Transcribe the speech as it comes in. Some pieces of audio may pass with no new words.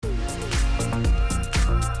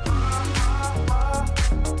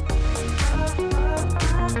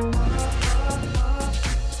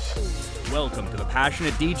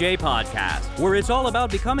Passionate DJ Podcast, where it's all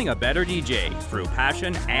about becoming a better DJ through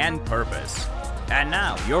passion and purpose. And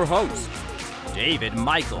now, your host, David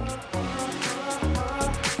Michael.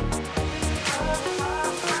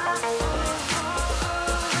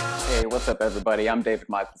 Hey, what's up, everybody? I'm David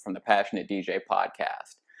Michael from the Passionate DJ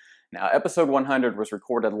Podcast. Now, episode 100 was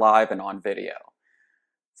recorded live and on video.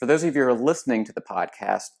 For those of you who are listening to the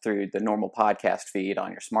podcast through the normal podcast feed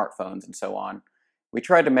on your smartphones and so on, we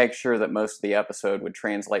tried to make sure that most of the episode would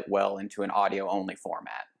translate well into an audio-only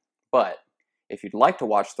format. But if you'd like to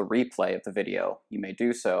watch the replay of the video, you may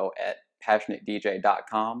do so at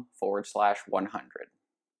passionatedj.com/100.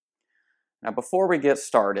 Now, before we get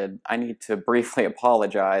started, I need to briefly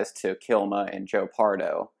apologize to Kilma and Joe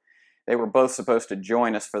Pardo. They were both supposed to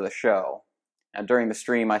join us for the show. Now, during the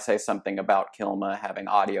stream, I say something about Kilma having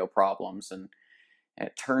audio problems, and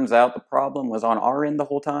it turns out the problem was on our end the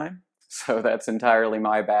whole time. So that's entirely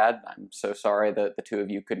my bad. I'm so sorry that the two of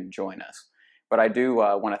you couldn't join us. But I do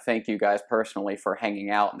want to thank you guys personally for hanging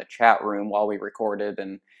out in the chat room while we recorded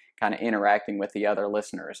and kind of interacting with the other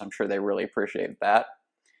listeners. I'm sure they really appreciated that.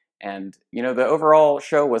 And, you know, the overall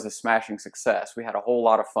show was a smashing success. We had a whole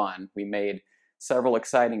lot of fun. We made several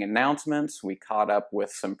exciting announcements. We caught up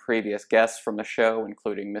with some previous guests from the show,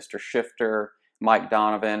 including Mr. Shifter, Mike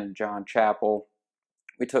Donovan, and John Chappell.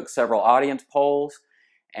 We took several audience polls.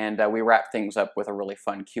 And we wrapped things up with a really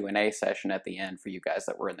fun Q&A session at the end for you guys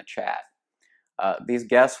that were in the chat. These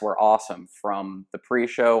guests were awesome, from the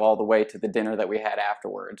pre-show all the way to the dinner that we had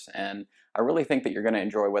afterwards. And I really think that you're going to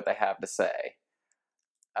enjoy what they have to say.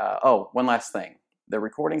 One last thing. The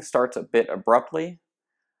recording starts a bit abruptly.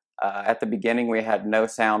 At the beginning, we had no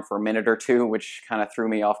sound for a minute or two, which kind of threw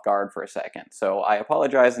me off guard for a second. So I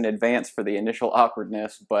apologize in advance for the initial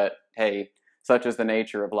awkwardness, but hey, such is the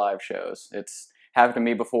nature of live shows. It's happened to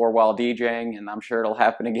me before while DJing, and I'm sure it'll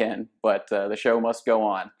happen again, but the show must go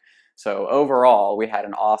on. So overall, we had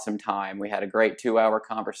an awesome time. We had a great 2-hour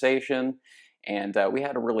conversation, and we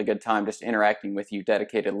had a really good time just interacting with you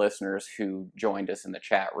dedicated listeners who joined us in the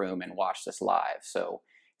chat room and watched us live. So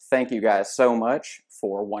thank you guys so much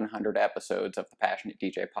for 100 episodes of the Passionate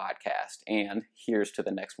DJ Podcast, and here's to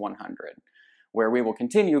the next 100, where we will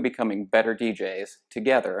continue becoming better DJs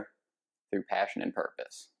together through passion and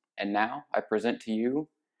purpose. And now, I present to you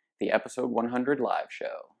the episode 100 live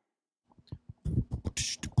show.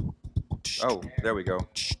 Oh, there we go.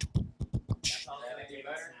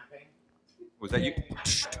 Was that you?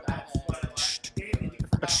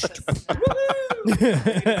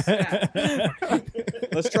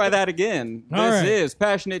 Let's try that again. All This right. is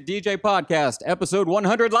Passionate DJ Podcast, episode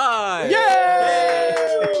 100 live! Yay!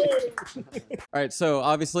 All right, so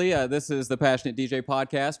obviously, this is the Passionate DJ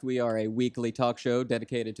Podcast. We are a weekly talk show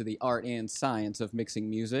dedicated to the art and science of mixing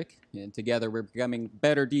music. And together, we're becoming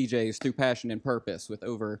better DJs through passion and purpose with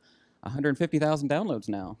over 150,000 downloads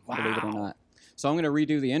now, believe it or not. So I'm going to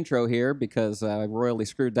redo the intro here because I royally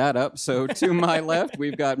screwed that up. So to my left,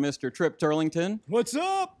 we've got Mr. Trip Turlington What's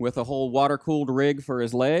up? with a whole water-cooled rig for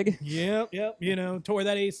his leg. Yep. You know, tore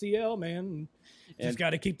that ACL, man. Just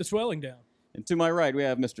got to keep the swelling down. And to my right, we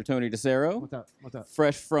have Mr. Tony DeCero. What's up? What's up?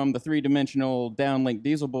 Fresh from the three-dimensional Downlink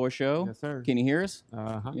Diesel Boy show. Yes, sir. Can you hear us?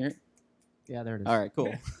 Uh-huh. You hear- Yeah, there it is. All right,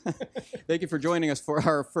 cool. Thank you for joining us for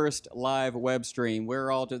our first live web stream.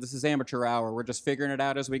 This is amateur hour. We're just figuring it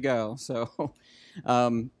out as we go. So,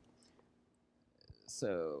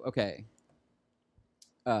 okay.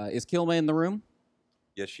 Is Kilma in the room?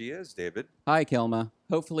 Yes, she is, David. Hi, Kilma.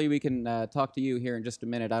 Hopefully we can talk to you here in just a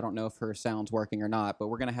minute. I don't know if her sound's working or not, but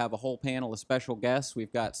we're going to have a whole panel of special guests.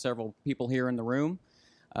 We've got several people here in the room.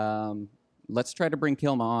 Let's try to bring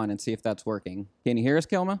Kilma on and see if that's working. Can you hear us,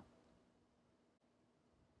 Kilma?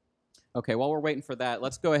 Okay, while we're waiting for that,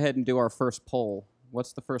 let's go ahead and do our first poll.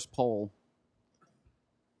 What's the first poll?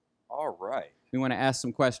 All right. We want to ask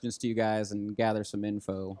some questions to you guys and gather some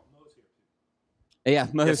info. Yeah,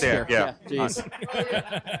 Mo's Yes, here. yeah. Jeez.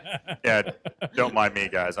 Yeah, don't mind me,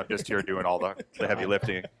 guys. I'm just here doing all the heavy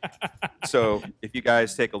lifting. So if you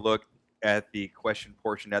guys take a look at the question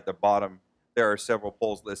portion at the bottom, there are several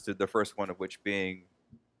polls listed, the first one of which being,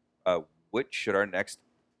 which should our next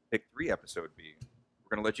Pick 3 episode be?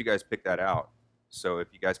 We're going to let you guys pick that out. So if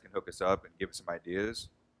you guys can hook us up and give us some ideas,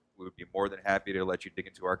 we would be more than happy to let you dig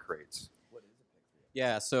into our crates.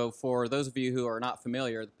 Yeah, so for those of you who are not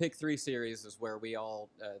familiar, the Pick 3 series is where we all,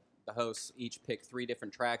 the hosts, each pick 3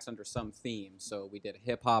 different tracks under some theme. So we did a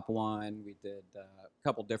hip-hop one, we did a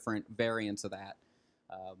couple different variants of that,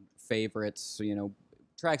 favorites, you know,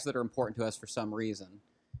 tracks that are important to us for some reason.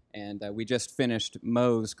 And we just finished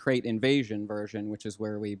Mo's Crate Invasion version, which is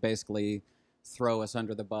where we basically throw us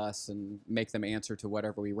under the bus and make them answer to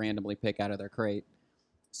whatever we randomly pick out of their crate.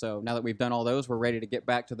 So now that we've done all those, we're ready to get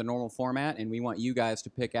back to the normal format, and we want you guys to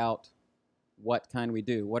pick out what kind we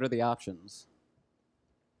do. What are the options?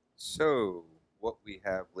 So what we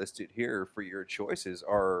have listed here for your choices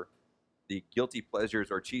are the guilty pleasures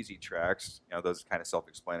or cheesy tracks. You know, those kind of Oh,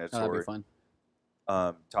 that'd self-explanatory. be fun.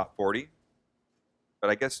 Top 40. But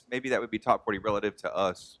I guess maybe that would be top 40 relative to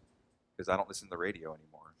us because I don't listen to the radio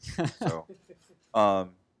anymore. So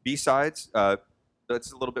B-sides,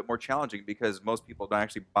 that's a little bit more challenging because most people don't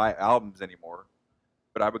actually buy albums anymore.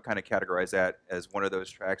 But I would kind of categorize that as one of those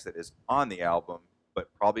tracks that is on the album,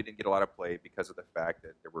 but probably didn't get a lot of play because of the fact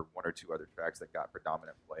that there were one or two other tracks that got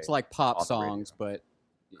predominant play. It's like pop on the radio. songs, but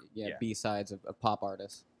Yeah. B-sides of pop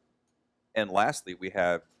artists. And lastly, we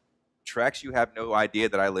have tracks you have no idea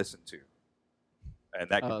that I listen to. And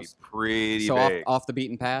that can be pretty So vague. off the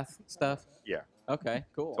beaten path stuff? Yeah. Okay,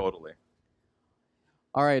 cool. Totally.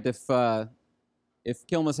 All right, if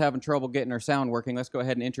Kilma's having trouble getting her sound working, let's go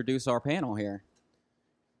ahead and introduce our panel here.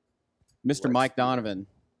 Mr. Mike Donovan,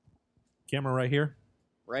 Camera right here.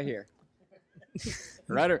 right here.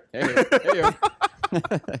 There you are.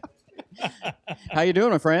 How you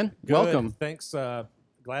doing, my friend? Good. Welcome. Thanks.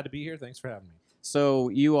 Glad to be here. Thanks for having me. So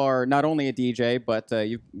you are not only a DJ, but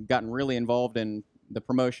you've gotten really involved in the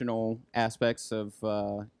promotional aspects of,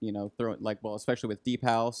 especially with Deep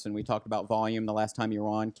House, and we talked about Volume the last time you were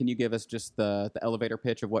on. Can you give us just the elevator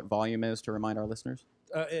pitch of what Volume is to remind our listeners?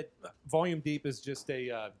 Volume Deep is just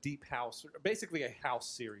a deep house, basically a house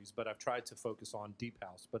series, but I've tried to focus on deep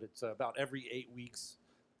house. But it's about every 8 weeks,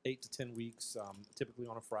 8 to 10 weeks, typically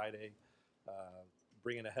on a Friday.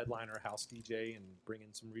 Bring in a headliner, house DJ, and bring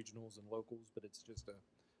in some regionals and locals. But it's just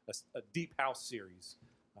a deep house series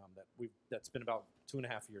that's been about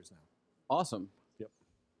 2.5 years now. Awesome. Yep.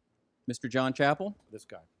 Mr. John Chappell, This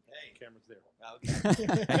guy. Hey. Camera's there.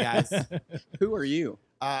 Okay. Hey guys. who are you?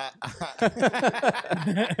 I'm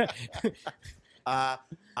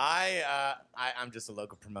just a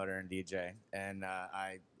local promoter and DJ, and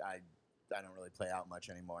I don't really play out much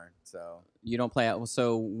anymore. So. You don't play out.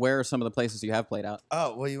 So where are some of the places you have played out?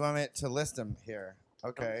 Oh well, you want me to list them here?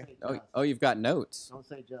 Okay. Oh, you've got notes. Don't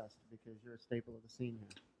say just because you're a staple of the scene here.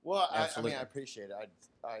 Well, I Absolutely. mean, I appreciate it.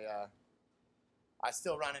 I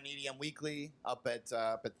still run an EDM weekly up at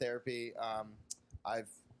Therapy. Let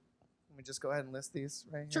me just go ahead and list these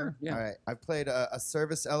right here. Sure, yeah. All right. I've played a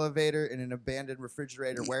service elevator in an abandoned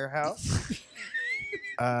refrigerator warehouse.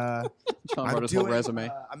 John I'm wrote his whole doing, resume.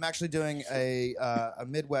 I'm actually doing a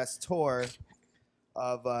Midwest tour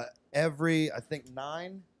of every, I think,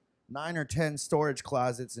 nine or 10 storage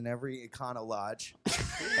closets in every Econo Lodge.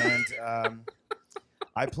 And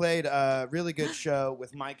I played a really good show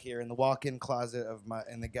with Mike here in the walk-in closet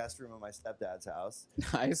in the guest room of my stepdad's house.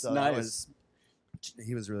 Nice, So nice.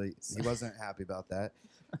 he wasn't happy about that.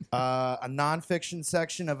 A nonfiction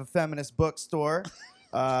section of a feminist bookstore.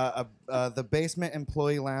 The basement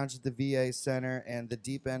employee lounge at the VA Center, and the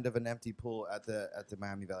deep end of an empty pool at the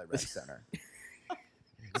Miami Valley Rec Center.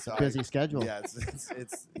 So Busy schedule. Yeah,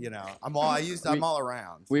 it's I'm all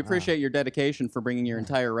around. We appreciate your dedication for bringing your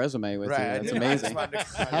entire resume with you. That's amazing.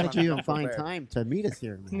 How did you even find time to meet us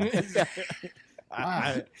here? Man?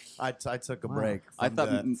 I took a Wow. break I from,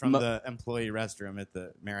 thought the employee restroom at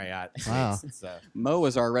the Marriott. Wow. So. Mo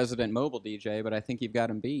is our resident mobile DJ, but I think you've got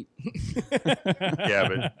him beat. Yeah,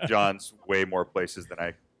 but John's way more places than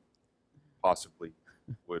I possibly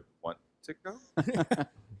would want to go.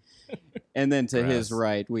 And then to his Gross.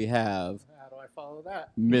 right, we have How do I follow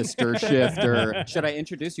that? Mr. Shifter. Should I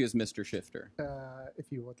introduce you as Mr. Shifter? If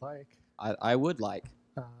you would like. I would like.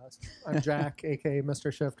 I'm Jack, aka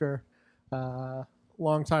Mr. Shifter.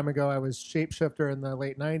 Long time ago, I was Shapeshifter in the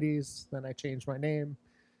late 90s. Then I changed my name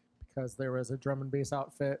because there was a drum and bass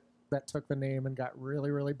outfit that took the name and got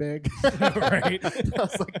really, really big. Right. I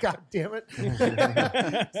was like, God damn it.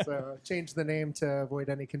 So changed the name to avoid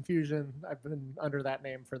any confusion. I've been under that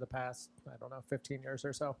name for the past, 15 years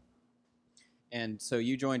or so. And so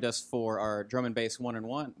you joined us for our Drum and Bass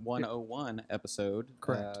 101 episode.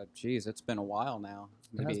 Correct. Geez, it's been a while now.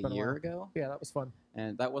 It has Maybe a been a year while. ago. Yeah, that was fun.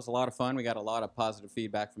 And that was a lot of fun. We got a lot of positive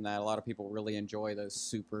feedback from that. A lot of people really enjoy those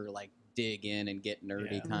super, dig in and get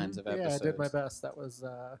nerdy kinds of episodes. Yeah, I did my best. That was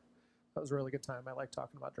a really good time. I like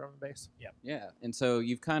talking about drum and bass. Yeah, and so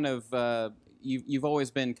you've kind of you've always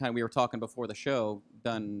been we were talking before the show,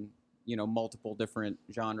 done multiple different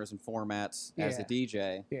genres and formats as a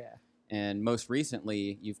DJ, Yeah. and most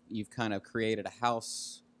recently you've kind of created a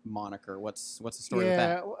house moniker. What's the story with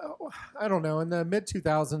that? Well, I don't know. In the mid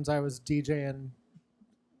 2000s, I was DJing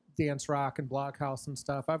dance rock and block house and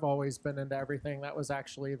stuff. I've always been into everything. That was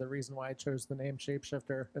actually the reason why I chose the name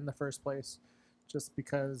Shapeshifter in the first place, just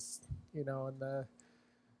because, in the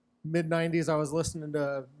mid 90s I was listening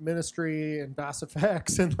to Ministry and Bass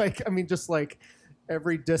Effects and just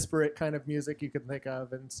every disparate kind of music you could think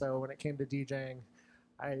of. And so when it came to DJing,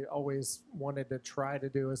 I always wanted to try to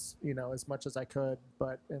do as much as I could,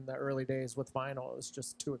 but in the early days with vinyl, it was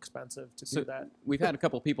just too expensive to do that. We've had a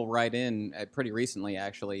couple people write in pretty recently,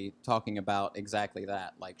 actually, talking about exactly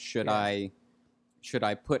that. Like, should I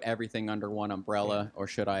put everything under one umbrella, or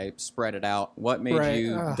should I spread it out? What made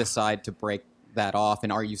you decide to break that off,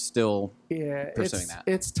 and are you still pursuing that?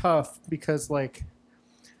 It's tough because, I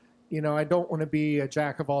don't want to be a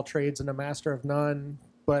jack of all trades and a master of none.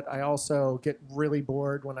 But I also get really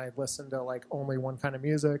bored when I listen to only one kind of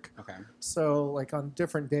music. Okay. So on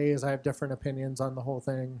different days, I have different opinions on the whole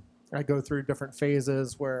thing. I go through different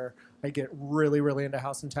phases where I get really, really into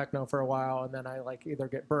house and techno for a while, and then I either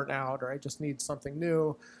get burnt out or I just need something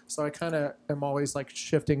new. So I kind of am always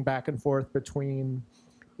shifting back and forth between,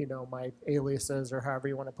 my aliases or however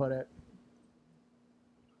you want to put it.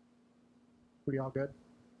 Are you all good?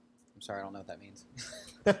 I'm sorry, I don't know what that means.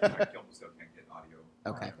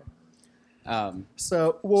 Okay.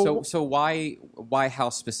 So why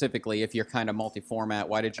house specifically? If you're kind of multi-format,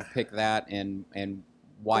 why did you pick that, and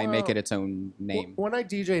why make it its own name? When I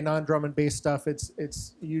DJ non-drum and bass stuff,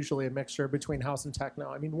 it's usually a mixture between house and techno.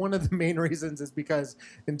 I mean, one of the main reasons is because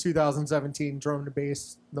in 2017, drum and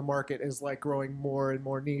bass, the market is growing more and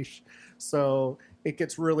more niche. So it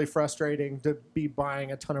gets really frustrating to be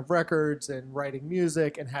buying a ton of records and writing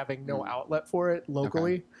music and having no outlet for it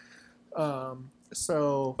locally. Okay.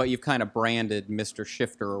 But you've kind of branded Mr.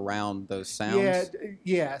 Shifter around those sounds.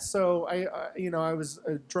 Yeah. So I was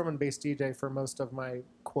a drum and bass DJ for most of my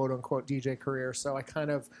quote unquote DJ career. So I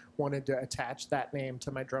kind of wanted to attach that name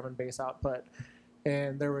to my drum and bass output.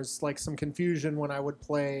 And there was some confusion when I would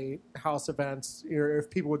play house events, or if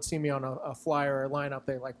people would see me on a flyer or lineup,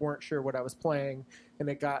 they weren't sure what I was playing, and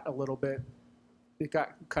it got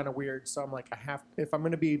kind of weird. So I'm if I'm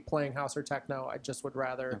going to be playing house or techno, I just would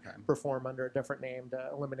rather perform under a different name to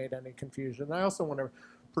eliminate any confusion. And I also want to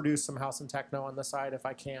produce some house and techno on the side if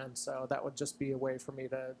I can. So that would just be a way for me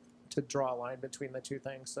to draw a line between the two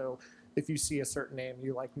things. So if you see a certain name,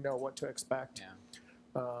 you know what to expect.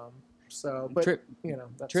 Yeah. Trip,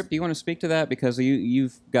 do you want to speak to that? Because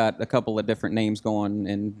you've got a couple of different names going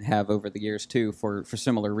and have over the years too for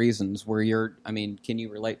similar reasons. Can you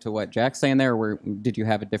relate to what Jack's saying there, or did you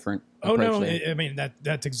have a different approach? Oh, no, there?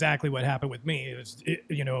 that's exactly what happened with me. It was,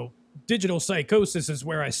 Digital Psychosis is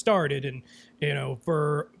where I started, and,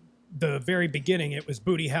 for the very beginning, it was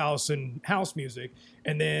booty house and house music.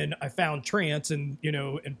 And then I found trance and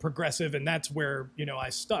progressive, and that's where, I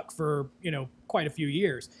stuck for, quite a few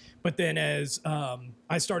years. But then as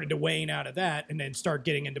I started to wane out of that and then start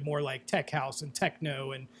getting into more tech house and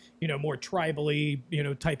techno and, more tribally,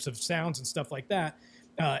 types of sounds and stuff like that,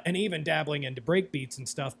 and even dabbling into break beats and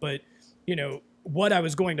stuff. But, what I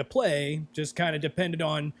was going to play just kind of depended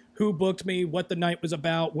on who booked me, what the night was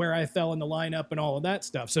about, where I fell in the lineup, and all of that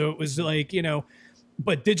stuff. So it was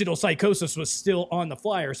but Digital Psychosis was still on the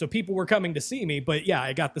flyer. So people were coming to see me, but yeah,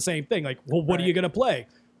 I got the same thing. What are you going to play?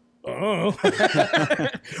 Oh,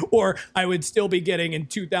 or I would still be getting in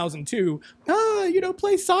 2002,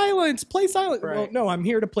 play Silence. Right. Well, no, I'm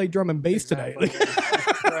here to play drum and bass tonight.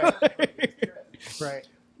 Right.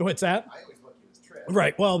 What's that?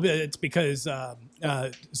 Right. Well, it's because, John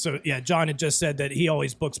had just said that he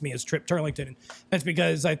always books me as Trip Turlington. And that's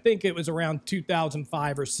because I think it was around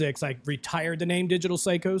 2005 or 6, I retired the name Digital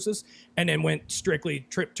Psychosis and then went strictly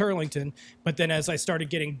Trip Turlington. But then as I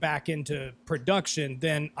started getting back into production,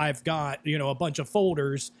 then I've got, a bunch of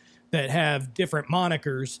folders that have different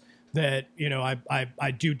monikers that,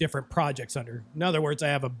 I do different projects under. In other words, I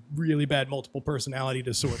have a really bad multiple personality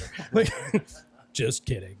disorder. Just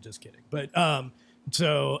kidding. But,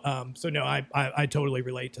 So no, I totally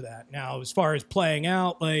relate to that. Now, as far as playing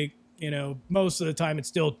out, most of the time it's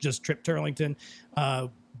still just Trip Turlington.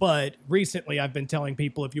 But recently I've been telling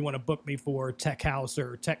people, if you want to book me for tech house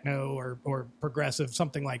or techno or progressive,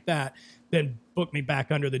 something like that, then book me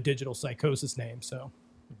back under the Digital Psychosis name. So.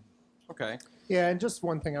 Okay. Yeah. And just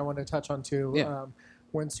one thing I want to touch on too, yeah.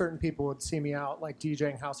 When certain people would see me out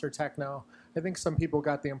DJing house or techno, I think some people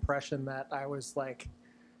got the impression that I was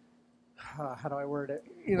how do I word it?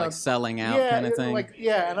 Selling out kind of thing.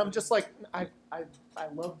 And I'm just I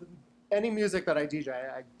love any music that I DJ.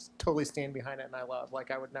 I totally stand behind it, and I love.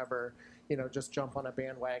 I would never, just jump on a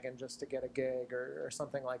bandwagon just to get a gig or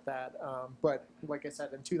something like that. But like I said,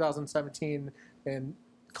 in 2017 and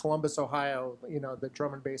Columbus, Ohio, the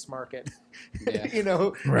drum and bass market,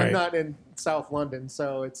 Yeah. Right. and not in South London.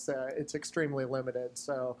 So it's extremely limited.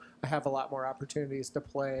 So I have a lot more opportunities to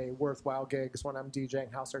play worthwhile gigs when I'm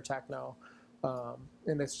DJing house or techno.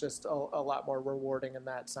 And it's just a lot more rewarding in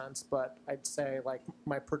that sense. But I'd say like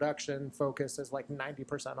my production focus is like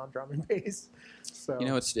 90% on drum and bass. So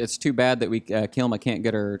it's too bad that we Kilma can't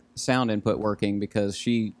get her sound input working, because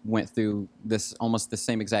she went through this almost the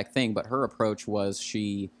same exact thing, but her approach was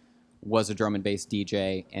she was a drum and bass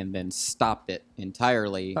DJ and then stopped it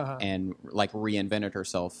entirely and like reinvented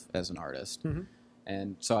herself as an artist. Mm-hmm.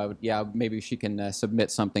 And so maybe she can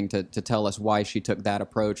submit something to tell us why she took that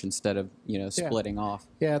approach instead of splitting off.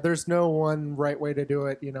 Yeah, there's no one right way to do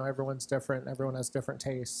it. Everyone's different. Everyone has different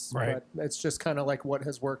tastes. Right. But it's just kind of like what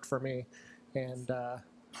has worked for me, and I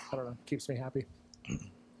don't know, keeps me happy.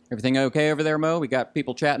 Everything okay over there, Mo? We got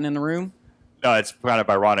people chatting in the room. No, it's kind of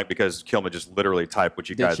ironic because Kilma just literally typed what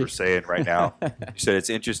you Did guys she? were saying right now. She said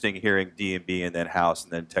it's interesting hearing D&B and then house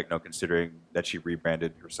and then techno, considering that she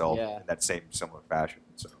rebranded herself Yeah. in that same similar fashion.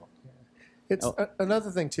 So It's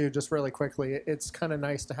another thing too, just really quickly. It's kind of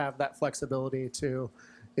nice to have that flexibility too,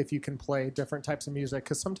 if you can play different types of music.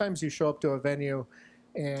 Because sometimes you show up to a venue,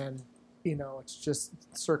 and it's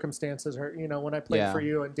just circumstances. Or when I played for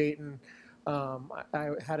you in Dayton,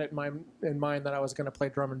 I had it in mind that I was going to play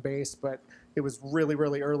drum and bass, but it was really,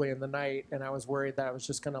 really early in the night, and I was worried that I was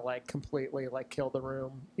just going to like completely like kill the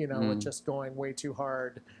room, with just going way too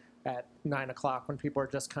hard at 9 o'clock when people are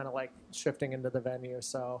just kind of like shifting into the venue.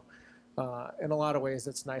 So in a lot of ways,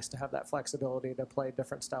 it's nice to have that flexibility to play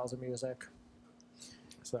different styles of music.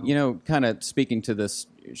 So. Kind of speaking to this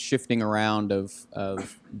shifting around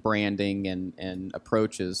of branding and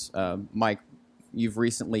approaches, Mike, you've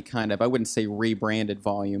recently kind of, I wouldn't say rebranded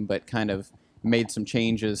Volume, but kind of made some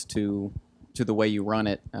changes to the way you run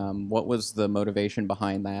it. What was the motivation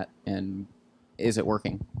behind that, and is it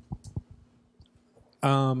working?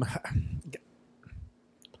 It's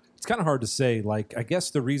kind of hard to say. Like, I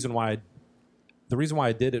guess the reason why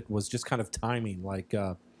I did it was just kind of timing. Like,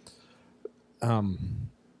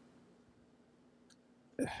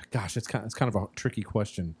 gosh, it's kind of a tricky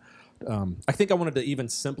question. I think I wanted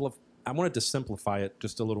to simplify it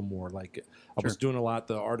just a little more. Like, I was doing a lot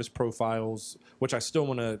the artist profiles, which I still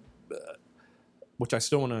want to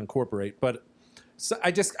incorporate, but. So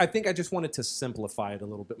I think I just wanted to simplify it a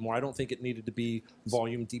little bit more. I don't think it needed to be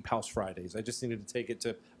Volume Deep House Fridays. I just needed to take it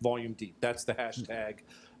to Volume Deep. That's the hashtag.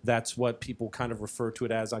 That's what people kind of refer to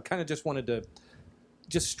it as. I kind of just wanted to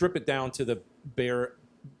just strip it down to the bare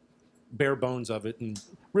bones of it, and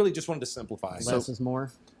really just wanted to simplify. Less is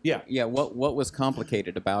more. Yeah. Yeah. What was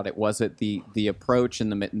complicated about it? Was it the approach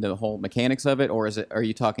and the whole mechanics of it, or are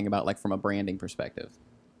you talking about like from a branding perspective?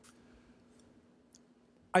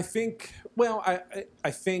 I think. Well,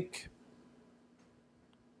 I think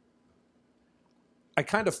I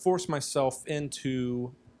kind of forced myself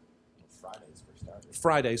into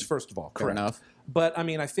Fridays first of all. Fair Correct. enough. But I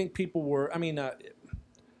mean, I think people were. I mean,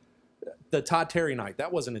 the Todd Terry night,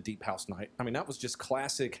 that wasn't a deep house night. I mean, that was just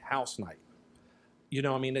classic house night.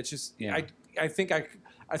 I mean, it's just. Yeah. I think I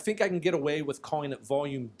can get away with calling it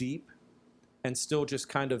Volume Deep, and still just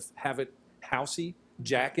kind of have it housey,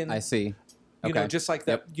 jacking. I see. You Okay. know, just like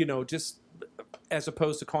that. Just as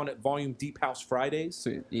opposed to calling it Volume Deep House Fridays.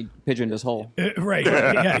 So he pigeoned his hole. Right.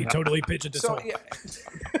 Yeah, he totally pigeoned his So hole. yeah.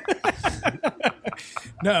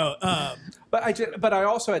 No, But I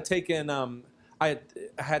also had taken I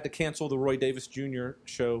had to cancel the Roy Davis Jr.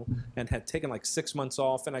 show and had taken like 6 months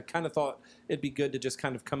off, and I kind of thought it'd be good to just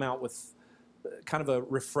kind of come out with kind of a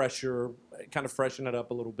refresher, kind of freshen it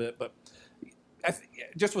up a little bit. But I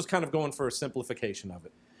just was kind of going for a simplification of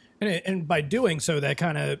it. and by doing so, that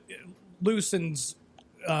kind of loosens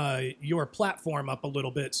your platform up a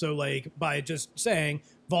little bit. So, like, by just saying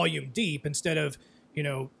Volume Deep instead of,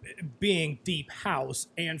 being Deep House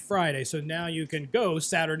and Friday. So now you can go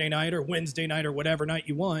Saturday night or Wednesday night or whatever night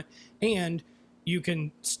you want, and you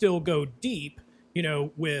can still go deep,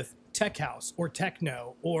 with Tech House or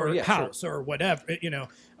Techno or House or whatever,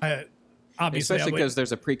 obviously. Especially because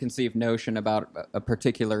there's a preconceived notion about a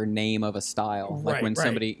particular name of a style. Like when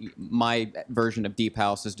somebody, my version of Deep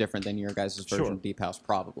House is different than your guys' version of Deep House,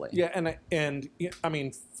 probably. Yeah, and I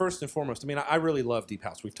mean, first and foremost, I mean, I really love Deep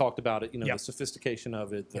House. We've talked about it, the sophistication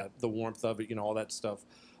of it, the warmth of it, all that stuff.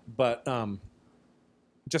 But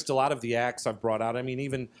just a lot of the acts I've brought out. I mean,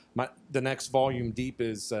 even the next Volume Deep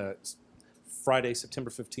is Friday, September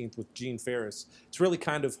 15th with Gene Ferris. It's really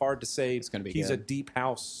kind of hard to say it's gonna be he's good. a Deep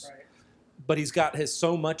House. Right. But he's got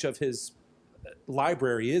so much of his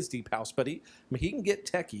library is Deep House, but he can get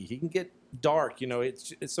techie. He can get dark.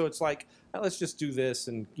 So it's like, let's just do this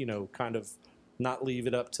and kind of not leave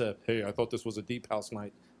it up to, hey, I thought this was a deep house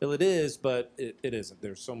night. Well, it is, but it isn't.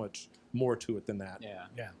 There's so much more to it than that.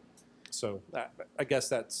 Yeah. So I guess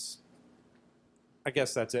that's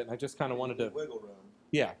it. And I just kind of wanted to wiggle room.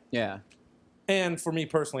 Yeah. Yeah. And for me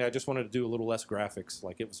personally, I just wanted to do a little less graphics.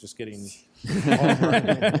 Like it was just getting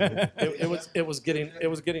it was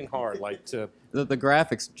getting hard. Like to The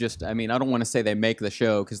graphics just, I don't want to say they make the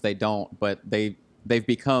show because they don't, but they've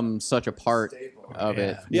become such a part of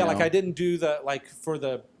it. Yeah, you like know? I didn't do for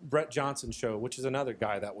the Brett Johnson show, which is another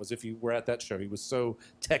guy that was, if you were at that show, he was so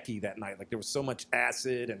techie that night. Like there was so much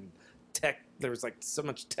acid and tech. There was like so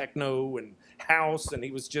much techno and house, and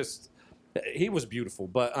he was beautiful.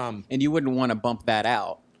 But and you wouldn't want to bump that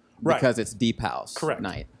out because it's deep house Correct.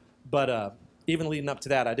 night. But even leading up to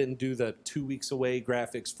that, I didn't do the 2 weeks away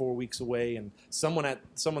graphics, 4 weeks away. And someone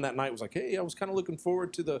that night was like, hey, I was kind of looking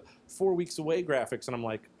forward to the 4 weeks away graphics. And I'm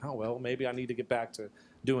like, oh, well, maybe I need to get back to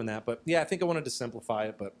doing that. But yeah, I think I wanted to simplify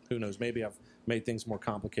it, but who knows? Maybe I've made things more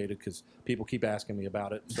complicated because people keep asking me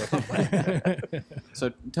about it. So,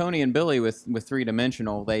 So Tony and Billy with Three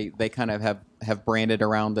Dimensional, they kind of have branded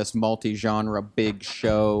around this multi-genre big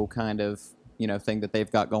show kind of thing that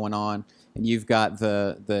they've got going on, and you've got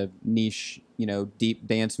the niche deep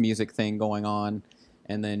dance music thing going on,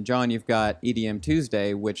 and then John, you've got EDM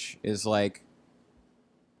Tuesday, which is like,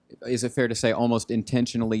 is it fair to say almost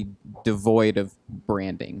intentionally devoid of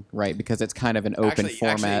branding, right? Because it's kind of an open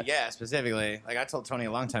format. Actually, yeah, specifically. Like I told Tony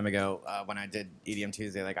a long time ago when I did EDM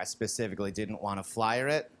Tuesday, like I specifically didn't want to flyer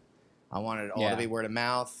it. I wanted it all to be word of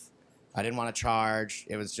mouth. I didn't want to charge.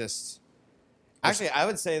 It was just... Actually, I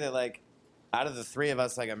would say that like out of the three of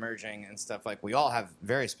us like emerging and stuff, like we all have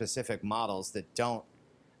very specific models that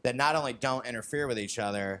not only don't interfere with each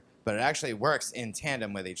other, but it actually works in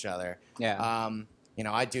tandem with each other. Yeah.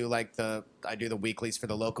 I do the weeklies for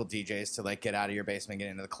the local DJs to like get out of your basement, get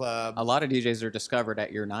into the club. A lot of DJs are discovered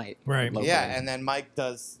at your night. Right. locally. Yeah, and then Mike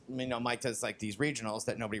does like these regionals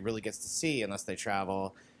that nobody really gets to see unless they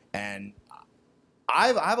travel. And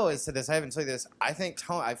I've always said this. I haven't told you this. I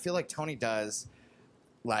feel like Tony does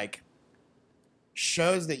like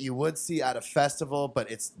shows that you would see at a festival, but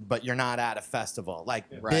you're not at a festival. Like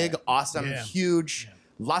big, awesome, huge.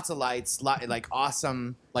 Lots of lights, like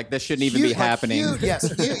awesome. Like this shouldn't even be happening. Yes,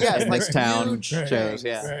 in like this town huge shows.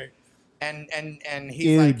 Yeah. Right. And he's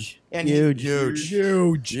Huge. like, and Huge. huge.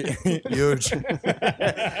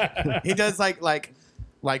 He does like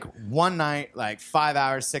one night, like 5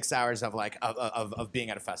 hours, 6 hours of like of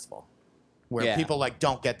being at a festival, where people like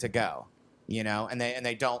don't get to go, and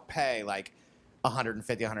they don't pay like $150,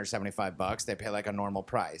 $175. They pay like a normal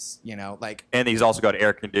price, like. And he's also got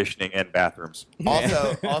air conditioning and bathrooms.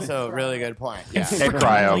 Also, really good point. Yeah. And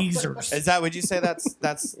cryo. Is that? Would you say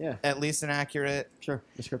that's at least an accurate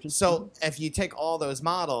description? So if you take all those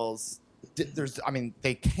models,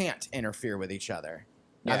 they can't interfere with each other.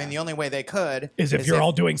 Yeah. I mean, the only way they could is if you're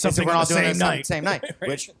all doing something on the same night. Right.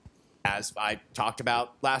 Which, as I talked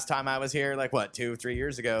about last time I was here, like 2-3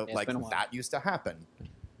 years ago, It's like been a while. that used to happen.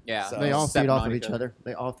 Yeah. So- They all Stepping feed off on of each each other.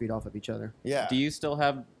 They all feed off of each other. Yeah. Do you still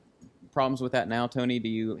have problems with that now, Tony? Do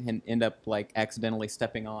you end up like accidentally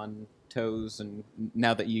stepping on toes? And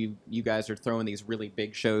now that you guys are throwing these really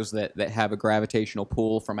big shows that have a gravitational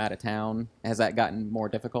pull from out of town, has that gotten more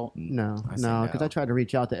difficult? No, I say because no. I try to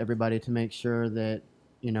reach out to everybody to make sure that,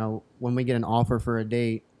 when we get an offer for a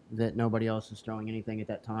date, that nobody else is throwing anything at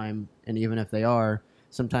that time. And even if they are,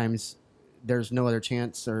 sometimes there's no other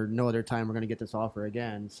chance or no other time we're going to get this offer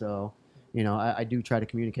again. So, I do try to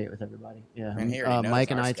communicate with everybody. Yeah. And he already knows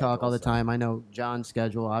Mike and our I talk all the schedule, so- time. I know John's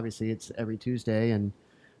schedule. Obviously, it's every Tuesday, and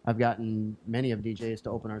I've gotten many of DJs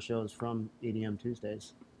to open our shows from EDM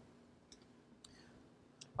Tuesdays.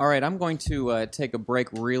 All right, I'm going to take a break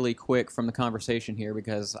really quick from the conversation here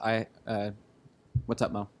because what's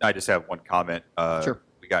up, Mo? I just have one comment. Sure.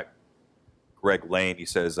 We got Greg Lane. He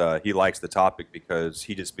says he likes the topic because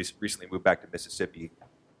he just recently moved back to Mississippi,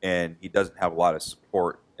 and he doesn't have a lot of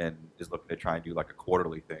support and is looking to try and do like a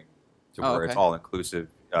quarterly thing to where it's all inclusive.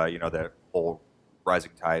 That whole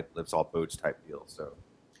rising tide lifts all boats type deal. So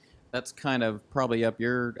That's kind of probably up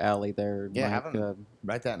your alley there, Yeah, Mike. have him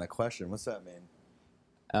write that in a question. What's that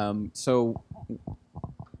mean? So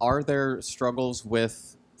are there struggles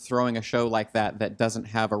with throwing a show like that doesn't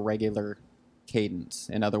have a regular cadence?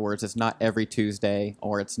 In other words, it's not every Tuesday,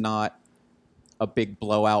 or it's not a big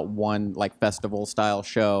blowout one like festival style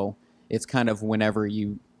show. It's kind of whenever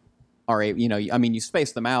you are you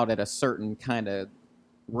space them out at a certain kind of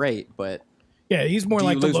rate, but Yeah, he's more Do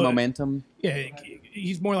like you the lose momentum? Yeah,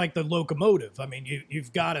 he's more like the locomotive. I mean,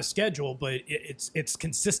 you've got a schedule, but it's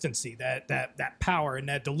consistency, that power and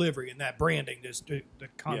that delivery and that branding, just the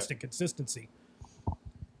constant consistency.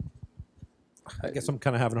 I guess I'm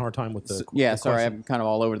kind of having a hard time with the. Yeah, the sorry, question. I'm kind of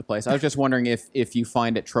all over the place. I was just wondering if you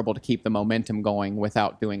find it trouble to keep the momentum going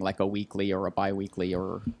without doing like a weekly or a bi-weekly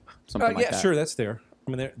or something like yeah, that. sure, that's there.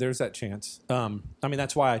 I mean, there's that chance. I mean,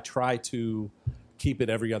 that's why I try to keep it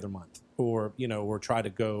every other month, or or try to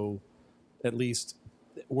go at least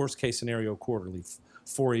worst case scenario quarterly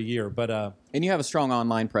for a year. But and you have a strong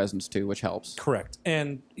online presence too, which helps. correct,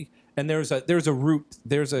 and there's a root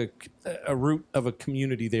root of a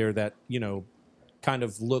community there that kind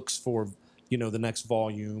of looks for the next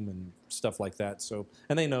volume and stuff like that. So,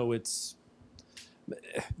 and they know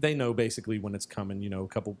basically when it's coming. A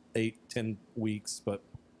couple 8-10 weeks, but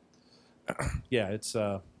yeah, it's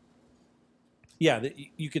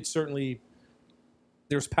you could certainly.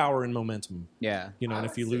 There's power in momentum. Yeah. And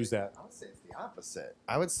if you lose that. I would say it's the opposite.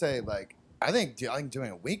 I would say, I think doing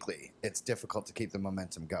it weekly, it's difficult to keep the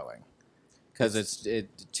momentum going. Because it's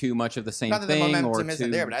too much of the same Not that thing, the momentum or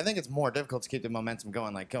isn't there, but I think it's more difficult to keep the momentum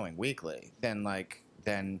going, going weekly, than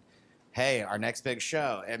hey, our next big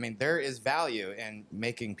show. I mean, there is value in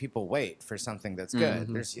making people wait for something that's good.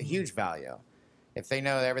 Mm-hmm. There's a huge value. If they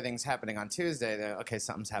know that everything's happening on Tuesday, they're okay,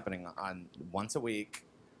 something's happening on once a week.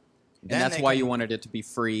 And that's why you wanted it to be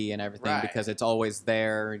free and everything, Right. because it's always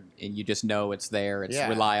there, and you just know it's there. It's Yeah.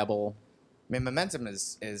 reliable. I mean, momentum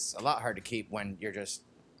is a lot hard to keep when you're just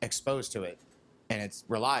exposed to it, and it's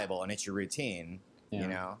reliable and it's your routine.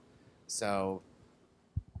 Yeah. So.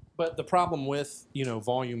 But the problem with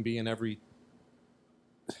volume being every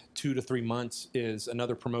 2 to 3 months is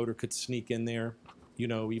another promoter could sneak in there,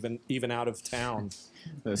 even out of town.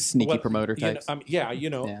 The sneaky promoter types. Yeah.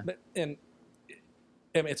 Yeah.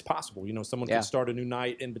 And it's possible. Someone Yeah. could start a new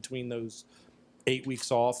night in between those 8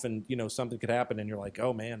 weeks off, and something could happen, and you're like,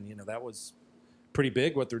 oh man, that was pretty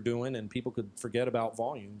big what they're doing, and people could forget about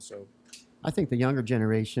volume. So I think the younger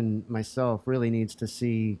generation, myself, really needs to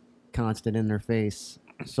see constant in their face.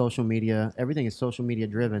 Social media, everything is social media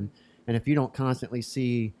driven. And if you don't constantly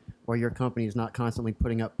see, or your company is not constantly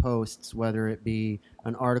putting up posts, whether it be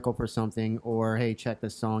an article for something or, hey, check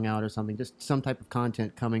this song out or something, just some type of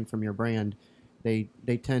content coming from your brand, they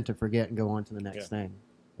tend to forget and go on to the next thing.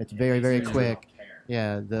 It's very, very quick.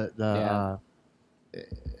 Yeah, I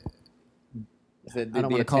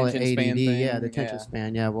don't want to call it ADD. Yeah, the attention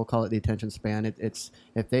span. Yeah, we'll call it the attention span. It's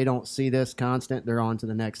if they don't see this constant, they're on to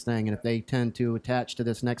the next thing. And if they tend to attach to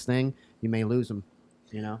this next thing, you may lose them.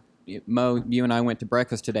 Mo, you and I went to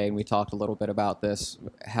breakfast today, and we talked a little bit about this,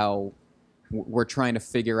 how we're trying to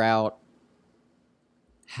figure out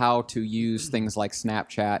how to use things like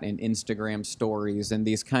Snapchat and Instagram stories and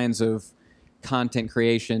these kinds of content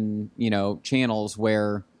creation, channels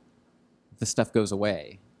where the stuff goes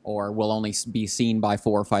away or will only be seen by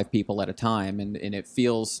 4 or 5 people at a time. And it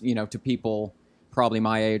feels, to people probably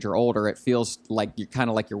my age or older, it feels like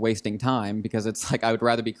you're wasting time, because it's like I would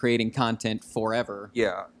rather be creating content forever.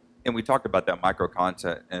 Yeah. And we talked about that micro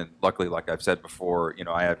content, and luckily, like I've said before,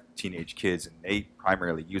 I have teenage kids, and they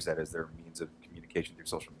primarily use that as their means of communication through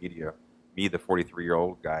social media. Me, the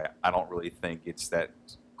 43-year-old guy, I don't really think it's that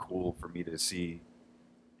cool for me to see,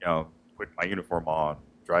 putting my uniform on,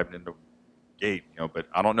 driving into gate, but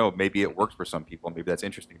I don't know. Maybe it works for some people. Maybe that's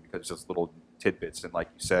interesting because it's just little tidbits. And like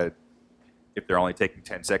you said, if they're only taking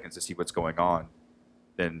 10 seconds to see what's going on,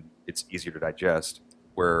 then it's easier to digest.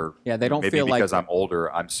 Where they don't maybe feel because like I'm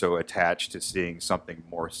older, I'm so attached to seeing something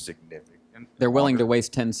more significant. They're willing to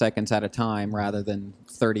waste 10 seconds at a time rather than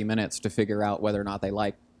 30 minutes to figure out whether or not they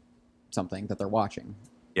like something that they're watching.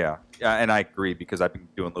 Yeah, and I agree, because I've been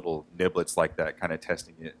doing little niblets like that, kind of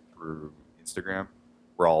testing it through Instagram,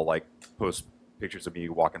 where I'll post pictures of me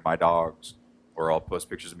walking my dogs, or I'll post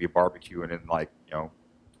pictures of me barbecuing, and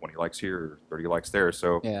 20 likes here, 30 likes there.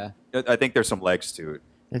 So yeah, I think there's some legs to it.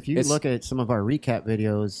 If you look at some of our recap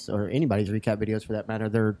videos, or anybody's recap videos for that matter,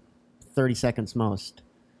 they're 30 seconds most.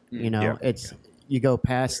 It's you go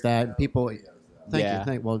past that, and people.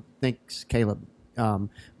 Thank you. Thanks, Caleb.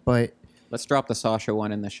 But let's drop the Sasha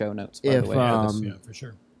one in the show notes. By the way. Yeah, for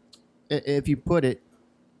sure. If you put it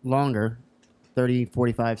longer, 30,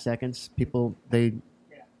 45 seconds, people their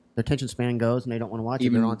attention span goes, and they don't want to watch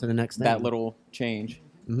it. They're on to the next thing. That little change.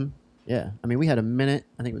 Mm-hmm. Yeah, I mean, we had a minute.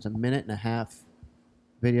 I think it was a minute and a half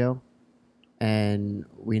video, and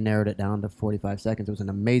we narrowed it down to 45 seconds. It was an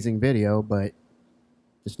amazing video, but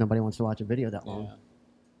just nobody wants to watch a video that long.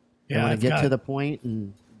 They want to get to the point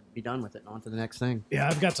and be done with it and on to the next thing. Yeah,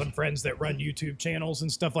 I've got some friends that run YouTube channels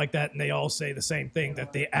and stuff like that, and they all say the same thing,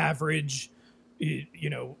 that the average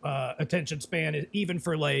attention span, even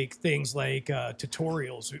for like things like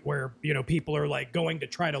tutorials where people are like going to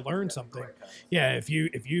try to learn something. Yeah, if you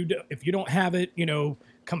don't have it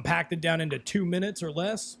compacted down into 2 minutes or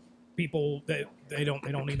less, people they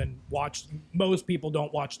don't even watch. Most people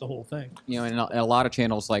don't watch the whole thing. And a lot of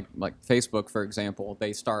channels like Facebook, for example,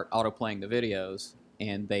 they start autoplaying the videos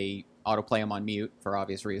and they autoplay them on mute for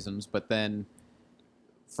obvious reasons, but then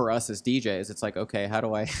for us as DJs, it's like, okay, how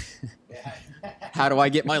do I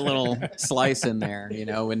get my little slice in there,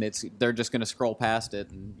 and they're just going to scroll past it.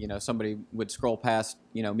 And, somebody would scroll past,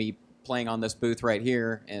 me playing on this booth right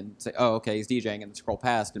here and say, oh, okay, he's DJing, and scroll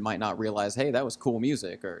past and might not realize, hey, that was cool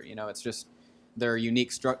music. Or, it's just, there are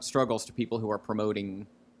unique struggles to people who are promoting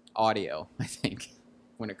audio, I think,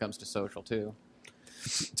 when it comes to social too.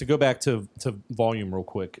 To go back to volume real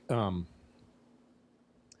quick,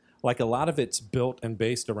 like a lot of it's built and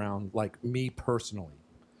based around like me personally.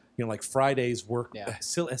 Like Fridays work,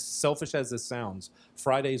 as selfish as this sounds,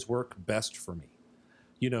 Fridays work best for me.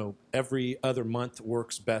 Every other month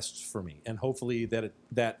works best for me. And hopefully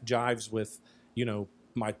that jives with,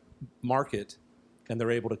 my market and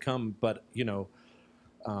they're able to come. But,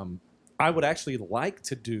 I would actually like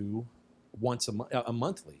to do once a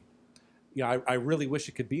monthly. I really wish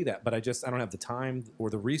it could be that, but I don't have the time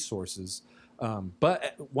or the resources.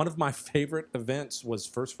 But one of my favorite events was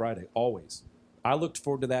First Friday, always. I looked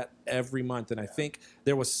forward to that every month, and I think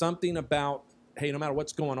there was something about, hey, no matter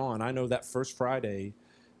what's going on, I know that First Friday,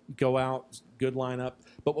 go out, good lineup.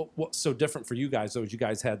 But what's so different for you guys, though, is you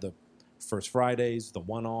guys had the First Fridays, the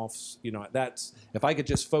one-offs. That's, if I could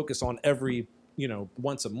just focus on every,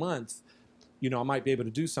 once a month, I might be able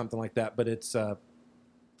to do something like that. But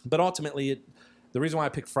but ultimately, the reason why I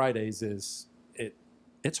pick Fridays is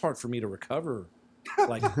it's hard for me to recover.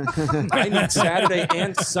 Like I need Saturday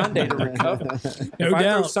and Sunday to recover.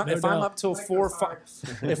 If I'm up till 4 or 5,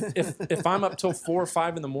 if I'm up till 4 or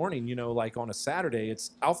 5 in the morning, like on a Saturday,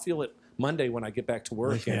 I'll feel it Monday when I get back to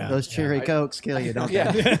work. Yeah. Those cherry cokes kill you, don't they?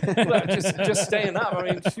 Yeah, just staying up. I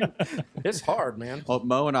mean, shoot, it's hard, man. Well,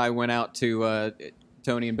 Mo and I went out to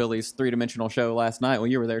Tony and Billy's three-dimensional show last night. Well,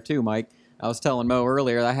 you were there too, Mike. I was telling Mo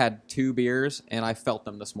earlier I had 2 beers and I felt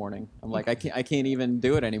them this morning. I'm like, I can't even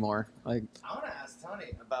do it anymore. Like, I want to ask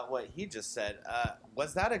Tony about what he just said.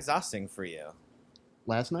 Was that exhausting for you?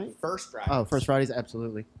 Last night? First Friday. Oh, First Fridays,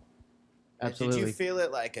 absolutely. Absolutely. Did you feel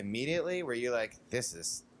it like immediately? Were you like, this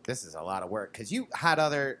is a lot of work? Because you had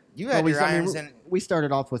your irons in. We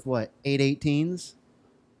started off with 8 18s,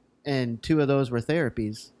 and 2 of those were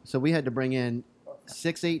therapies. So we had to bring in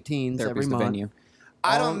 6 18s every month. Venue.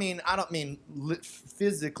 I don't mean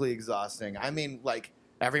physically exhausting. I mean like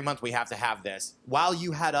every month we have to have this while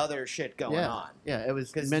you had other shit going on. Yeah, it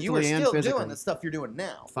was because mentally you were still and doing the stuff you're doing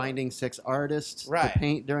now. Finding 6 artists to Right.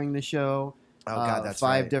 paint during the show. Oh God, that's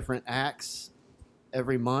 5 right. different acts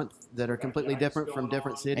every month that are completely different from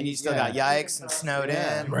different cities. And you still got Yikes and Snowed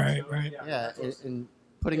In. Right. Yeah, and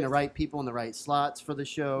putting the right people in the right slots for the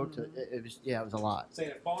show. It was a lot.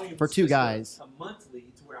 Saying if volume For 2 guys. a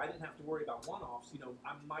monthly to where I didn't have to worry about one-offs,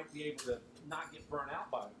 I might be able to not get burnt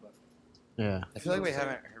out by it. But Yeah. I feel like we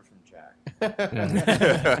haven't heard from Jack.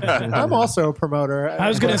 I'm also a promoter. I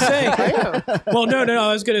was gonna say. I am. Well, no.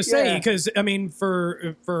 I was gonna say Yeah. because I mean,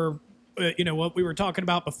 for what we were talking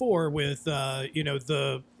about before with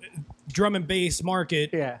the drum and bass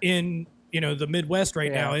market Yeah. in the Midwest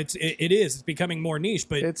right now. Yeah. It's becoming more niche,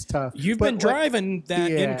 but It's tough. you've But, been driving that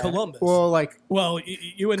in yeah. Columbus. Well,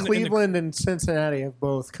 you and Cleveland and Cincinnati have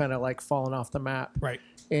both kind of fallen off the map. right.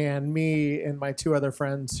 And me and my 2 other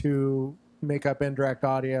friends who make up Indirect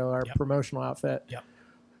Audio, our Yep. promotional outfit. Yep.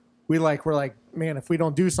 We're like, man, if we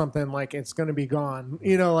don't do something, it's going to be gone.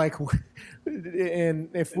 And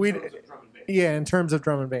if we, in terms of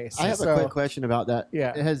drum and bass. I have a quick question about that.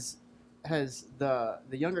 Yeah. Has the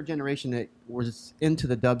younger generation that was into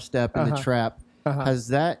the dubstep and the trap, has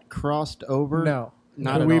that crossed over? No,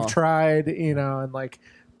 Not at we've all. tried, and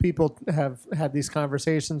people have had these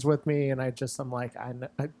conversations with me, and I'm like,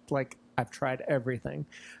 I've tried everything.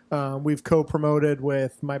 We've co-promoted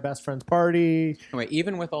with My Best Friend's Party. Anyway,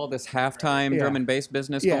 even with all this halftime Yeah. drum and bass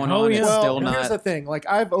business Yeah. going Oh, on, yeah. it's Well, still here's the not. thing.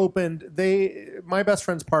 I've opened My Best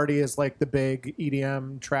Friend's Party is the big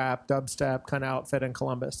EDM trap dubstep kind of outfit in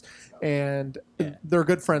Columbus, and they're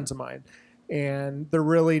good friends of mine, and they're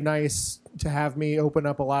really nice to have me open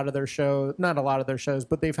up a lot of their shows. Not a lot of their shows,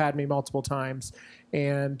 but they've had me multiple times.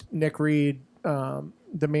 And Nick Reed,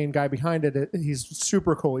 the main guy behind it, he's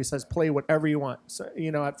super cool. He says, play whatever you want. So,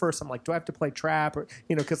 at first I'm like, do I have to play trap? Or,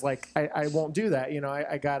 because I won't do that.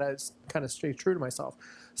 I got to kind of stay true to myself.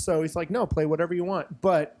 So he's like, no, play whatever you want.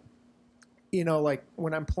 But you know, like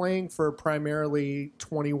when I'm playing for primarily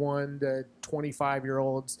 21 to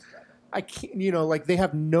 25-year-olds, I can't, you know, like they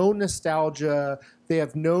have no nostalgia. They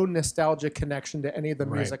have no nostalgia connection to any of the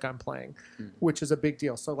music I'm playing, which is a big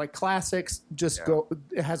deal. So like classics just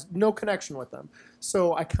it has no connection with them.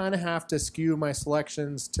 So I kind of have to skew my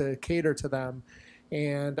selections to cater to them.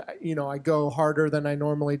 And, you know, I go harder than I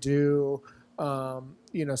normally do.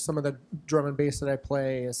 You know, some of the drum and bass that I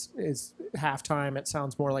play is halftime. It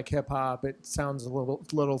sounds more like hip hop. It sounds a little,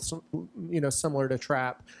 you know, similar to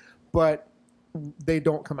trap, but they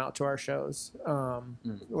don't come out to our shows.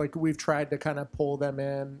 Like we've tried to kind of pull them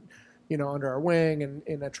in, you know, under our wing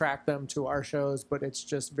and attract them to our shows, but it's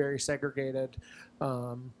just very segregated.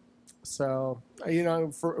 So, you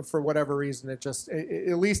know, for whatever reason, it just,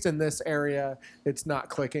 at least in this area, it's not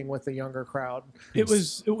clicking with the younger crowd.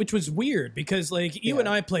 Which was weird because like you and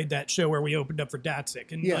I played that show where we opened up for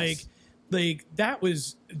Datsik, and like that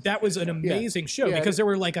was an amazing show because there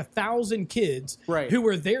were like 1,000 kids who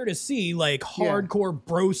were there to see like hardcore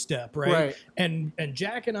bro step, right? And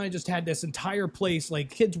Jack and I just had this entire place, like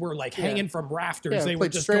kids were like hanging from rafters. They were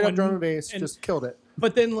just straight going, up drum and bass, just killed it.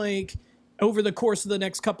 But then like over the course of the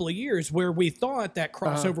next couple of years where we thought that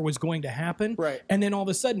crossover was going to happen, and then all of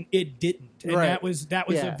a sudden it didn't. And that was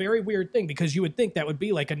a very weird thing because you would think that would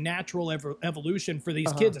be like a natural evolution for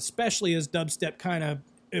these kids, especially as dubstep kind of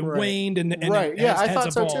waned and I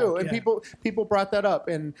thought so evolved. too. And people brought that up.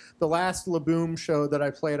 And the last Laboom show that I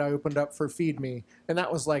played, I opened up for Feed Me, and that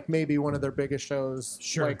was like maybe one of their biggest shows,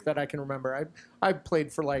 like that I can remember. I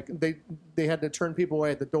played for like they had to turn people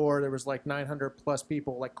away at the door. There was like 900 plus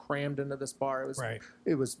people like crammed into this bar.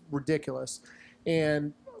 It was ridiculous,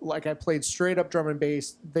 and like I played straight up drum and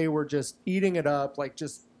bass. They were just eating it up, like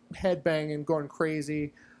just headbanging, going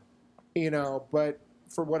crazy, you know, but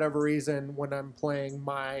for whatever reason, when I'm playing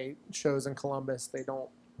my shows in Columbus, they don't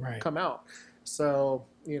come out. So,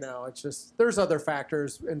 you know, it's just, there's other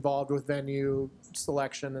factors involved with venue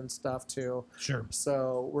selection and stuff too. Sure.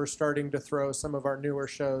 So we're starting to throw some of our newer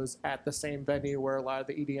shows at the same venue where a lot of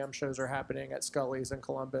the EDM shows are happening at Scully's in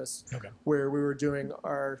Columbus, where we were doing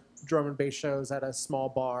our drum and bass shows at a small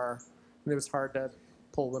bar, and it was hard to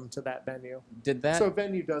pull them to that venue. So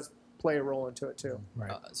venue does play a role into it too.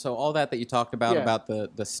 Right. So all that you talked about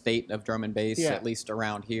the state of drum and bass, at least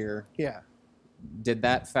around here. Yeah. Did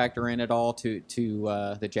that factor in at all to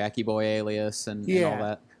the Jackie Boy alias and all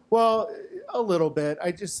that? Well, a little bit.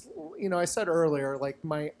 I just, you know, I said earlier, like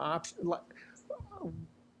my option,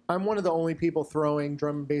 I'm one of the only people throwing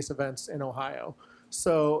drum and bass events in Ohio.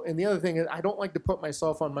 So, and the other thing is I don't like to put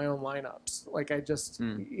myself on my own lineups. Like I just,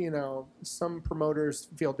 you know, some promoters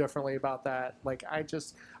feel differently about that. Like I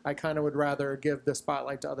kind of would rather give the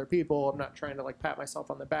spotlight to other people. I'm not trying to like pat myself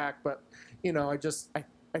on the back, but you know, I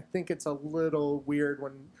think it's a little weird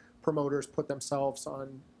when promoters put themselves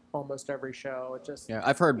on almost every show. It just,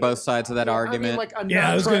 I've heard both sides of that argument. I mean, like,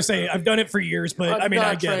 I was going to say, I've done it for years, but I mean,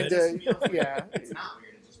 I get it. It's not weird.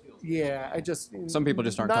 Yeah, I just some people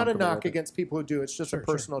just aren't not a comfortable knock with it. against people who do. It's just a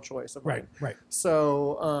personal choice of mine. Right.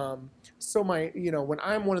 So, so my, you know, when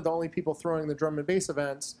I'm one of the only people throwing the drum and bass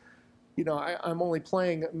events, you know, I'm only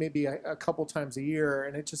playing maybe a couple times a year,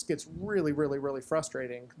 and it just gets really, really, really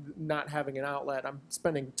frustrating not having an outlet. I'm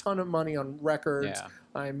spending a ton of money on records. Yeah.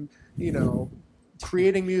 I'm, you know,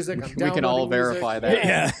 creating music. We can all verify music.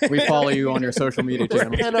 that. We follow you on your social media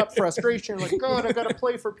channel. Pent up frustration, like, God, I got to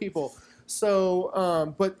play for people.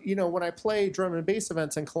 So, but you know, when I play drum and bass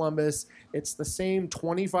events in Columbus, it's the same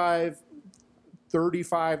 35 to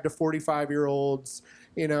 45-year-olds.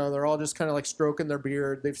 You know, they're all just kind of like stroking their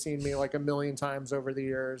beard. They've seen me like a million times over the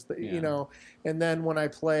years, you know. And then when I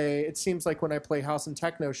play, it seems like when I play house and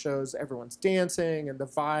techno shows, everyone's dancing and the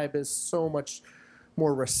vibe is so much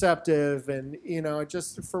more receptive. And, you know,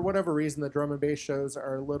 just for whatever reason, the drum and bass shows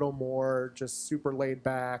are a little more just super laid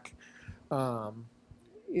back.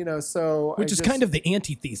 You know, so which is kind of the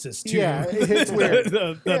antithesis to it's weird.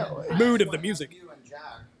 the mood of the music. You and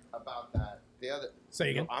Jack about that. The other.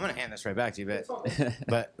 Say again. I'm gonna hand this right back to you,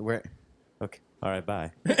 but we're okay. All right,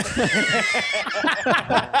 bye.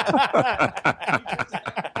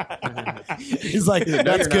 He's like,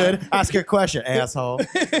 that's good. Ask your question, asshole.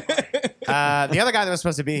 The other guy that was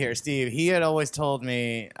supposed to be here, Steve, he had always told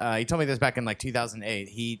me, he told me this back in like 2008.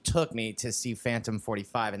 He took me to see Phantom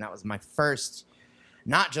 45, and that was my first,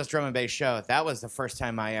 not just drum and bass show. That was the first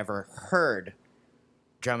time I ever heard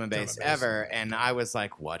drum and bass ever. And I was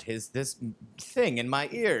like, what is this thing in my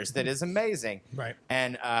ears that is amazing? Right.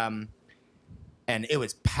 And it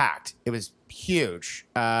was packed. It was huge.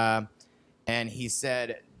 And he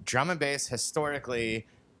said, drum and bass historically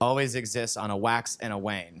always exists on a wax and a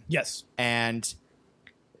wane. Yes. And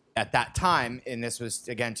at that time, and this was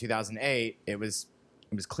again 2008, it was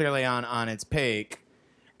clearly on its peak,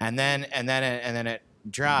 and then it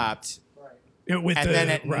dropped.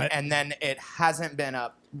 And then it hasn't been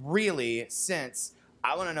up really since.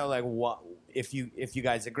 I want to know like what if you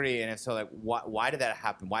guys agree, and if so, like why did that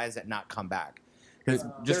happen? Why has it not come back?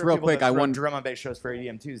 Just real quick, I want drum and bass shows for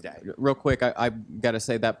EDM Tuesday. Real quick, I got to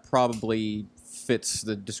say that probably fits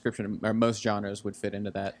the description, or most genres would fit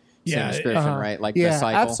into that same description, right? Like the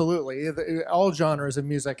cycle. Absolutely. All genres of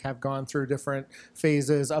music have gone through different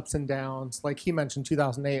phases, ups and downs. Like he mentioned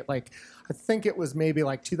 2008, like I think it was maybe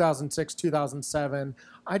like 2006, 2007.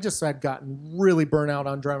 I just had gotten really burnt out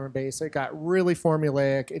on drum and bass. It got really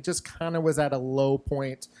formulaic. It just kind of was at a low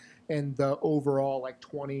point in the overall like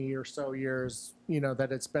 20 or so years, that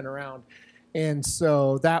it's been around. And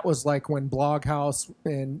so that was like when Bloghouse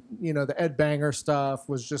and, the Ed Banger stuff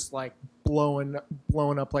was just like blowing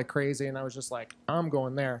up like crazy. And I was just like, I'm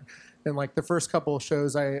going there. And like the first couple of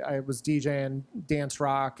shows I was DJing Dance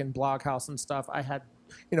Rock and Bloghouse and stuff, I had,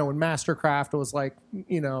 when Mastercraft was like,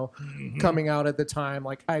 coming out at the time,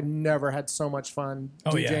 like I never had so much fun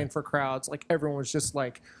DJing for crowds. Like everyone was just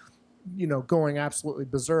like, going absolutely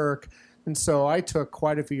berserk. And so I took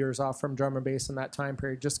quite a few years off from drum and bass in that time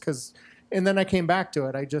period just because, and then I came back to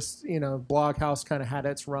it. I just, Bloghouse kind of had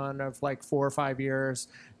its run of like 4 or 5 years.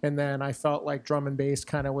 And then I felt like drum and bass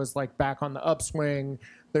kind of was like back on the upswing.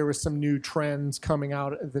 There was some new trends coming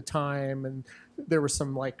out at the time. And there were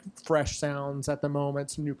some like fresh sounds at the moment.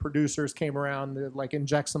 Some new producers came around to like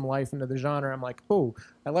inject some life into the genre. I'm like, oh,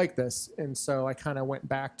 I like this. And so I kind of went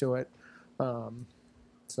back to it.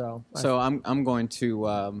 So I'm going to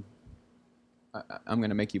I'm going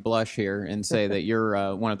to make you blush here and say that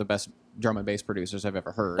you're one of the best drum and bass producers I've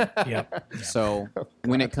ever heard. Yep. So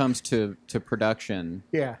when it comes to production,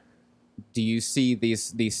 do you see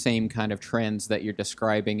these same kind of trends that you're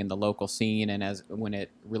describing in the local scene, and as when it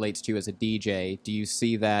relates to you as a DJ, do you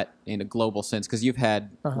see that in a global sense? Because you've had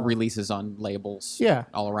releases on labels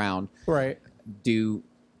all around. Right.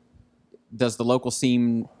 Does the local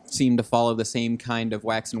scene seem to follow the same kind of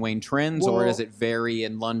wax and wane trends, or does it vary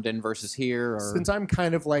in London versus here? Or? Since I'm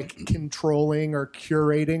kind of like controlling or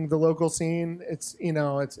curating the local scene, it's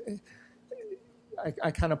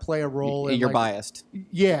I kind of play a role. You're like, biased.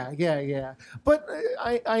 Yeah. But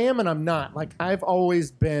I am and I'm not. Like I've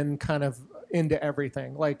always been kind of into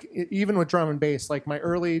everything. Like even with drum and bass, like my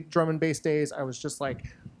early drum and bass days, I was just like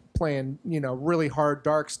playing, really hard,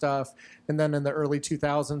 dark stuff. And then in the early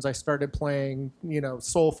 2000s, I started playing,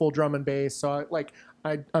 soulful drum and bass. So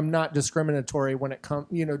I'm not discriminatory when it comes,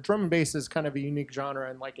 drum and bass is kind of a unique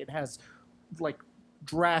genre, and like it has like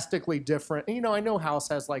drastically different, I know house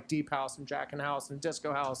has like deep house and jackin' house and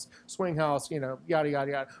disco house, swing house, yada, yada,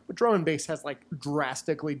 yada. But drum and bass has like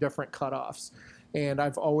drastically different cutoffs. And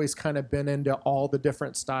I've always kind of been into all the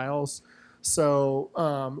different styles. So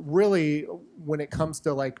really, when it comes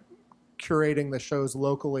to like curating the shows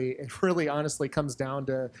locally, it really honestly comes down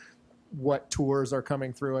to what tours are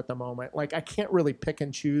coming through at the moment. Like I can't really pick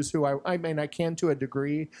and choose who I mean, I can to a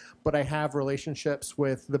degree, but I have relationships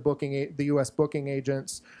with the U.S. booking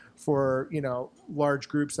agents for, large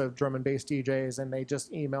groups of drum and bass DJs, and they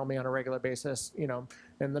just email me on a regular basis, in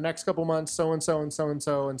the next couple months, so-and-so and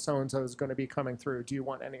so-and-so and so-and-so is going to be coming through. Do you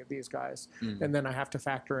want any of these guys? And then I have to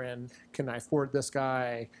factor in, can I afford this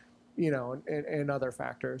guy? And other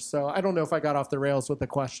factors. So I don't know if I got off the rails with the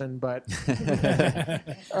question, but I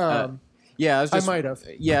might have.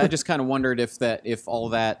 I just kind of wondered if all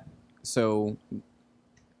that. So,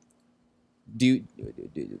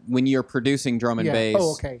 when you're producing drum and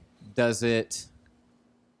bass, does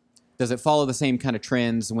it follow the same kind of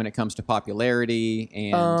trends when it comes to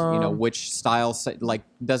popularity and which styles? Like,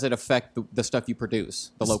 does it affect the stuff you produce,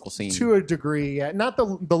 the local scene? To a degree, yeah. Not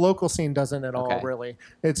the local scene doesn't at all, really.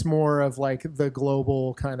 It's more of like the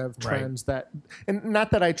global kind of trends and not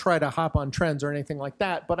that I try to hop on trends or anything like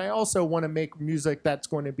that, but I also want to make music that's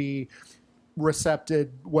going to be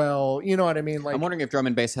recepted well, you know what I mean? Like, I'm wondering if drum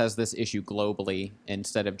and bass has this issue globally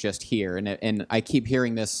instead of just here, and I keep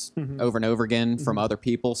hearing this over and over again from other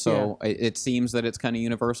people, so it seems that it's kind of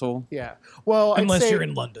universal. Yeah, well, unless you're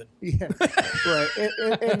in London. Yeah, right.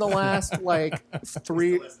 In the last like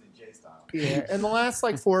in the last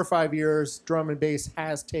like 4 or 5 years, drum and bass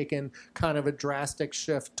has taken kind of a drastic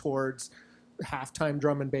shift towards halftime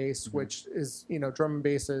drum and bass, which is, drum and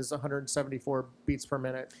bass is 174 beats per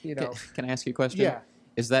minute, Can I ask you a question? Yeah.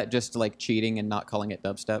 Is that just like cheating and not calling it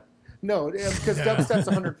dubstep? No, because dubstep's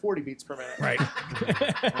 140 beats per minute. Right.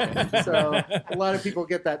 So a lot of people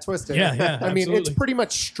get that twisted. Yeah, I mean, it's pretty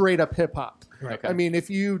much straight up hip hop. Right. Okay. I mean,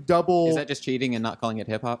 if you double... Is that just cheating and not calling it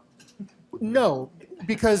hip hop? No.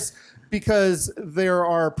 because there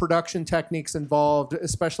are production techniques involved,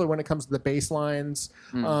 especially when it comes to the bass lines.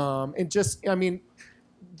 And just, I mean,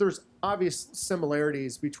 there's obvious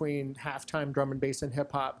similarities between halftime drum and bass and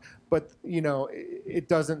hip hop, but you know, it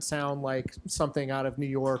doesn't sound like something out of New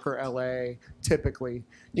York or LA typically.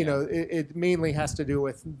 You know, it mainly has to do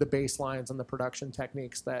with the bass lines and the production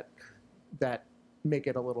techniques that make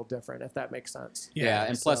it a little different, if that makes sense. Yeah,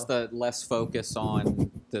 and plus the less focus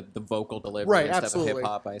on the vocal delivery Right, instead absolutely. of hip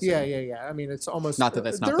hop. I assume. Yeah. I mean, it's almost Not that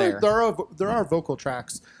that's not there. There are vocal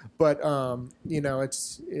tracks, but you know,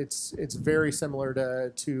 it's very similar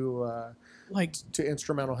to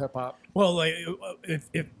instrumental hip hop. Well, like if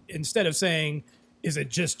instead of saying is it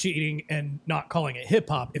just cheating and not calling it hip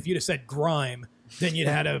hop, if you'd have said grime, then you'd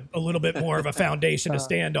had a little bit more of a foundation to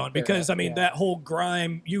stand on, because I mean that whole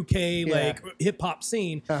grime UK like hip hop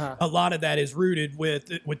scene, a lot of that is rooted with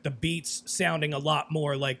the beats sounding a lot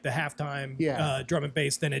more like the halftime drum and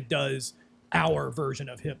bass than it does our version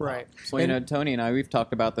of hip hop. Right. Well, you know, Tony and I, we've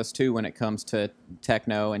talked about this too when it comes to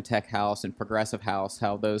techno and tech house and progressive house,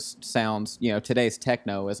 how those sounds, you know, today's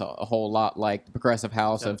techno is a whole lot like the progressive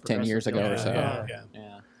house of 10 years ago or so.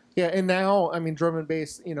 Yeah, and now, I mean, drum and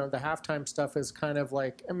bass, you know, the halftime stuff is kind of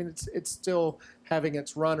like, I mean, it's still having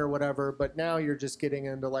its run or whatever, but now you're just getting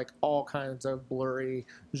into like all kinds of blurry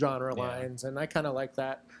genre lines, and I kind of like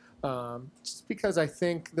that. Just because I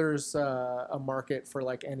think there's a market for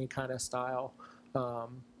like any kind of style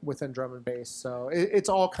within drum and bass. So it's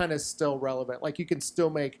all kind of still relevant. Like you can still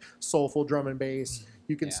make soulful drum and bass.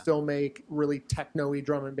 You can still make really techno-y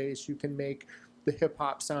drum and bass. You can make the hip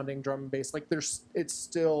hop sounding drum and bass. Like it's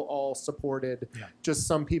still all supported. Just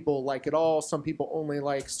some people like it all. Some people only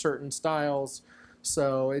like certain styles.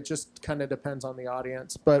 So it just kind of depends on the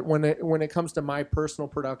audience. But when it comes to my personal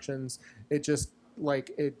productions, it just like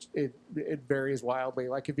it varies wildly.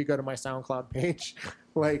 Like if you go to my SoundCloud page,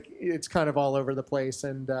 like it's kind of all over the place,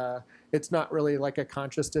 and it's not really like a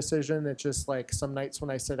conscious decision. It's just like some nights when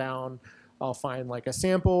I sit down, I'll find like a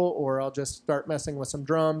sample, or I'll just start messing with some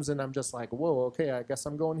drums, and I'm just like, whoa, okay, I guess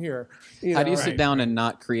I'm going here. How do you sit down and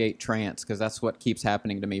not create trance? Because that's what keeps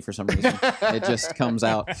happening to me for some reason. It just comes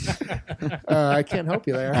out. I can't help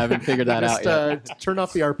you there. I haven't figured that out yet. Turn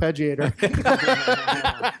off the arpeggiator.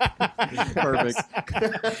 Perfect.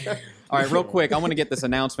 All right, real quick, I want to get this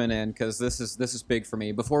announcement in because this is big for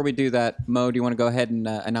me. Before we do that, Mo, do you want to go ahead and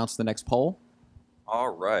announce the next poll? All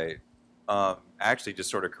right. I actually just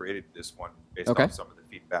sort of created this one based off some of the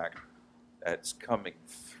feedback that's coming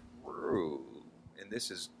through. And this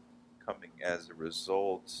is coming as a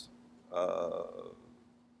result of...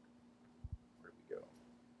 Where do we go?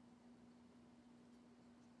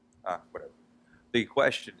 Whatever. The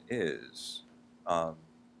question is,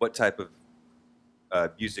 what type of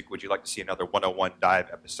music would you like to see another 101 dive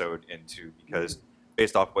episode into? Because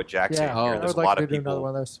based off what Jack said here, there's a lot of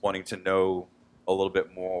people wanting to know a little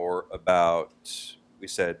bit more about, we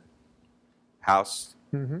said, house,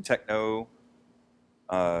 techno,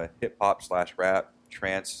 hip hop / rap,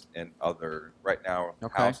 trance, and other. Right now,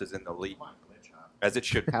 house is in the lead, as it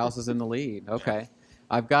should be. House is in the lead. Okay,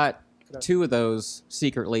 I've got 2 of those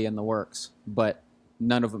secretly in the works, but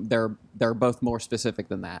none of them. They're both more specific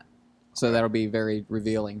than that, so that'll be very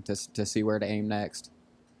revealing to see where to aim next.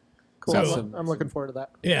 Cool. So, I'm looking forward to that.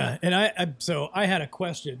 Yeah, and I had a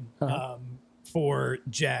question. For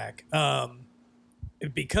Jack,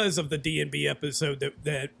 because of the D&B episode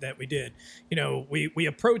that we did, you know, we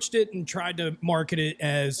approached it and tried to market it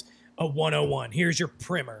as a 101. Here's your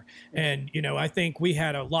primer. And, you know, I think we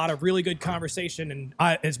had a lot of really good conversation, and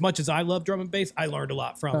as much as I love drum and bass, I learned a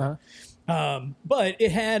lot from it. But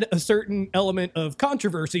it had a certain element of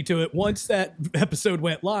controversy to it once that episode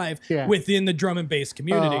went live within the drum and bass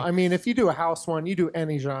community. I mean, if you do a house one, you do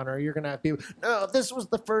any genre, you're going to have people, no, this was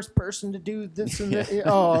the first person to do this and that.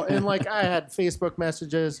 And like I had Facebook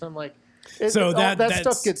messages. I'm like, so that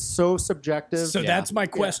stuff gets so subjective. So that's my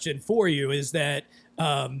question for you is that,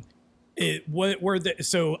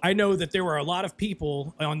 so I know that there were a lot of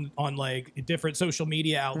people on like different social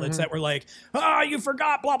media outlets that were like, you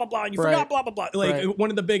forgot blah blah blah, you forgot blah blah blah. Like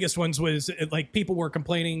one of the biggest ones was like people were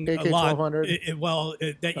complaining AK a lot.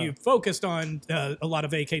 that you focused on a lot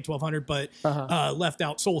of AK 1200, but left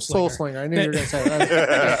out Soul Slinger. Soul Slinger, I knew you were going to say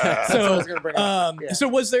that. So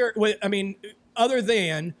was there? I mean, other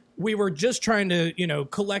than we were just trying to,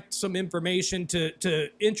 collect some information to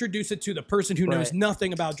introduce it to the person who knows Right.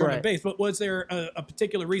 nothing about drum and Right. bass. But was there a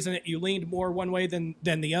particular reason that you leaned more one way than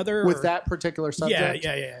the other? With or- that particular subject.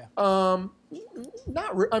 Yeah.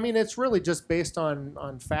 I mean, it's really just based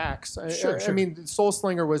on facts. Sure. I mean, Soul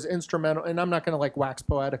Slinger was instrumental, and I'm not going to like wax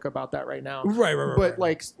poetic about that right now. Right. But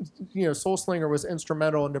like, Soul Slinger was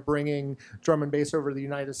instrumental into bringing drum and bass over to the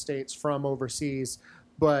United States from overseas.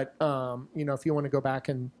 But if you want to go back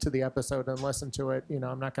into the episode and listen to it,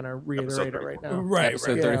 I'm not going to reiterate it right now. Right.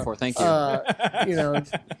 Episode Yeah. 34. Thank you.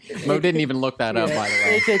 Mo It- didn't even look that up, by the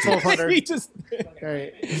way. AK-1200. He just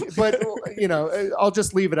Right. But I'll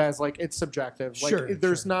just leave it as like it's subjective. Like Sure,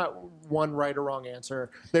 there's sure. not one right or wrong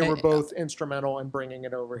answer. They were both instrumental in bringing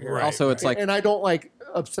it over here. Right, Also, it's like And I don't like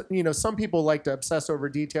some people like to obsess over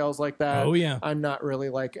details like that. Oh, yeah. I'm not really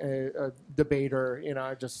like a debater.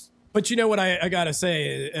 I just But you know what I gotta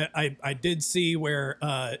say, I did see where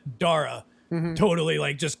Dara totally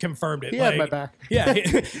like just confirmed it. he like, had my back. Yeah,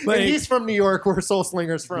 And like, he's from New York, where Soul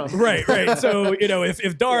Slinger's from. right. So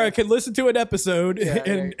if Dara can listen to an episode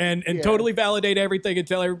and yeah. totally validate everything and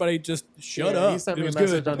tell everybody just shut Yeah, up, He sent it me a was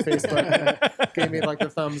message good. on Facebook, gave me like the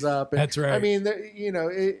thumbs up. And, That's right. I mean,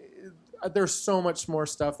 there's so much more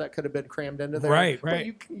stuff that could have been crammed into there. Right. But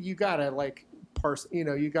you gotta like parse.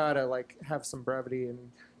 You gotta like have some brevity and.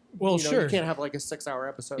 Well, You can't have like a 6-hour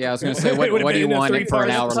episode. yeah, I was going to It say, what would've do you been a want it for an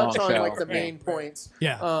 3-part hour-long touch on show? like the main points.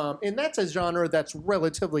 Yeah. And that's a genre that's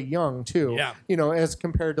relatively young too. Yeah. As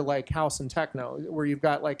compared to like house and techno, where you've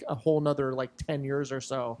got like a whole nother like 10 years or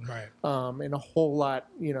so. Right. And a whole lot,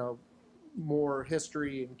 more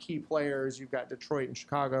history and key players. You've got Detroit and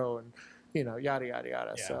Chicago and, yada, yada,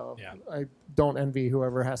 yada. Yeah, So yeah. I don't envy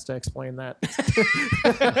whoever has to explain that.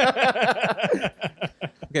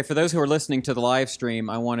 Okay, for those who are listening to the live stream,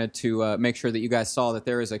 I wanted to make sure that you guys saw that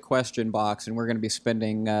there is a question box, and we're going to be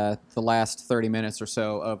spending the last 30 minutes or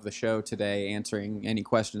so of the show today answering any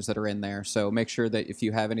questions that are in there. So make sure that if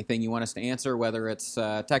you have anything you want us to answer, whether it's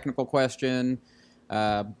a technical question,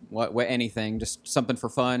 what anything, just something for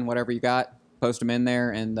fun, whatever you got, post them in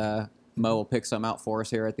there, and Mo will pick some out for us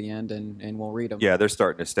here at the end, and we'll read them. Yeah, they're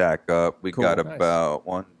starting to stack up. We've Cool. got Nice.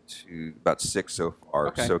 about 6 so far.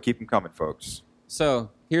 Okay. So keep them coming, folks. So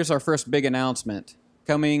here's our first big announcement.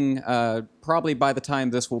 Coming probably by the time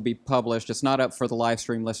this will be published, it's not up for the live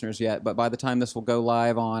stream listeners yet, but by the time this will go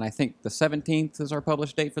live on, I think the 17th is our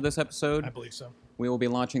published date for this episode. I believe so. We will be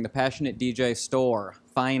launching the Passionate DJ store.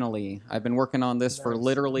 Finally. I've been working on this for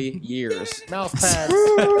literally years. Mouse pads.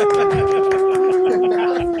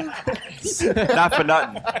 Not for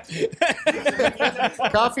nothing.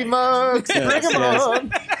 Coffee mugs. Yes, Bring them yes.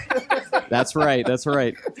 on. That's right.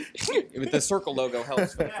 The circle logo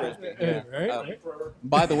helps for the Frisbee. Yeah. Right.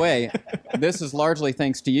 By the way, this is largely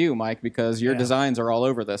thanks to you, Mike, because your designs are all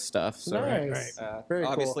over this stuff. So. Nice. Very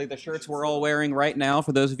cool. Obviously, the shirts we're all wearing right now,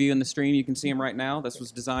 for those of you in the stream, you can see them right now. This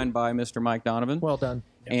was designed by Mr. Mike Donovan. Well done.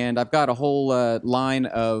 And I've got a whole line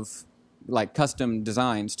of like custom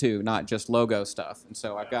designs too, not just logo stuff. And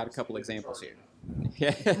so I've got a couple examples here.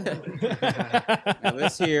 Now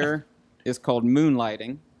this here is called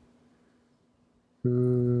Moonlighting.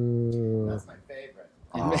 Ooh. my favorite.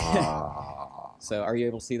 So are you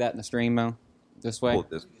able to see that in the stream, Mo? This way? Hold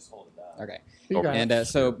this. Okay. You got it. And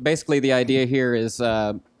so basically the idea here is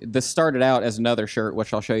this started out as another shirt,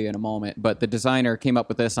 which I'll show you in a moment, but the designer came up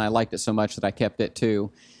with this and I liked it so much that I kept it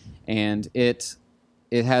too. And it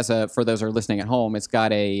has for those who are listening at home, it's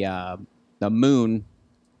got a moon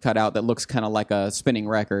cut out that looks kind of like a spinning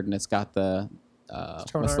record, and it's got the,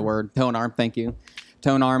 what's the arm. word? Tone arm, thank you.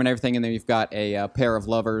 Tone arm and everything, and then you've got a pair of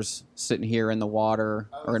lovers sitting here in the water,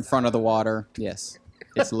 or in front of the water. Yes,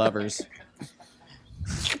 it's lovers.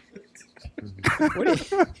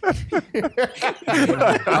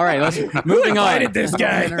 All right, let's moving on. This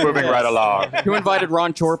guy. Moving right along. Who invited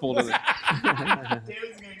Ron Chorple to the...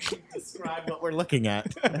 David's going to describe what we're looking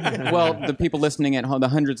at. Well, the people listening at home, the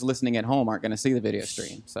hundreds listening at home aren't going to see the video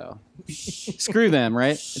stream, so screw them,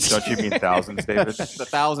 right? Don't you mean thousands, David? The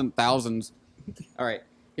thousands. All right,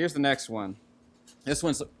 here's the next one. This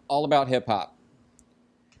one's all about hip hop.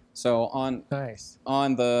 So on Nice.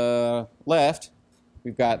 the left,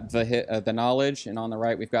 we've got the knowledge, and on the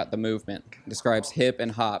right, we've got the movement. It describes hip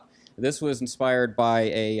and hop. This was inspired by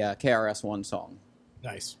a KRS-One song.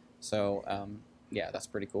 Nice. So, yeah, that's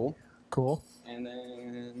pretty cool. Cool. And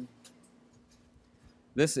then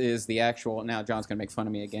this is the actual. Now John's gonna make fun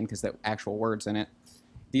of me again because the actual words in it.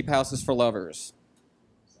 Deep House is for lovers.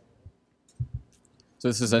 So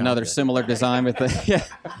this is another similar design with the. Yeah.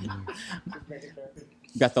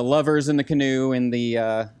 Got the lovers in the canoe, and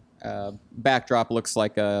the backdrop looks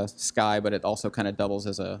like a sky, but it also kind of doubles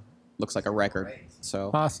as a looks like a record.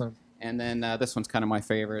 So Awesome. And then this one's kind of my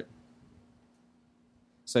favorite.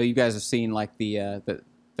 So you guys have seen like the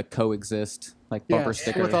coexist like bumper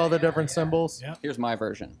sticker with all the different symbols. Yeah. Here's my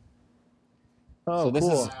version. Oh, So this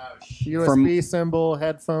cool. is USB symbol,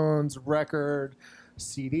 headphones, record,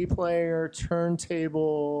 CD player,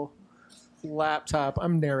 turntable, laptop.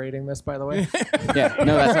 I'm narrating this, by the way. Yeah,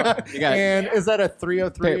 no, that's you got it. And is that a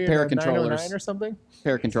 303 Pair or of a controllers. 909 or something?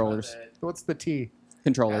 Pair of controllers. What's the T?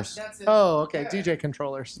 Controllers. Oh, okay. DJ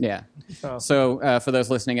controllers. Yeah. Oh. So for those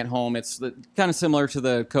listening at home, it's kind of similar to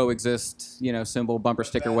the coexist, symbol, bumper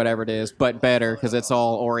sticker, whatever it is, but better because it's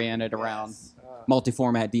all oriented around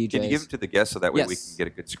multi-format DJs. Can you give it to the guests so that way we Yes. can get a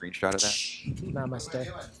good screenshot of that?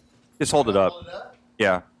 Namaste. Just hold it up.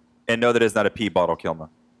 Yeah. And know that it's not a pee bottle, Kilma.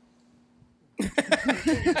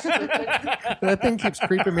 That thing keeps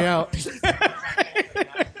creeping me out.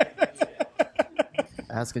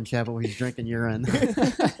 Asking Chapel he's drinking urine.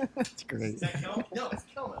 It's great. No, it's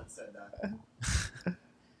Kelman that said that.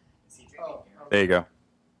 There you go.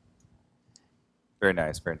 Very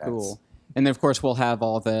nice. Very nice. Cool. And then, of course, we'll have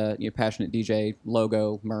all the Passionate DJ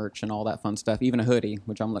logo, merch, and all that fun stuff. Even a hoodie,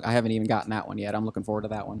 which I haven't even gotten that one yet. I'm looking forward to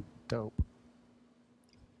that one. Dope.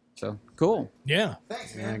 So, cool. Yeah.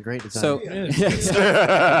 Thanks, Yeah, man. great design. So,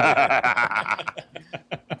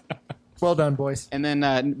 Well done, boys. and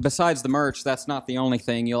then besides the merch, that's not the only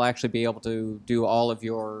thing. You'll actually be able to do all of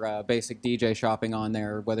your basic DJ shopping on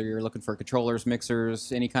there, whether you're looking for controllers,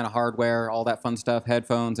 mixers, any kind of hardware, all that fun stuff,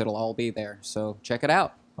 headphones, it'll all be there. So check it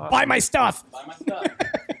out. Buy my stuff. Buy my stuff.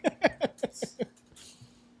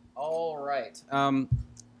 All right.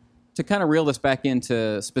 To kind of reel this back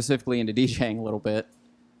specifically into DJing a little bit,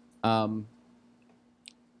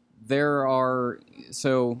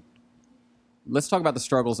 let's talk about the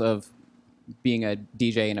struggles of being a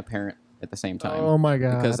DJ and a parent at the same time. Oh my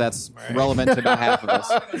God. Because that's relevant to about half of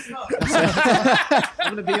us.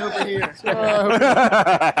 I'm going to be over here.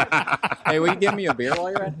 Hey, will you give me a beer while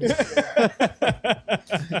you're at it?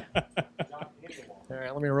 All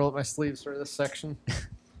right, let me roll up my sleeves for this section.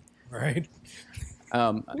 Right.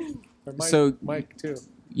 Or Mike, So- Mike too.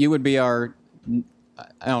 You would be our,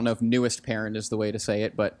 I don't know if newest parent is the way to say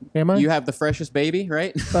it, but Am I? you have the freshest baby,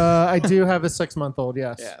 right? I do have a 6-month-old.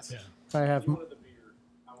 Yes. Yes. Yeah. I have.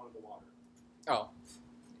 Oh,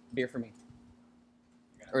 beer for me.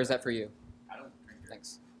 Or is that for you? I don't drink beer.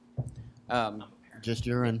 Thanks. Just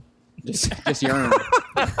urine. Just urine.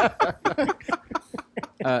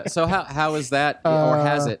 So how is that, or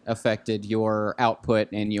has it affected your output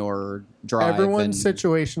and your drive? Everyone's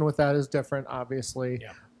situation with that is different, obviously.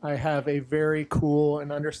 Yeah. I have a very cool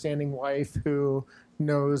and understanding wife who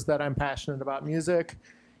knows that I'm passionate about music.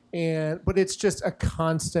 But it's just a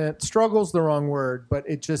constant struggle's the wrong word, but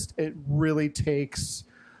it really takes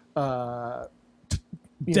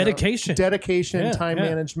Dedication. Dedication, Yeah, time yeah.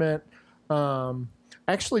 management. I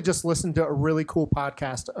actually just listened to a really cool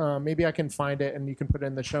podcast. Maybe I can find it and you can put it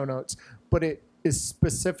in the show notes. But it was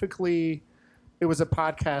a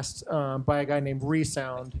podcast by a guy named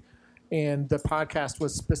Resound. And the podcast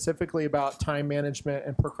was specifically about time management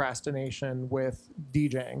and procrastination with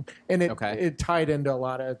DJing. And it tied into a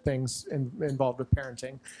lot of things involved with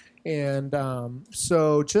parenting. And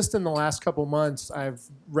so just in the last couple months, I've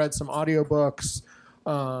read some audiobooks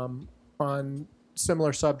on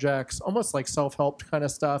similar subjects, almost like self-help kind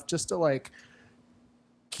of stuff, just to like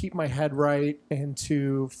keep my head right and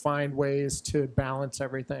to find ways to balance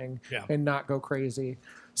everything and not go crazy.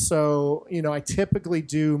 So, I typically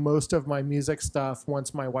do most of my music stuff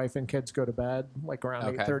once my wife and kids go to bed, like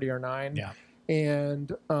around 8:30 or 9. Yeah.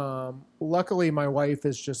 And luckily, my wife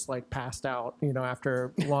is just like passed out,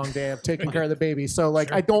 after a long day of taking care of the baby. So,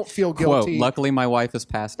 like, I don't feel Quote, guilty. luckily my wife is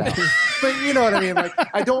passed out. But you know what I mean? Like,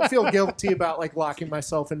 I don't feel guilty about like locking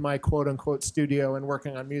myself in my quote unquote studio and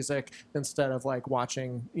working on music instead of like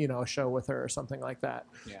watching, a show with her or something like that.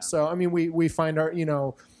 Yeah. So, I mean, we find our,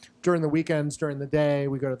 during the weekends, during the day,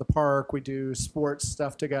 we go to the park, we do sports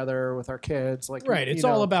stuff together with our kids. Like, Right. It's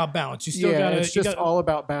all about balance. You still got to. it's just all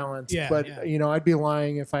about balance. Yeah, But yeah. I'd be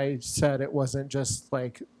lying if I said it wasn't just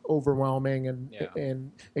like overwhelming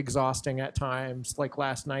and exhausting at times. Like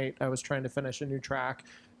last night, I was trying to finish a new track,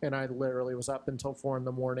 and I literally was up until 4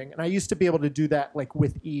 a.m. And I used to be able to do that like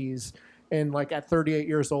with ease. And like at 38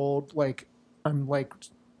 years old, like I'm like.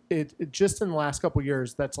 It just in the last couple of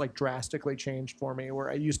years, that's like drastically changed for me. Where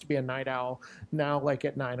I used to be a night owl, now like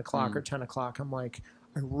at 9 o'clock or 10 o'clock, I'm like,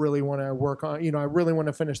 I really want to work on, I really want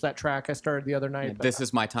to finish that track I started the other night. But This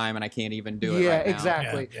is my time and I can't even do it yeah, right now.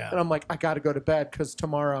 exactly. Yeah, yeah. And I'm like, I got to go to bed because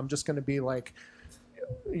tomorrow I'm just going to be like,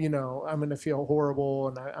 I'm going to feel horrible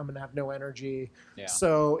and I'm going to have no energy. Yeah.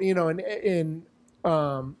 So,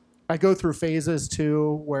 I I go through phases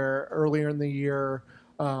too, where earlier in the year,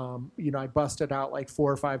 I busted out like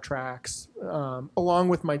 4 or 5 tracks along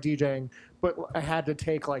with my DJing, but I had to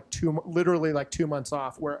take literally 2 months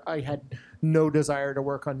off where I had no desire to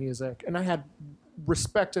work on music. And I had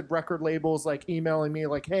respected record labels like emailing me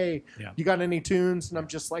like, hey, you got any tunes? And I'm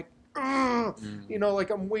just like,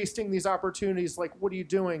 I'm wasting these opportunities. Like, what are you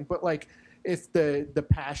doing? But like, if the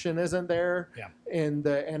passion isn't there and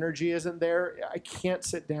the energy isn't there, I can't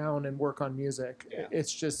sit down and work on music.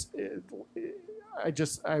 It's just,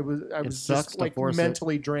 I was just like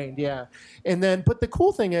mentally drained. Yeah. And then, but the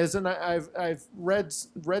cool thing is, and I've read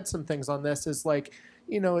some things on this, is like,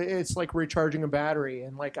 it's like recharging a battery.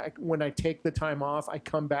 And like, when I take the time off, I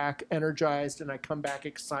come back energized and I come back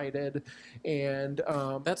excited. And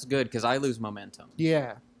that's good, because I lose momentum.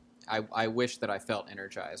 Yeah. I wish that I felt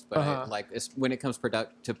energized, but when it comes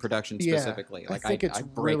to production specifically, like I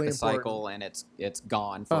break the cycle and it's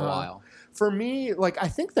gone for a while. For me, like I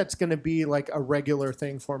think that's going to be like a regular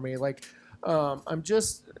thing for me. Like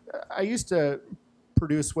I used to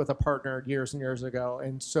produce with a partner years and years ago,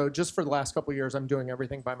 and so just for the last couple of years, I'm doing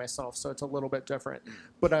everything by myself, so it's a little bit different.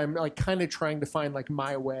 But I'm like kind of trying to find like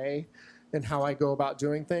my way and how I go about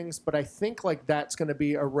doing things. But I think like that's going to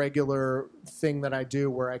be a regular thing that I do,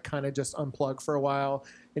 where I kind of just unplug for a while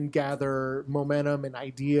and gather momentum and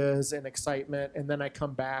ideas and excitement. And then I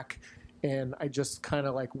come back and I just kind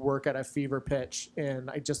of like work at a fever pitch, and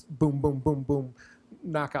I just boom, boom, boom, boom,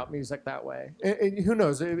 knock out music that way. And who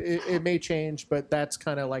knows, it may change, but that's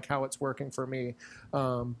kind of like how it's working for me.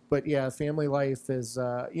 But yeah, family life is,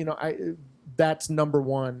 that's number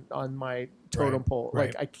one on my totem pole.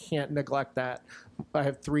 Like I can't neglect that. I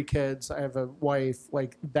have 3 kids. I have a wife.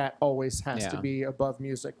 Like that always has to be above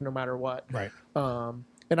music, no matter what. Right.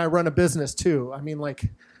 And I run a business too. I mean,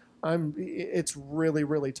 like it's really,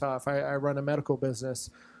 really tough. I run a medical business.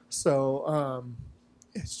 So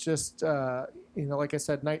it's just, like I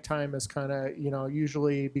said, nighttime is kind of,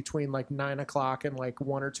 usually between like 9 o'clock and like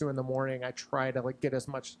 1 or 2 in the morning. I try to like get as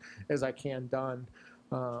much as I can done.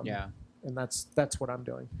 And that's what I'm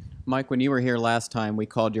doing. Mike, when you were here last time, we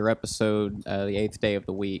called your episode the 8th day of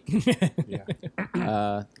the week. Is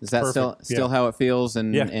that still how it feels?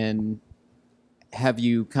 And have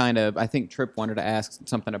you kind of? I think Tripp wanted to ask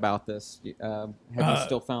something about this. Have you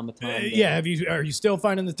still found the time? Are you still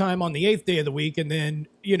finding the time on the 8th day of the week? And then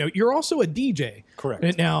you're also a DJ. Correct.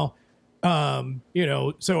 And now,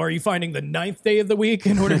 so are you finding the 9th day of the week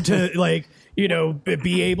in order to like?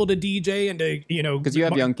 Be able to DJ and to, because you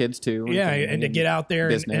have young kids too. And to get out there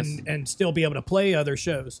and still be able to play other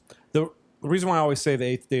shows. The reason why I always say the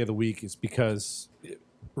 8th day of the week is because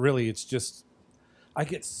really it's just, I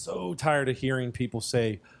get so tired of hearing people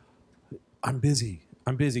say, I'm busy.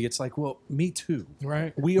 It's like, well, me too.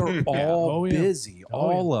 Right. We are all busy,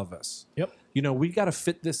 all of us. Yep. We got to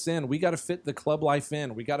fit this in. We got to fit the club life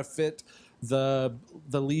in. We got to fit the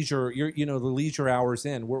leisure, the leisure hours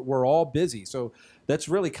in. We're all busy, so that's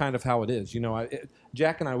really kind of how it is.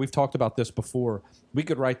 Jack and I, we've talked about this before. We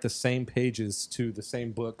could write the same pages to the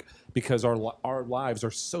same book because our lives are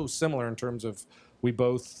so similar in terms of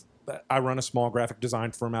I run a small graphic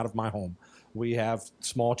design firm out of my home. We have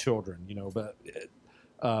small children, but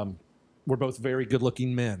we're both very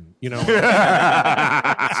good-looking men,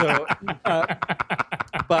 So,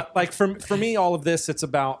 but like for me, all of this, it's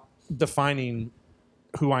about defining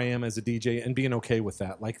who I am as a DJ and being okay with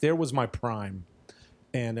that. Like there was my prime,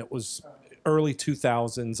 and it was early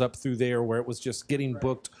 2000s up through there where it was just getting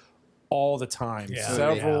booked all the time.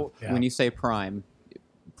 When you say prime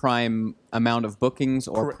amount of bookings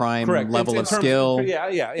or prime level of skill?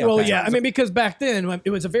 I mean, because back then it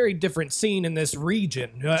was a very different scene in this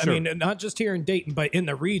region. I mean, not just here in Dayton, but in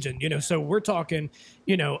the region, so we're talking,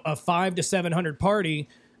 a 500 to 700 party,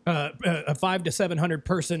 a 500 to 700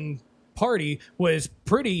 person party was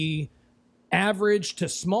pretty average to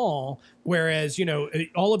small, whereas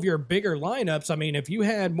all of your bigger lineups, I mean, if you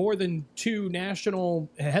had more than 2 national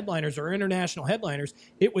headliners or international headliners,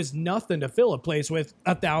 it was nothing to fill a place with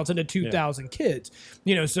 1,000 to 2,000 kids.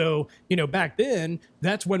 So back then,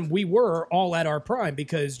 that's when we were all at our prime,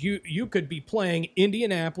 because you could be playing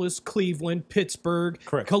Indianapolis, Cleveland, Pittsburgh,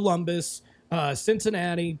 Columbus,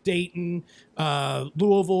 Cincinnati, Dayton,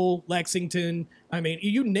 Louisville, Lexington. I mean,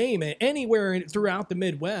 you name it, anywhere throughout the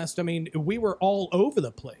Midwest. I mean, we were all over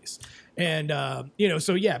the place. And,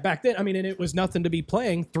 so yeah, back then, I mean, and it was nothing to be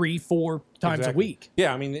playing 3-4 times a week.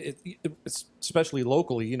 Yeah, I mean, it's especially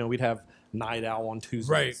locally, we'd have Night Owl on Tuesdays.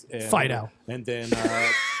 Right, and, Fight Owl. And then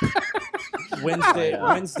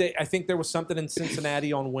Wednesday, I think there was something in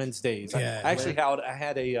Cincinnati on Wednesdays. I actually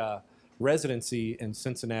had a residency in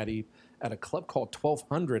Cincinnati, at a club called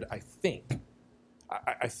 1200, I think.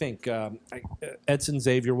 I think Edson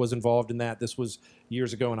Xavier was involved in that. This was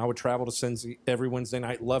years ago, and I would travel to Cincy every Wednesday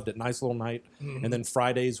night. Loved it. Nice little night. Mm-hmm. And then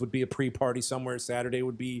Fridays would be a pre-party somewhere. Saturday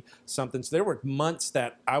would be something. So there were months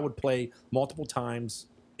that I would play multiple times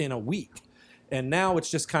in a week. And now it's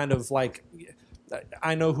just kind of like,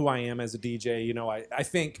 I know who I am as a DJ. You know, I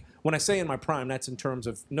think when I say in my prime, that's in terms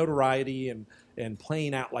of notoriety and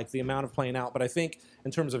playing out, like the amount of playing out. But I think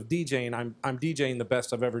in terms of DJing, I'm DJing the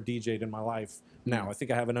best I've ever DJed in my life now. I think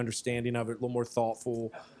I have an understanding of it, a little more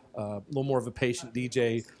thoughtful, a little more of a patient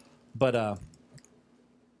DJ. But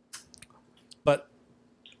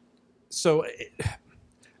so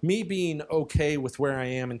me being okay with where I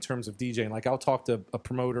am in terms of DJing, like I'll talk to a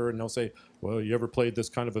promoter and they'll say, well, you ever played this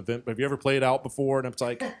kind of event? Have you ever played out before? And it's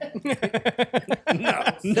like,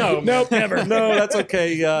 no, Nope, never. No, that's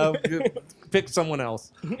okay. Pick someone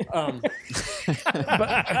else.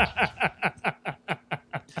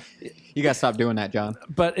 You gotta stop doing that, John.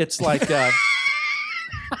 But it's like,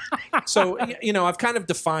 so, you know, I've kind of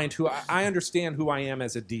defined who I understand who I am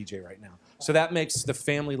as a DJ right now. So that makes the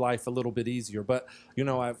family life a little bit easier. But, you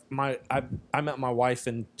know, I met my wife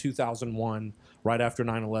in 2001, right after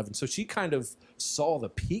 9/11. So she kind of saw the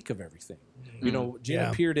peak of everything. You know,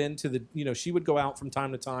 Gina peered into the, you know, she would go out from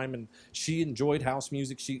time to time and she enjoyed house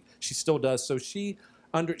music. She still does. So she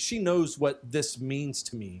knows what this means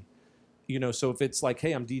to me. You know, so if it's like,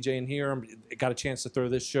 hey, I'm DJing here, I got a chance to throw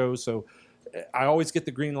this show. So I always get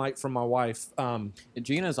the green light from my wife.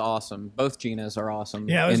 Gina's awesome. Both Ginas are awesome.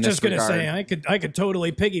 Yeah, I was in just this gonna say regard. I could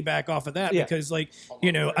totally piggyback off of that Yeah. because, like,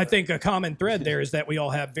 you know, I think a common thread there is that we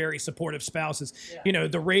all have very supportive spouses. You know,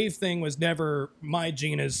 the rave thing was never my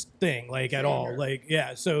Gina's thing, like at all. Like,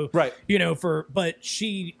 yeah, so Right. you know, but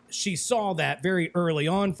she saw that very early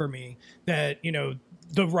on for me that, you know,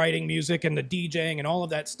 the writing music and the DJing and all of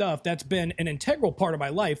that stuff, that's been an integral part of my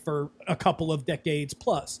life for a couple of decades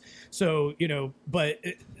plus. So, you know,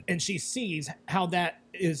 and she sees how that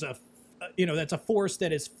is that's a force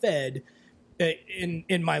that is fed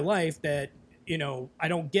in my life that, you know, I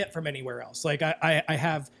don't get from anywhere else. Like I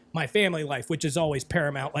have my family life, which is always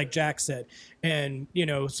paramount, like Jack said. And, you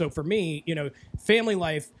know, so for me, you know, family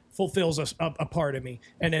life fulfills a part of me,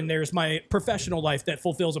 and then there's my professional life that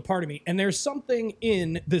fulfills a part of me, and there's something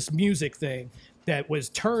in this music thing that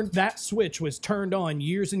switch was turned on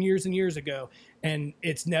years and years and years ago, and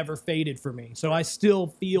it's never faded for me. So I still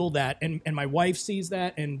feel that, and my wife sees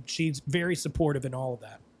that, and she's very supportive in all of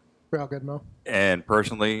that. Real good, Mo. And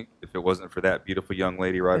personally, if it wasn't for that beautiful young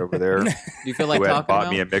lady right over there, Do you feel like who had talking bought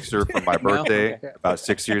about? me a mixer for my No? birthday Okay. about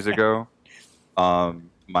 6 years ago,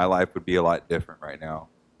 my life would be a lot different right now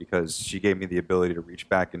because she gave me the ability to reach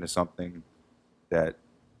back into something that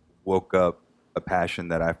woke up a passion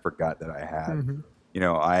that I forgot that I had. Mm-hmm. You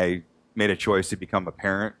know, I made a choice to become a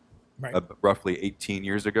parent Right. roughly 18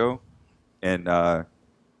 years ago. And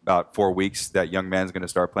about 4 weeks, that young man's going to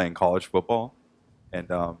start playing college football. And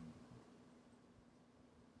like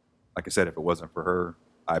I said, if it wasn't for her,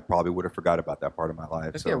 I probably would have forgot about that part of my life.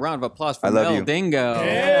 Let's So get a round of applause for I love Mel you. Dingo.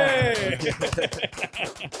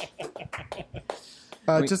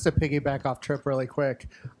 Just to piggyback off Trip really quick,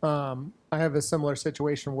 I have a similar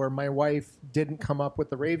situation where my wife didn't come up with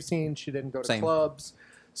the rave scene. She didn't go to Same. clubs.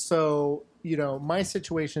 So, you know, my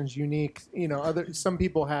situation's unique. You know, some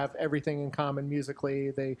people have everything in common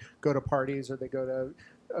musically. They go to parties or they go to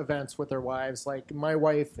events with their wives. Like, my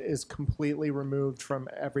wife is completely removed from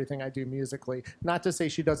everything I do musically. Not to say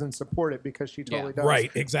she doesn't support it, because she totally does. Right,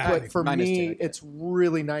 exactly. But for Mine is me, too. it's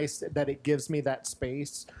really nice that it gives me that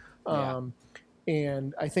space. Yeah.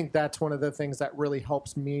 And I think that's one of the things that really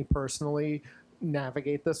helps me personally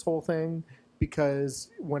navigate this whole thing, because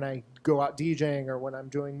when I go out DJing or when I'm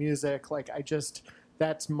doing music, like,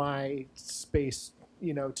 that's my space,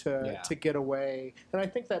 you know, to get away. And I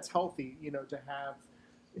think that's healthy, you know, to have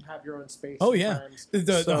your own space. Oh yeah. sometimes.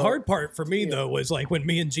 The So, hard part for me yeah. though was like when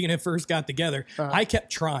me and Gina first got together, Uh-huh. I kept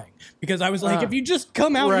trying because I was like, Uh-huh. if you just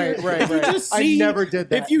come out Right, here, right, if you right. just I see, never did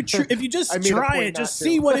that. If you just I made a try point it, just not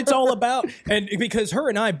see to. what it's all about, and because her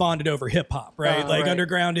and I bonded over hip hop, right? Like right.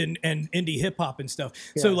 underground and indie hip hop and stuff.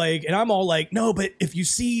 So Yeah. like, and I'm all like, no, but if you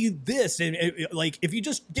see this and like if you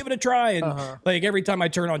just give it a try, and Uh-huh. like every time I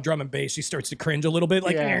turn on drum and bass, she starts to cringe a little bit,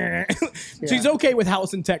 like Yeah. she's okay with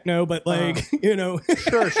house and techno, but like you know.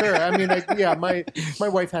 Sure. I mean, my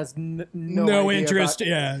wife has no idea interest.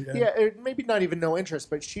 about- Yeah. Maybe not even no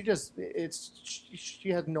interest, but she has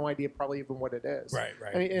no idea probably even what it is. Right.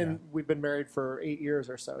 I mean, and we've been married for 8 years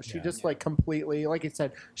or so. She Yeah. just like completely, like I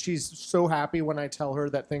said, she's so happy when I tell her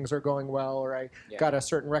that things are going well or I Yeah. got a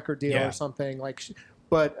certain record deal Yeah. or something. Like,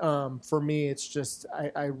 But for me, it's just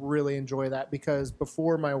I really enjoy that because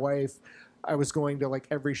before my wife, I was going to like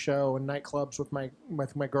every show and nightclubs with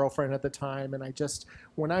my girlfriend at the time, and I just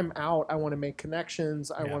when I'm out, I want to make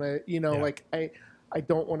connections. I want to like I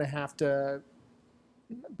don't want to have to.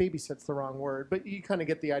 Babysit's the wrong word, but you kind of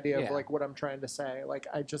get the idea of like what I'm trying to say. Like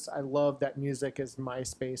I love that music is my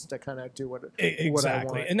space to kind of do what I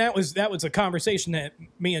want. And that was a conversation that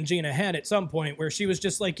me and Gina had at some point where she was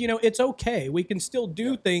just like, it's okay. We can still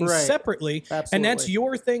do things separately, and that's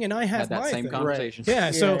your thing, and I have that my same thing. conversation.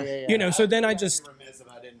 Yeah. So so then I just.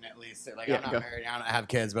 At least like I'm not married, I don't have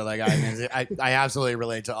kids, but like I absolutely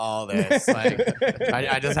relate to all this. Like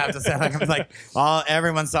I just have to say like I'm like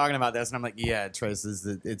everyone's talking about this, and I'm like Trace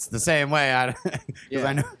it's the same way. I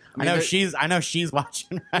know she's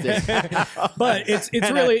watching right now. But it's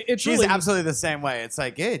she's really absolutely the same way. It's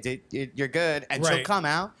like you're good, and she'll come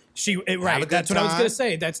out. That's what I was gonna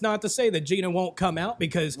say. That's not to say that Gina won't come out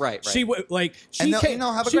because she would like she came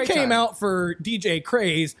out for DJ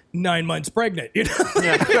Craze 9 months pregnant. That's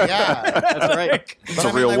right. It's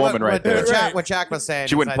a real woman right there. What Jack was saying.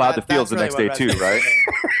 She wouldn't plow the fields the next day too, right?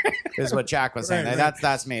 Is what Jack was saying.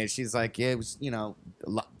 That's me. She's like, it was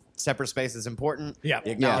separate space is important. Yeah,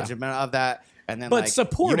 the acknowledgement of that, and then but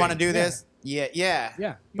supporting. You want to do this? Yeah.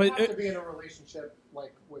 But you have to be in a relationship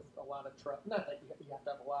like with a lot of trust. Not that you have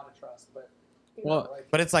to have a lot of trust, but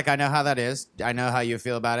but it's like I know how that is. I know how you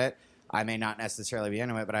feel about it. I may not necessarily be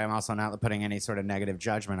into it, but I'm also not putting any sort of negative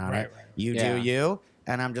judgment on it. Right. You do you,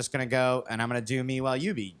 and I'm just gonna go and I'm gonna do me while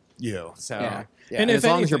you be you. So and as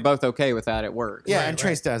long as you're both okay with that, it works. Yeah, and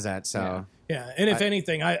Trace does that. So and if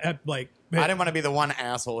anything, I like. I didn't want to be the one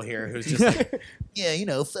asshole here who's just like,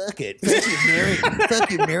 fuck it. Fuck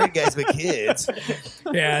you married guys with kids.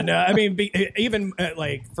 Yeah, no, I mean, even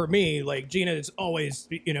like for me, like Gina is always,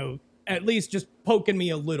 at least just poking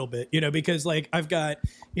me a little bit, because like I've got,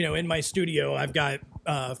 in my studio, I've got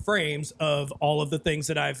frames of all of the things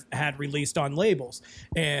that I've had released on labels,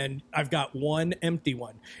 and I've got one empty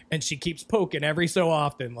one, and she keeps poking every so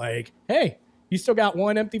often, like, hey, you still got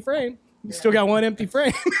one empty frame. You still got one empty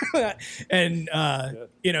frame. And,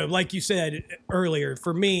 like you said earlier,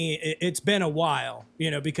 for me, it's been a while,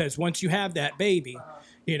 because once you have that baby,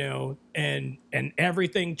 and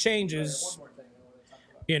everything changes,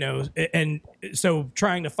 and so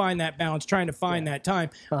trying to find that balance, trying to find that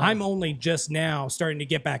time, I'm only just now starting to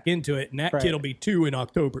get back into it, and that kid will be 2 in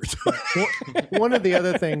October. One of the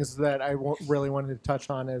other things that I really wanted to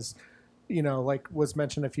touch on is, like was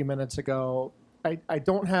mentioned a few minutes ago, I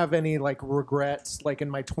don't have any like regrets. Like in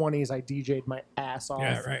my 20s, I DJ'd my ass off.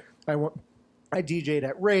 Yeah, right. I DJ'd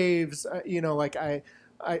at raves. Like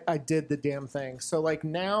I did the damn thing. So like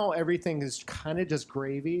now everything is kind of just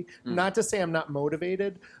gravy. Not to say I'm not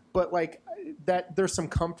motivated, but like that there's some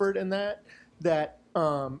comfort in that.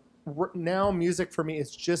 Now music for me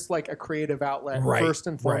is just like a creative outlet first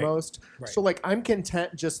and foremost. Right. So like I'm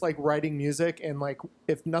content just like writing music, and like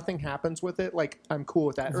if nothing happens with it, like I'm cool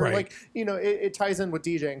with that. Or like it ties in with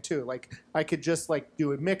DJing too. Like I could just like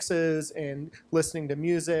do mixes and listening to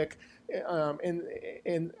music,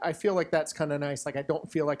 and I feel like that's kind of nice. Like I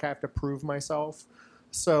don't feel like I have to prove myself.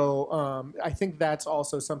 So I think that's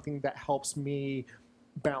also something that helps me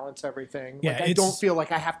balance everything. Yeah, like I don't feel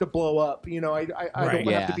like I have to blow up. I don't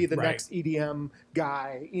have to be the next EDM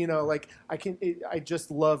guy. Like I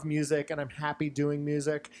just love music, and I'm happy doing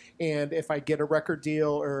music. And if I get a record deal,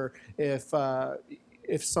 or if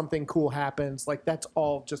something cool happens, like that's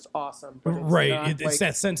all just awesome. But it's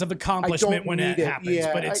that sense of accomplishment when that happens,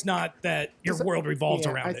 but it's not that your world revolves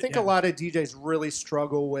around it. I think a lot of DJs really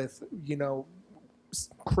struggle with,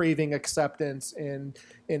 craving acceptance and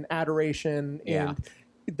adoration, and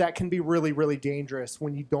that can be really, really dangerous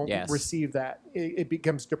when you don't receive that. It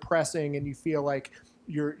becomes depressing, and you feel like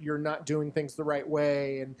you're not doing things the right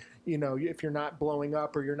way, and if you're not blowing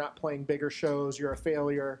up or you're not playing bigger shows, you're a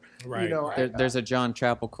failure. Right. There's a John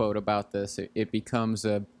Chappell quote about this. It becomes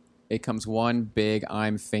one big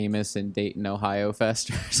 "I'm famous in Dayton, Ohio" fest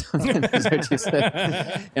or something. That's what you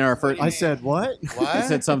said in our first. I said what? I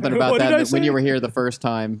said something about that when you were here the first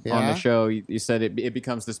time on the show. You said it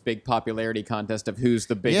becomes this big popularity contest of who's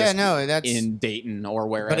the biggest in Dayton or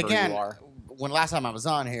wherever you are. When last time I was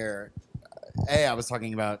on here, I was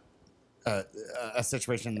talking about a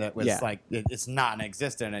situation that was like it's not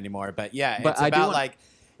existent anymore. But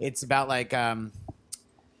it's about like.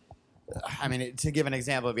 I mean, to give an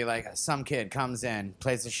example, it'd be like some kid comes in,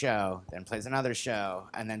 plays a show, then plays another show,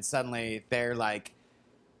 and then suddenly they're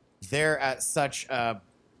at such a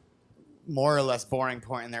more or less boring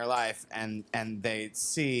point in their life, and they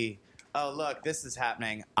see, oh, look, this is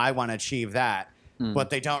happening. I want to achieve that. What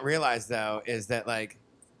they don't realize, though, is that like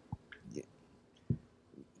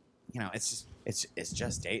it's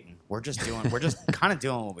just Dayton. We're just kind of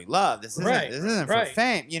doing what we love. This isn't for Right.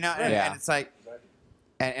 fame, you know. And, Yeah. and it's like,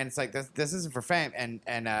 and it's like this isn't for fame, and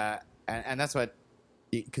that's what,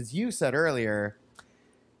 because you said earlier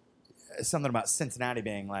something about Cincinnati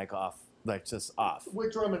being like off, like just off.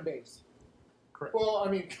 With drum and bass. Correct. Well,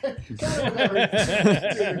 I mean, kind of with everything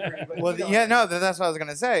to a degree, but Well, you know. yeah, no, that's what I was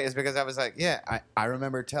gonna say. Is because I was like, I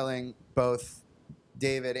remember telling both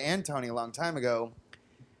David and Tony a long time ago,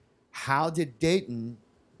 how did Dayton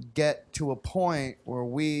get to a point where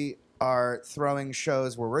we are throwing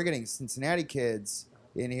shows where we're getting Cincinnati kids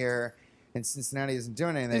in here, and Cincinnati isn't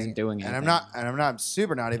doing anything. Isn't doing And anything. I'm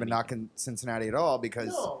not even knocking Cincinnati at all, because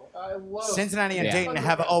No, I love Cincinnati and Yeah. Dayton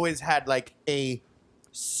have 100%. always had like a They're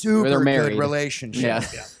super good married. relationship.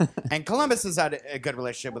 Yeah. And Columbus has had a good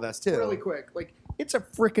relationship with us too. really quick. Like, it's a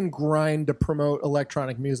freaking grind to promote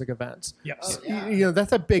electronic music events. Yes. You know,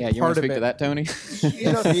 that's a big Yeah, you want part to of speak it. to that, Tony?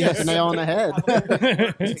 You know, You hit the nail on the head.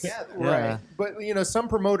 Together. Right. Yeah. But you know, some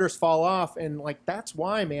promoters fall off, and like that's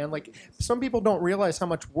why, man. Like, some people don't realize how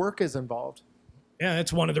much work is involved. Yeah,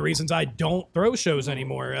 that's one of the reasons I don't throw shows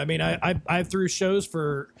anymore. I mean, I threw shows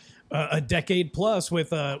for a decade plus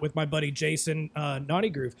with my buddy Jason Naughty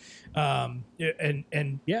Groove,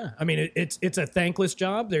 and yeah, I mean it's a thankless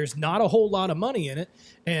job. There's not a whole lot of money in it,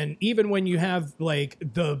 and even when you have like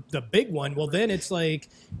the big one, well then it's like,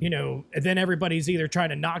 you know, then everybody's either trying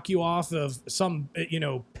to knock you off of some, you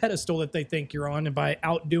know, pedestal that they think you're on and by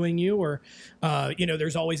outdoing you, or you know,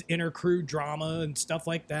 there's always inter crew drama and stuff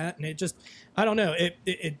like that, and it just, I don't know,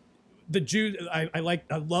 it the juice. I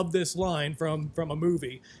love this line from a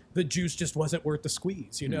movie. The juice just wasn't worth the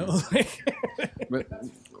squeeze, you know. But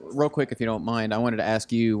real quick, if you don't mind, I wanted to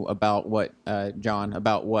ask you about what John,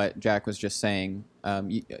 about what Jack was just saying.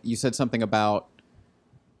 You said something about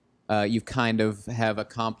you kind of have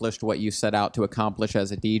accomplished what you set out to accomplish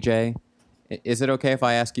as a DJ. Is it okay if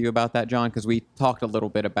I ask you about that, John? Because we talked a little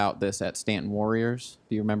bit about this at Stanton Warriors.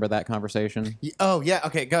 Do you remember that conversation? Oh yeah.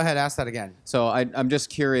 Okay, go ahead. Ask that again. So I'm just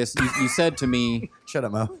curious. You said to me, Shut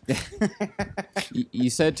up, Mo. you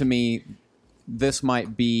said to me, this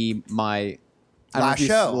might be my I don't know Last if you-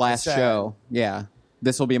 show, Last I said. show. Yeah,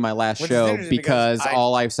 this will be my last Which is show interesting because because I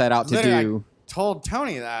all I've set out to Literally, do. I told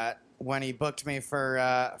Tony that when he booked me for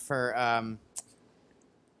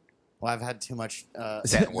well, I've had too much urine.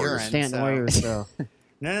 Stanton so- Warriors show.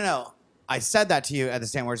 No. I said that to you at the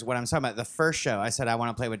Stanton Warriors. What I'm talking about, the first show, I said I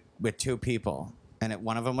want to play with two people, and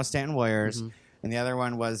one of them was Stanton Warriors, and the other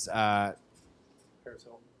one was Paris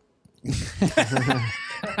Hilton.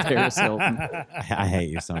 Paris Hilton. I hate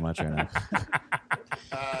you so much right now.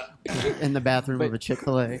 In the bathroom of a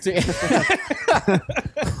Chick-fil-A.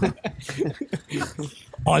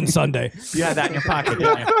 On Sunday. You had that in your pocket,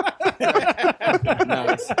 didn't you?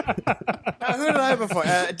 Nice. Who did I open for?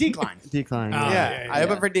 Decline. Decline. Oh, Yeah, yeah, I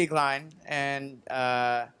opened for Decline, and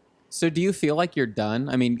So do you feel like you're done?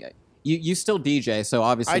 I mean, you still DJ, so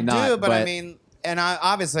obviously I not. do, but I mean, and I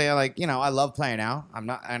obviously like, you know, I love playing out. I'm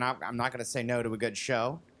not going to say no to a good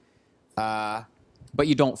show. but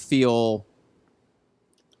you don't feel.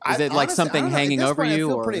 Is it like honestly, something I don't know, hanging at this over point, you, I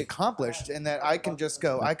feel or pretty accomplished in that I can just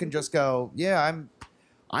go. Yeah,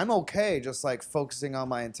 I'm okay. Just like focusing on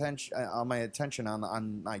my attention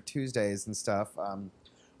on like Tuesdays and stuff. so it's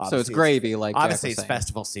Obviously gravy? Like Jack Obviously, was it's saying.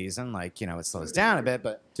 festival season. Like, you know, it slows down a bit,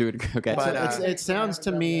 but Dude, okay. But, So it sounds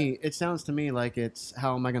to me. It sounds to me like it's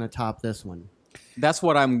how am I going to top this one? That's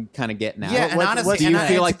what I'm kind of getting at. yeah. And honestly, do you and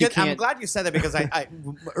feel it's like you good- I'm can't? glad you said that because I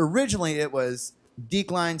originally it was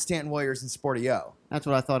Decline, Stanton Warriors, and Sporty O. That's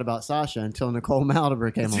what I thought about Sasha until Nicole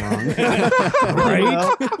Maldiver came along.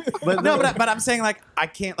 Right? But no, but I'm saying like I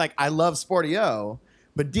can't like I love Sporty O,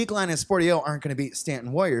 but Decline and Sporty O aren't going to beat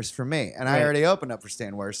Stanton Warriors for me, and I Right. already opened up for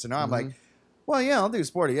Stanton Warriors, so now I'm like, well, yeah, I'll do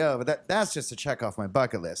Sporty O, but that's just a check off my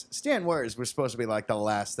bucket list. Stanton Warriors was supposed to be like the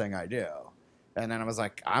last thing I do, and then I was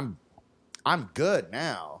like, I'm good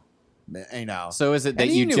now, you know. So is it that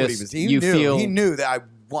And he you knew what just he you knew, feel? he knew that I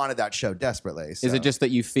wanted that show desperately. So. Is it just that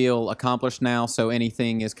you feel accomplished now, so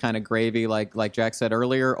anything is kind of gravy, like Jack said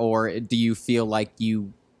earlier, or do you feel like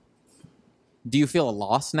do you feel a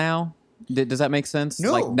loss now? Does that make sense?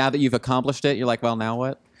 No. Like now that you've accomplished it, you're like, well, now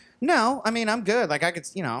what? No, I mean I'm good. Like I could,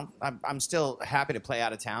 you know, I'm still happy to play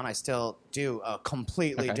out of town. I still do a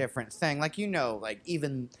completely Okay. different different thing. Like you know, like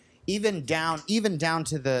even down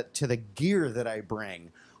to the gear that I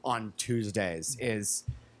bring on Tuesdays is,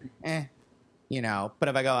 you know. But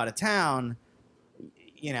if I go out of town,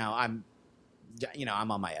 you know, I'm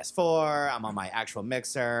on my S4. I'm on my actual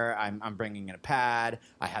mixer. I'm bringing in a pad.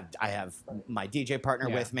 I have my DJ partner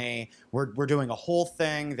Yeah. with me. We're doing a whole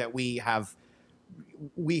thing that we have.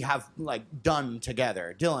 we have like done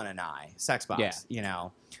together, Dylan and I, Sexbox, Yeah. you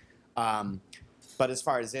know. But as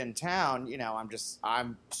far as in town, you know,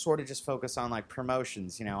 I'm sort of just focused on like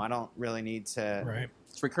promotions, you know. I don't really need to. Right.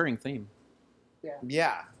 It's a recurring theme.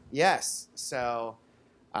 Yeah. Yes. So,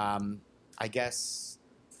 I guess,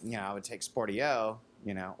 you know, I would take Sporty-O,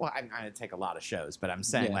 you know. Well, I'm going to take a lot of shows, but I'm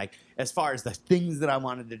saying, Yeah. like, as far as the things that I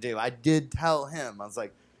wanted to do, I did tell him, I was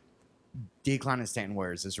like, Decline and Stanton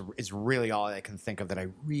Words is really all I can think of that I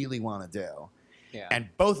really want to do. Yeah. And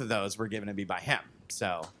both of those were given to me by him.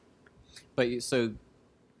 So, But so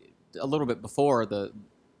a little bit before that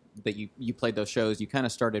you played those shows, you kind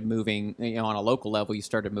of started moving, you know, on a local level, you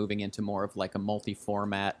started moving into more of like a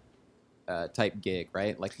multi-format type gig,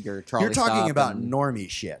 right? Like your Charlie you're talking Stop about and- normie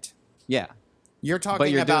shit. Yeah. You're talking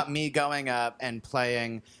you're about me going up and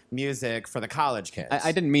playing music for the college kids.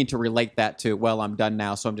 I didn't mean to relate that to, well, I'm done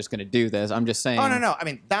now, so I'm just going to do this. I'm just saying. Oh no! I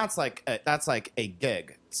mean, that's like a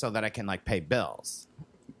gig, so that I can like pay bills,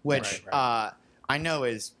 which I know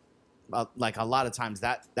is like a lot of times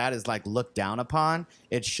that is like looked down upon.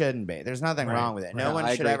 It shouldn't be. There's nothing wrong with it. No one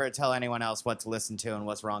I should agree. ever tell anyone else what to listen to and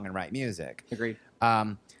what's wrong and right music. Agreed.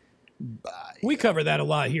 We cover that a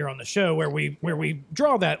lot here on the show, where we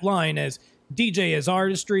draw that line as DJ as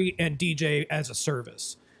artistry and DJ as a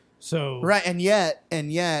service. So Right, and yet,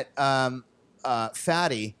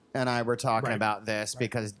 Fatty and I were talking about this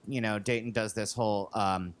because, you know, Dayton does this whole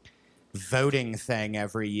voting thing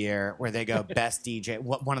every year where they go best DJ.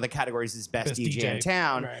 One of the categories is best DJ in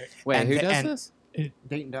town. Right. Wait, And who the- does and- this?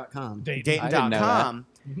 Dayton.com. Dayton. I didn't know Dayton.com.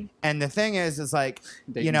 And the thing is like,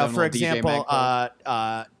 Dayton's you know, own for little DJ example,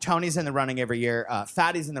 mag Tony's in the running every year.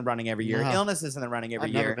 Fatty's in the running every year. No. Illness is in the running every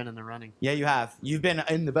I've year. never been in the running. Yeah, you have. You've been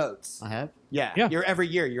in the votes. I have? Yeah. Yeah. You're every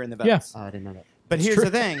year you're in the votes. Yeah. Oh, I didn't know that. But here's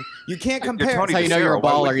the thing: you can't compare. Tony That's how you know you're a Cicero,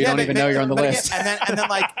 why would- baller. You Yeah, don't but- even know you're on the but list. again-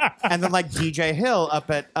 and then like DJ Hill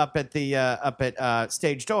up at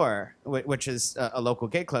Stage Door, which is a local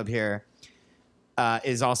gay club here,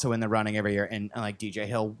 is also in the running every year, and like DJ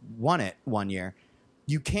Hill won it one year.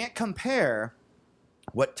 You can't compare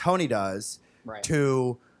what Tony does Right.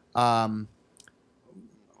 to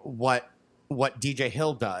what DJ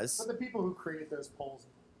Hill does. For the people who create those polls,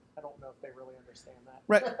 I don't know if they really understand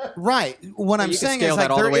that. Right. What I'm you can saying scale is like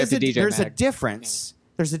that all the there way is up to DJ there's a Mag. difference.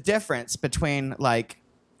 There's a difference between like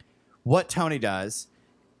what Tony does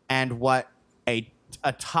and what a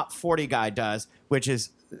top 40 guy does, which is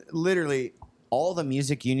literally all the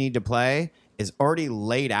music you need to play is already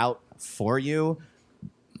laid out for you,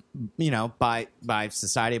 you know, by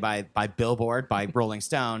society, by Billboard, by Rolling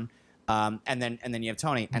Stone, and then you have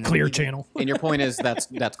Tony and then Clear even- Channel. And your point is that's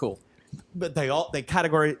cool. But they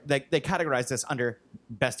categorize this under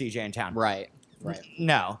best DJ in town. Right.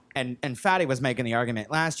 No, and Fatty was making the argument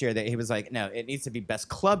last year that he was like, no, it needs to be best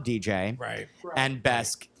club DJ, Right. and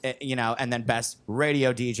best, you know, and then best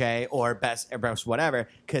radio DJ or best whatever,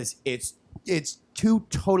 because it's two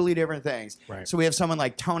totally different things. Right. So we have someone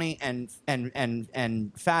like Tony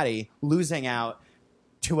and Fatty losing out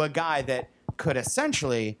to a guy that could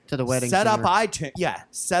essentially To the wedding set up singer. iTunes,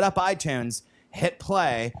 set up iTunes, hit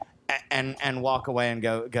play. And walk away and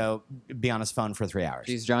go be on his phone for 3 hours.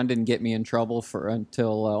 Geez, John didn't get me in trouble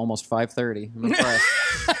until almost 5:30. I'm impressed.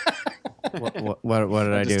 What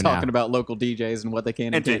did I I'm do just now? talking about local DJs and what they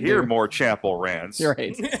can And to can't hear do. more Champel rants, You're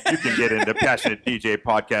right. you can get into Passionate DJ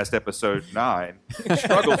Podcast Episode 9,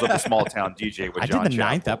 Struggles of the Small Town DJ with I John did the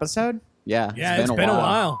 9th Chappell. episode. Yeah, Yeah, it's been a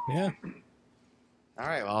while. Yeah. All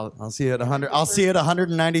right, well, I'll see you at 100. I'll see you at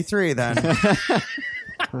 193 then.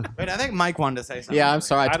 Wait, I think Mike wanted to say something. Yeah, I'm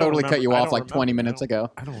sorry. I don't totally cut remember- you I off don't like 20 remember. minutes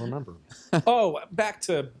ago. I don't remember. Oh, back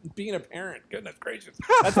to being a parent. Goodness gracious.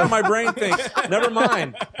 That's how my brain thinks. Never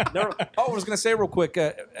mind. Oh, I was going to say real quick,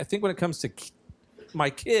 I think when it comes to my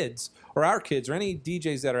kids or our kids or any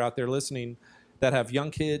DJs that are out there listening that have young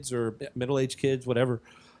kids or middle-aged kids, whatever,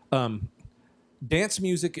 dance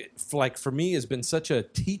music, like for me, has been such a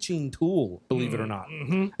teaching tool, believe it or not,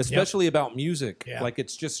 especially about music. Yeah. Like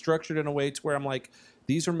it's just structured in a way to where I'm like,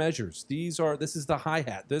 these are measures. This is the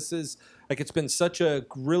hi-hat. This is like, it's been such a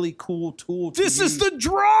really cool tool to use. the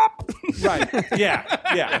drop. Right.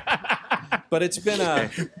 Yeah. But it's been a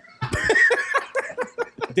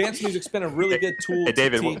dance music's been a really good tool. Hey,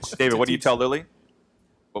 David, to what, teach, David, to what do you teach. tell Lily?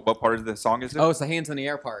 What part of the song is it? Oh, it's the hands in the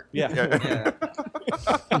air part. Yeah.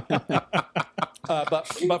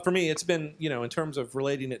 But for me, it's been, you know, in terms of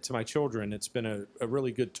relating it to my children, it's been a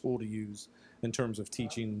really good tool to use in terms of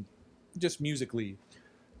teaching just musically.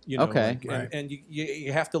 You know, Okay. like, and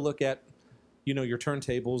you have to look at, you know, your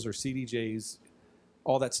turntables or CDJs,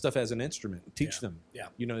 all that stuff as an instrument. Teach them. Yeah.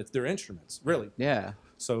 You know, they're instruments, really. Yeah.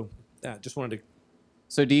 So just wanted to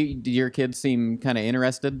So do your kids seem kind of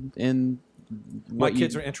interested in My what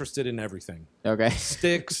kids are interested in everything. Okay.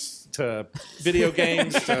 Sticks to video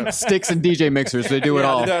games to Sticks and DJ mixers. They do it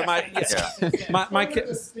all. My kids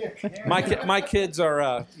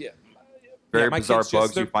are Very my bizarre kids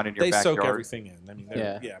bugs you find in your they backyard. soak everything in. I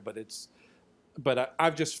mean, but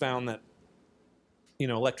I've just found that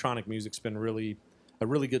electronic music's been a really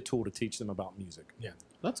good tool to teach them about music. Yeah,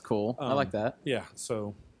 that's cool. I like that. Yeah,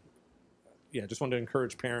 so just wanted to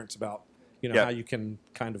encourage parents about Yeah. how you can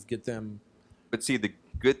kind of get them. But see, the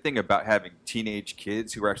good thing about having teenage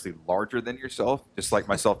kids who are actually larger than yourself, just like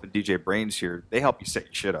myself and DJ Brains here, they help you set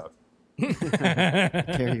your shit up.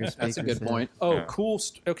 Carry your That's a good speakers in. point. Oh, Yeah. cool.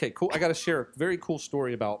 Okay, cool. I got to share a very cool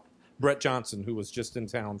story about Brett Johnson, who was just in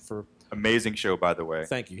town for. Amazing show, by the way.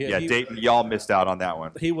 Thank you. Yeah, Dayton, y'all missed out on that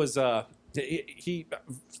one. He was he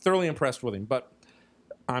thoroughly impressed with him, but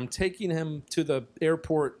I'm taking him to the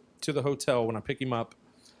airport to the hotel when I pick him up,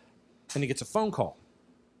 and he gets a phone call,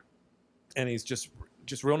 and he's just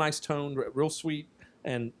real nice tone, real sweet,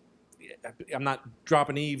 and I'm not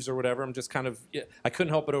dropping eaves or whatever. I'm just kind of I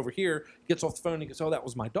couldn't help it over here. He gets off the phone and he goes, "Oh, that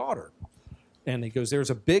was my daughter," and he goes,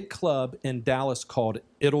 "There's a big club in Dallas called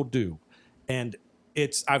It'll Do, and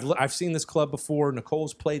I've seen this club before.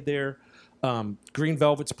 Nicole's played there. Green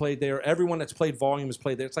Velvet's played there. Everyone that's played Volume has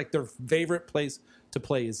played there. It's like their favorite place to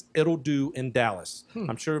play is It'll Do in Dallas.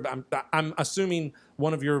 I'm assuming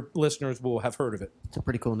one of your listeners will have heard of it. It's a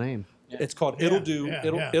pretty cool name. It's called It'll Do.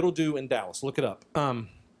 Yeah. It'll Do in Dallas. Look it up.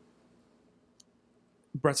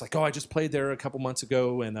 Brett's like, "Oh, I just played there a couple months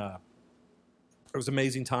ago, and it was an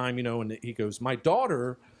amazing time, And he goes, "My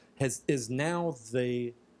daughter is now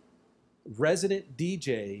the resident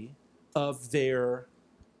DJ of their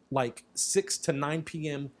 6 to 9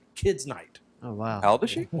 p.m. kids night." Oh wow. How old is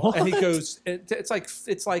she? And he goes, it's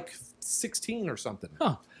like 16 or something.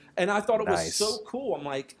 Huh. And I thought it was Nice. so cool. I'm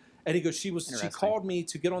like, and he goes, she called me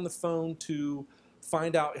to get on the phone to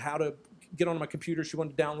find out how to get on my computer. She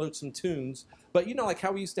wanted to download some tunes. But like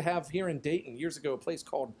how we used to have here in Dayton years ago, a place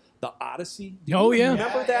called the Odyssey. Do you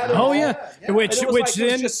remember that? Oh yeah. Which And it was then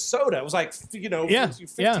it was just soda. It was like, yeah, you're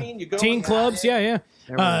 15, you go teen in- clubs, yeah.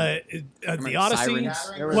 The Remember Odyssey.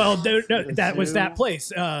 Sirens? Well, that was that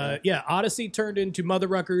place. Odyssey turned into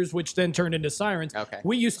Motherruckers, which then turned into Sirens. Okay.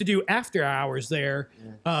 We used to do after hours there,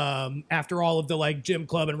 after all of the Gym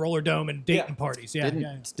Club and Roller Dome and Dayton parties. Yeah,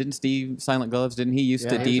 Didn't Steve Silent Gloves? Didn't he used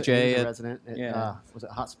to he was a DJ at? resident at, yeah. was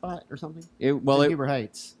it Hotspot or something? Well, Huber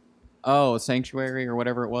Heights. Oh, Sanctuary or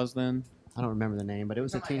whatever it was then. I don't remember the name, but it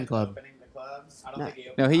was a teen club. Opening the clubs? I don't No. think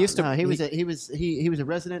he No, he used to. No, he was a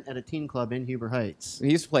resident at a teen club in Huber Heights.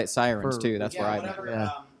 He used to play at Sirens For- too. That's where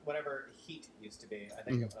I. whatever Heat used to be. I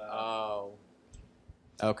think. Oh.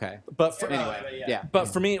 Okay. But for, Anyway, yeah. But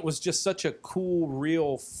for me, it was just such a cool,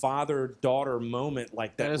 real father-daughter moment,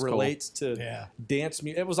 that That is cool. relates to dance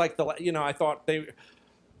music. It was like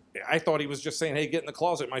I thought he was just saying, "Hey, get in the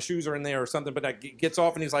closet. My shoes are in there," or something. But gets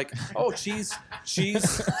off and he's like, "Oh, she's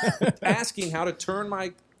asking how to turn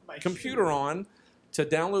my computer on to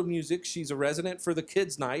download music. She's a resident for the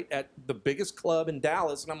kids' night at the biggest club in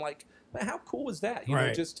Dallas." And I'm like, "Man, how cool is that? You know,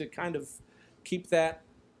 Right. just to kind of keep that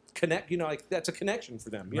connect. That's a connection for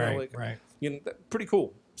them. You know, right. Pretty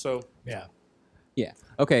cool." So Yeah. Yeah.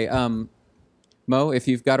 Okay. Mo, if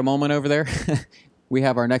you've got a moment over there, we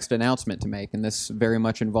have our next announcement to make, and this very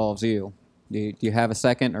much involves you. Do you have a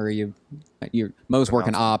second, or you're Mo's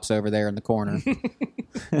working ops over there in the corner?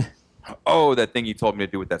 Oh, that thing you told me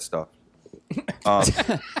to do with that stuff.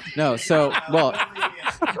 No. So, well,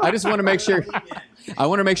 I just want to make sure. I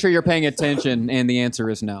want to make sure you're paying attention, and the answer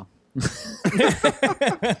is no.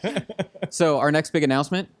 So our next big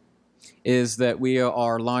announcement is that we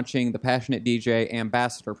are launching the Passionate DJ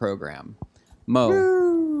Ambassador Program.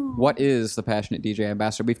 Mo, what is the Passionate DJ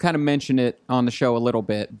Ambassador? We've kind of mentioned it on the show a little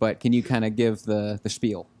bit, but can you kind of give the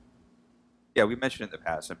spiel? Yeah, we mentioned it in the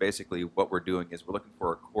past, and basically what we're doing is we're looking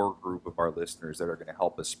for a core group of our listeners that are going to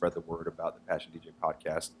help us spread the word about the Passion DJ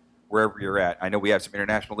podcast wherever you're at. I know we have some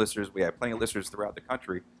international listeners. We have plenty of listeners throughout the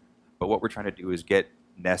country, but what we're trying to do is get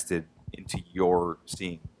nested into your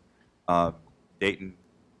scene. Dayton,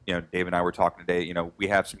 Dave and I were talking today, we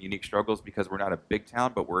have some unique struggles because we're not a big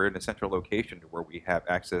town, but we're in a central location to where we have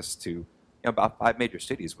access to about 5 major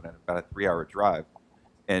cities within about a 3-hour drive.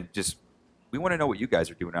 And just, we want to know what you guys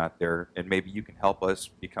are doing out there, and maybe you can help us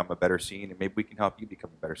become a better scene, and maybe we can help you become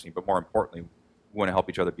a better scene. But more importantly, we want to help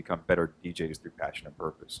each other become better DJs through passion and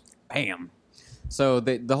purpose. Bam. So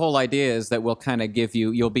the whole idea is that we'll kind of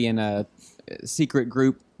you'll be in a secret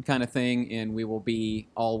group kind of thing, and we will be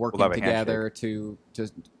all working have a together to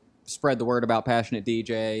spread the word about Passionate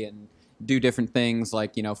DJ and do different things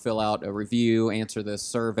like, fill out a review, answer this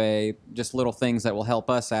survey, just little things that will help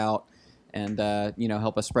us out and,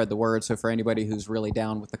 help us spread the word. So for anybody who's really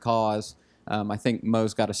down with the cause, I think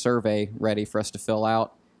Mo's got a survey ready for us to fill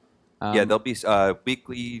out. Yeah, there'll be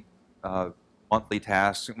weekly, monthly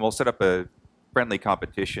tasks. And we'll set up a friendly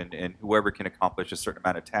competition, and whoever can accomplish a certain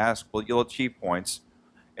amount of tasks, you'll achieve points.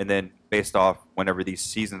 And then based off whenever these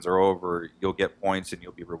seasons are over, you'll get points and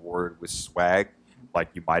you'll be rewarded with swag, like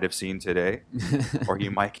you might have seen today, or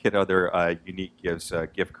you might get other unique gifts,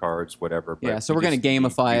 gift cards, whatever. Yeah, so we're going to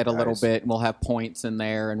gamify it a little bit, and we'll have points in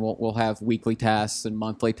there, and we'll have weekly tasks and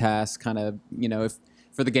monthly tasks, kind of, if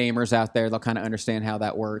for the gamers out there, they'll kind of understand how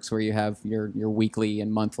that works, where you have your weekly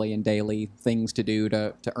and monthly and daily things to do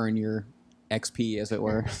to earn your XP, as it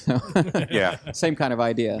were. So, yeah, same kind of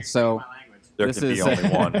idea. So. There can be only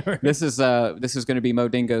one. This is going to be Mo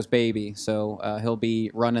Dingo's baby, so he'll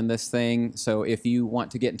be running this thing. So if you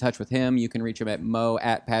want to get in touch with him, you can reach him at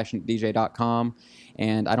mo@passionateddj.com.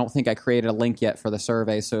 And I don't think I created a link yet for the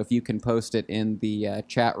survey, so if you can post it in the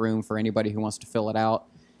chat room for anybody who wants to fill it out,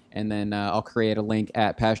 and then I'll create a link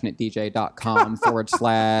at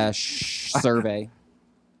passionateddj.com/survey.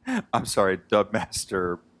 I'm sorry,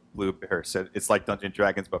 Dubmaster Blue Bear said it's like Dungeons and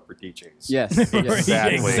Dragons, but for DJs. Yes,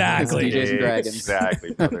 exactly. It's DJs and Dragons.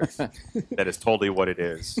 Exactly, brother. That is totally what it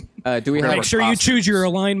is. Do we have make sure you choose your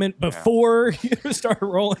alignment before you start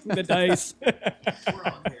rolling the dice?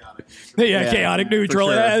 Chaotic neutral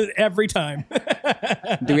sure. Every time.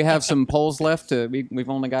 Do we have some polls left? We've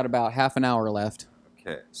only got about half an hour left.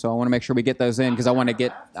 Okay. So I want to make sure we get those in because I want to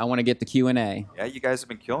get the Q&A. Yeah, you guys have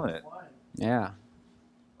been killing it. Yeah.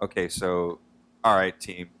 Okay, so all right,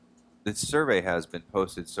 team. The survey has been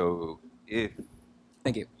posted, so if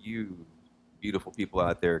thank you beautiful people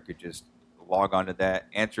out there could just log on to that,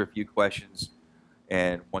 answer a few questions,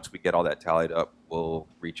 and once we get all that tallied up, we'll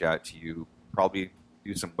reach out to you, probably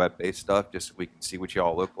do some web-based stuff just so we can see what you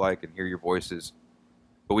all look like and hear your voices.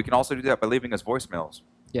 But we can also do that by leaving us voicemails.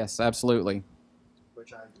 Yes, absolutely.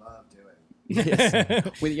 Which I love doing. Yes.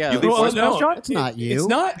 You leave voicemails, John? It's not you. It's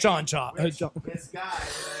not John Chop. This guy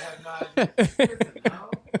that I have not.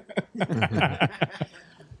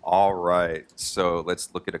 All right, so let's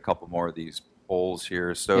look at a couple more of these polls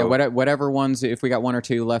here. So yeah, whatever ones, if we got one or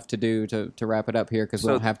two left to do to wrap it up here, because we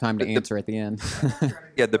don't have time to answer at the end.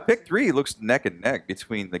 Yeah, the pick three looks neck and neck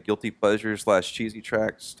between the Guilty Pleasures / Cheesy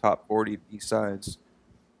Tracks, Top 40, B-Sides.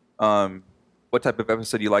 What type of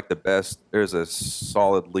episode do you like the best? There's a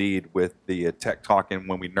solid lead with the tech talking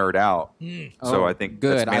when we nerd out. So I think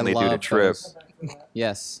good. that's mainly due to Trip.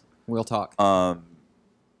 Yes, we'll talk.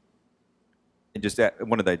 And just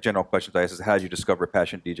one of the general questions I asked is, how did you discover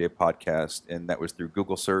Passion DJ podcast? And that was through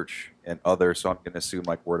Google search and others. So I'm going to assume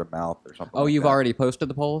like word of mouth or something. Oh, like you've that. already posted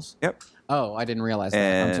the polls? Yep. Oh, I didn't realize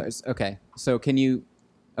that. I'm sorry. Okay. So can you?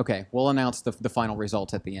 Okay, we'll announce the final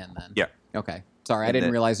results at the end then. Yeah. Okay. Sorry, I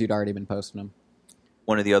didn't realize you'd already been posting them.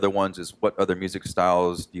 One of the other ones is, what other music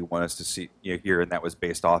styles do you want us to see hear? And that was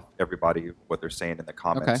based off everybody, what they're saying in the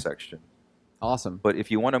comment section. Awesome. But if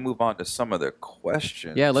you want to move on to some of the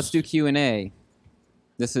questions. Yeah, let's do Q&A.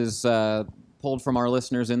 This is pulled from our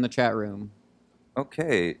listeners in the chat room.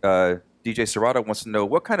 Okay. DJ Serrato wants to know,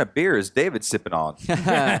 what kind of beer is David sipping on?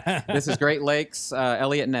 This is Great Lakes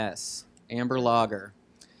Elliott Ness Amber Lager.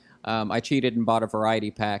 I cheated and bought a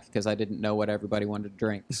variety pack because I didn't know what everybody wanted to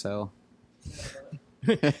drink. So,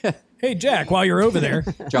 hey Jack, while you're over there,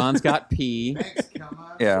 John's got pee.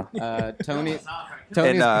 Yeah. Tony's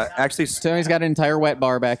Tony's got an entire wet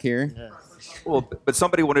bar back here. Yeah. Well, but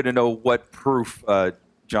somebody wanted to know what proof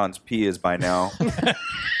John's pee is by now.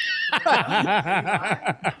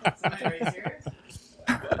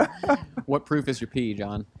 What proof is your pee,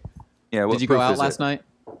 John? Yeah. What Did you go proof out is last it? night?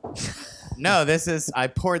 No, I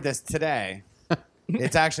poured this today.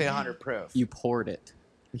 It's actually 100 proof. You poured it.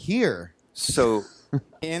 Here. So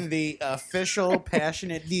in the official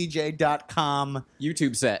passionateddj.com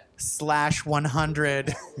YouTube set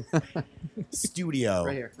 /100 studio.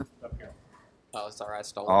 Right here. Oh, sorry, I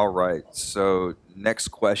stole it. all right. So next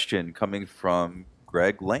question coming from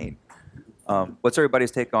Greg Lane. What's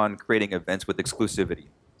everybody's take on creating events with exclusivity?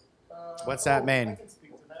 What's that mean?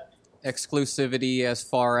 Exclusivity as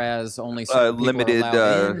far as only certain people limited, are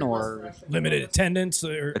allowed in, or limited attendance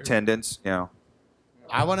or Attendance, yeah.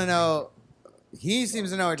 I want to know. He seems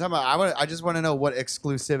to know what you're talking about. I just want to know what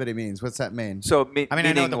exclusivity means. What's that mean? So I mean, I know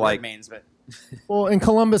meaning what the like word means, but Well, in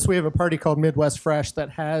Columbus, we have a party called Midwest Fresh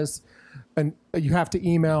that has and you have to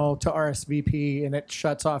email to RSVP, and it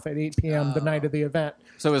shuts off at 8 p.m. the night of the event.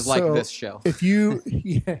 So it was like this show. If you,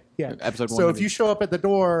 yeah. Episode So 1. if you show up at the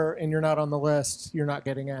door and you're not on the list, you're not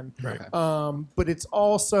getting in. Right. But it's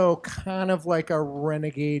also kind of like a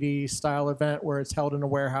renegade style event where it's held in a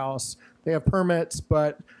warehouse. They have permits,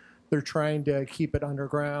 but they're trying to keep it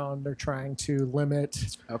underground. They're trying to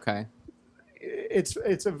limit. Okay.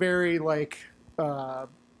 It's a very like.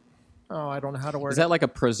 I don't know how to word it. Is that like a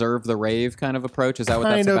preserve the rave kind of approach? Is that what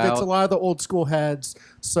that's Kind of. about? It's a lot of the old school heads.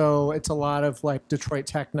 So it's a lot of like Detroit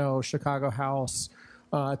techno, Chicago house.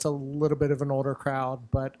 It's a little bit of an older crowd,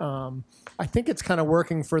 but I think it's kind of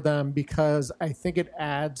working for them because I think it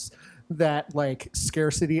adds that like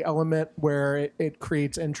scarcity element where it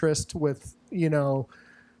creates interest with,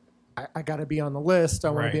 I got to be on the list. I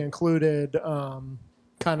want to be included,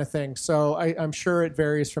 kind of thing. So I'm sure it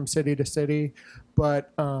varies from city to city,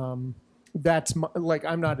 but that's like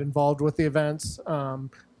I'm not involved with the events. I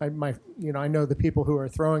know the people who are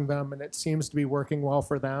throwing them, and it seems to be working well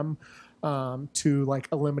for them to like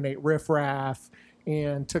eliminate riffraff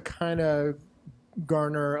and to kind of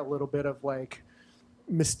garner a little bit of like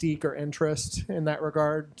mystique or interest in that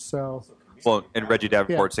regard. So, well, and Reggie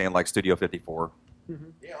Davenport saying like Studio 54. Mm-hmm.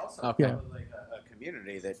 Yeah, also Okay. like a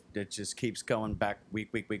community that just keeps going back week.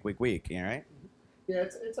 You know, right? Yeah,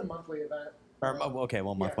 it's a monthly event. Or, okay,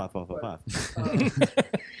 well, month. I mean,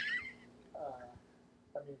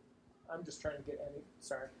 I'm just trying to get any.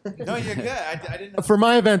 Sorry. No, you're good. I didn't know. For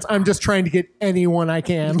my events, I'm just trying to get anyone I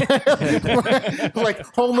can. like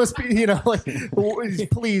homeless, like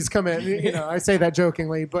please come in. I say that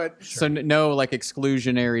jokingly, but So no like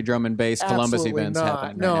exclusionary drum and bass Columbus absolutely events not.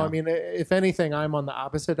 happening No, right now. I mean, if anything, I'm on the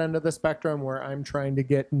opposite end of the spectrum where I'm trying to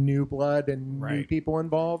get new blood and new Right. people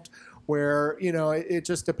involved. Where it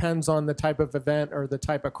just depends on the type of event or the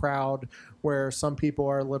type of crowd. Where some people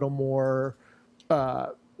are a little more.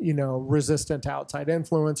 Resistant to outside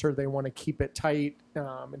influence, or they want to keep it tight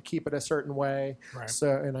and keep it a certain way. Right. So,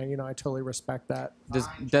 and I totally respect that.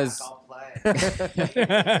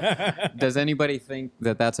 Does anybody think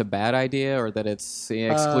that that's a bad idea, or that it's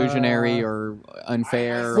exclusionary or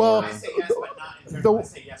unfair? Well, I say yes, but not in terms of I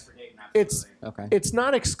say yes for Dayton. Absolutely. Okay. It's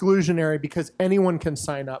not exclusionary because anyone can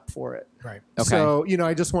sign up for it. Right. Okay. So,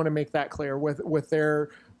 I just want to make that clear with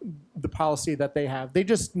the policy that they have. They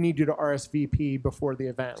just need you to RSVP before the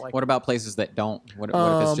event. Like, What about places that don't? What if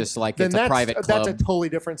it's just like then it's a private club? That's a totally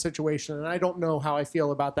different situation, and I don't know how I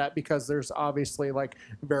feel about that because there's obviously like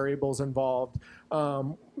variables involved.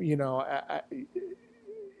 It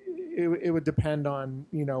would depend on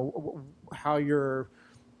how you're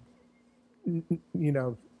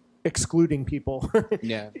excluding people.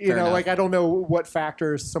 Yeah, like I don't know what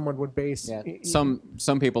factors someone would base. Yeah. Some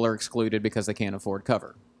people are excluded because they can't afford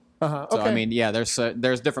cover. Okay. So I mean, yeah, there's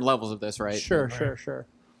different levels of this, right? Sure.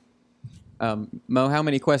 Mo, how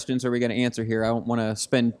many questions are we going to answer here? I don't want to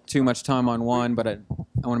spend too much time on one, but I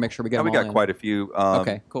want to make sure we get them We all got in. quite a few.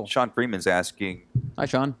 Okay, cool. Sean Freeman's asking, Hi,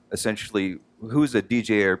 Sean. essentially, who's a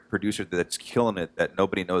DJ or producer that's killing it that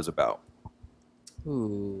nobody knows about?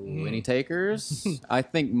 Ooh, any takers? I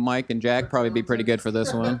think Mike and Jack probably be pretty good for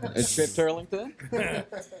this one. It's Chip Turlington. I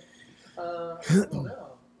don't know.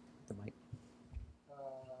 The mic.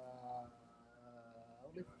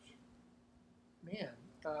 Man.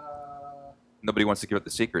 Nobody wants to give up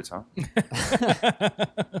the secrets, huh? I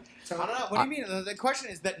don't know. What do you mean? The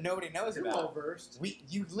question is that nobody knows You're about. well versed.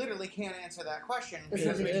 You literally can't answer that question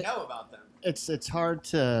because we know about them. It's hard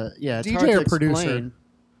to it's DJ hard to or producer? explain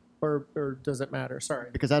Or does it matter? Sorry.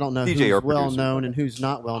 because I don't know DJ or who's well producer. known and who's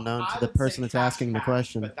not well known I to the would say person that's Cash asking the Cash,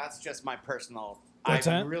 question. But that's just my personal. What's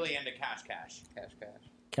I'm that? really into Cash. Cash.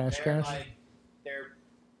 They're like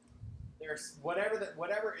there's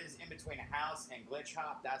whatever is in between house and glitch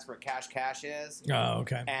hop. That's where Cash is. Oh,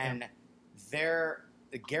 okay. And the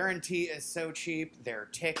guarantee is so cheap. Their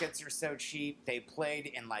tickets are so cheap. They played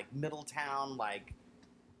in like Middletown like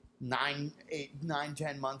 9,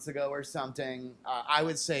 10 months ago or something. I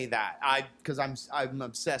would say that because I'm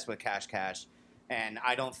obsessed with Cash, and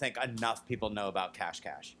I don't think enough people know about Cash.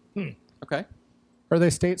 Okay. Are they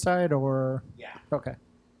stateside or? Yeah. Okay.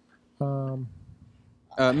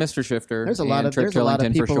 Mr. Shifter. There's a and lot of Trip there's a lot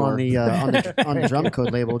of Turlington for people sure. on the drum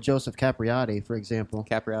code label. Joseph Capriati, for example,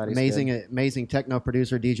 Capriati's amazing techno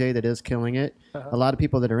producer DJ that is killing it. Uh-huh. A lot of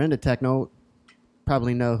people that are into techno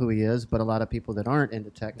probably know who he is, but a lot of people that aren't into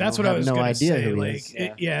techno That's what have I was no going to idea say. who he Like,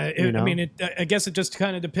 is. I mean, I guess it just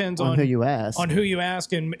kind of depends on who you ask. on who you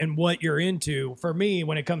ask and what you're into. For me,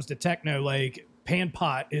 when it comes to techno, like Pan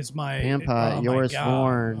Pot is my Pan Pot, oh my Yours God.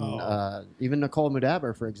 Forn, Oh. even Nicole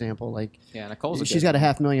Mudaber, for example. Like, Yeah, Nicole's a she's good got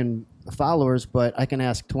 500,000 followers, but I can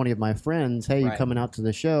ask 20 of my friends, "Hey, you Right. coming out to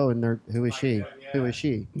the show?" And they're, "Who is she? Who is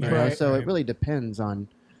she?" You know? Right, So right. it really depends on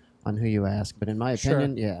who you ask. But in my Sure.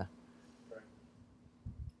 opinion, yeah.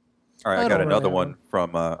 All right, I I got don't another really one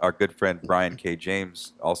from our good friend Brian K.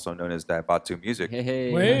 James, also known as Daibatu Music. Hey,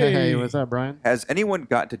 hey. Wait. Hey, what's up, Brian? Has anyone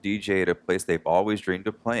gotten to DJ at a place they've always dreamed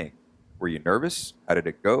of playing? Were you nervous? How did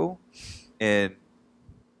it go? And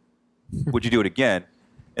would you do it again?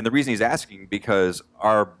 And the reason he's asking because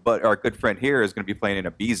our good friend here is going to be playing in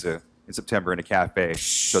Ibiza in September in a cafe.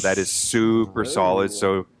 So that is super solid.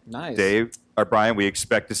 So Nice. Dave or Brian, we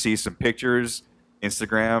expect to see some pictures,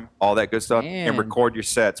 Instagram, all that good stuff, and Man. record your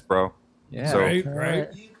sets, bro. Yeah. So- Right, All right.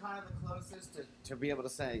 Are you kind of the closest to be able to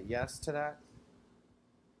say yes to that?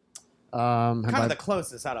 Have Kind I, of the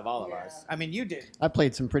closest out of all of us. I mean, you did. I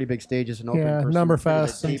played some pretty big stages and opened Yeah, for some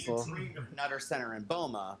Numberfest. pretty big people. Dreamed of Nutter Center and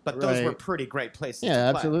Boma, but those Right. were pretty great places. Yeah,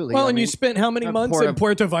 to play. absolutely. Well, I and you mean, spent how many months in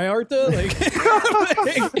Puerto Vallarta? Like,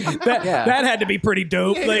 that, Yeah. that had to be pretty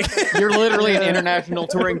dope. Like, You're literally an international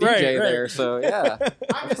touring DJ Right, right. there, so yeah.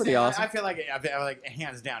 I'm just pretty saying, awesome. I feel like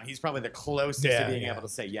hands down, he's probably the closest Yeah, to being yeah. able to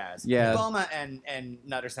say yes. Yeah. Boma and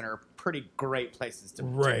Nutter Center are pretty great places to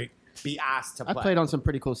right. be asked to I play. played on some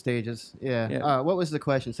pretty cool stages. Yeah. Yeah. What was the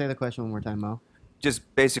question? Say the question one more time, Mo.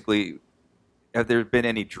 Just basically, have there been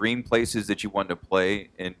any dream places that you wanted to play?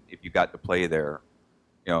 And if you got to play there,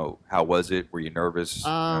 you know, how was it? Were you nervous? You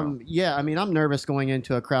know? Yeah, I mean, I'm nervous going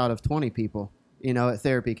into a crowd of 20 people, you know, at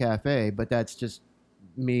Therapy Cafe, but that's just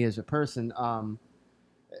me as a person. I'm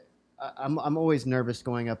always nervous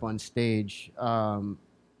going up on stage.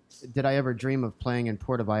 Did I ever dream of playing in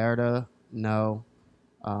Puerto Vallarta? No.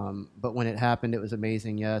 But when it happened, it was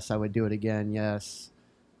amazing. Yes, I would do it again. Yes.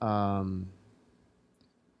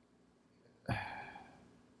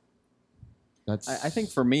 That's. I think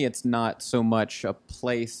for me, it's not so much a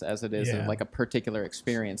place as it is Yeah. like a particular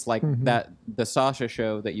experience. Like Mhm. that, the Sasha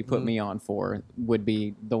show that you put me on for would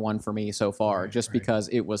be the one for me so far, Right, just right. because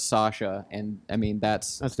it was Sasha, and I mean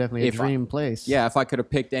that's definitely a if I- dream place. yeah. If I could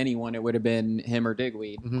have picked anyone, it would have been him or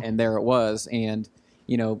Digweed, Mhm. and there it was. And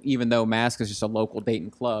you know, even though Mask is just a local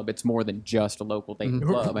Dayton club, it's more than just a local Dayton Mhm.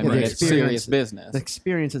 club. I Yeah, mean, the it's experience- serious business. The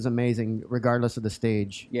experience is amazing, regardless of the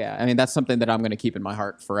stage. Yeah, I mean that's something that I'm going to keep in my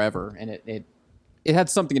heart forever, and it had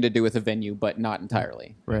something to do with the venue, but not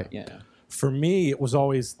entirely. Right. Yeah. For me, it was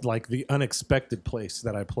always like the unexpected place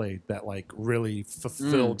that I played that like really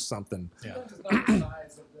fulfilled something.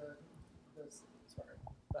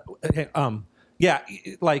 Yeah,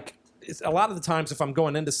 like it's, a lot of the times if I'm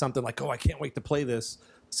going into something like, oh, I can't wait to play this,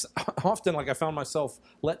 often like I found myself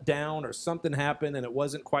let down or something happened and it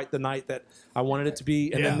wasn't quite the night that I wanted it to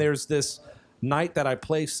be. And Yeah. then there's this night that I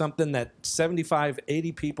play something that 75,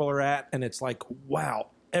 80 people are at, and it's like, wow,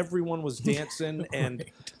 everyone was dancing, and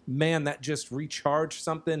man, that just recharged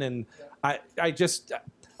something. And I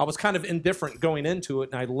was kind of indifferent going into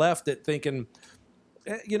it, and I left it thinking,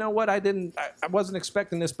 you know what, I wasn't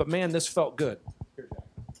expecting this, but man, this felt good.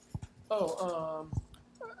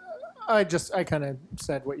 I kind of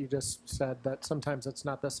said what you just said, that sometimes it's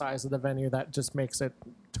not the size of the venue that just makes it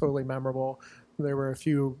totally memorable. There were a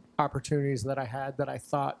few opportunities that I had that I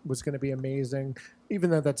thought was going to be amazing, even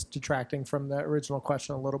though that's detracting from the original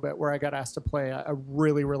question a little bit, where I got asked to play a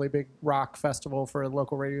really, really big rock festival for a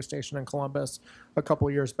local radio station in Columbus a couple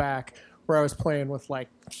of years back, where I was playing with like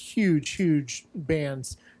huge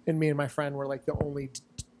bands, and me and my friend were like the only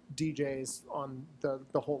DJs on the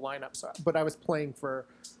whole lineup. So, but I was playing for,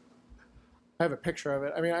 I have a picture of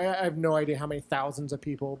it. I mean, I have no idea how many thousands of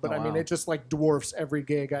people, but Oh, I mean, wow. it just like dwarfs every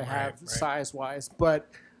gig I have right. size-wise. But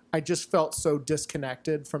I just felt so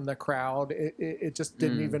disconnected from the crowd. It just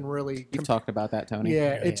didn't even really. You've talked about that, Tony.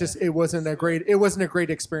 Yeah, it wasn't a great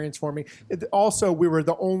experience for me. Also, we were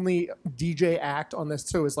the only DJ act on this,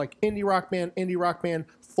 so it was like indie rock band,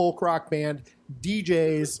 folk rock band,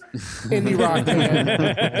 DJs, indie rock band.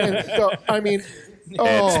 And so, I mean,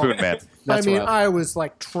 And Spoon Man. That's I mean, rough. I was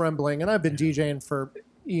like trembling, and I've been DJing for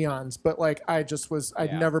eons, but like I'd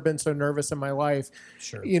Yeah. never been so nervous in my life.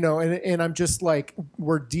 Sure. You know, and I'm just like,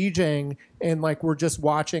 we're DJing and like we're just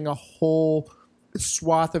watching a whole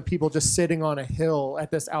swath of people just sitting on a hill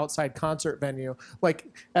at this outside concert venue.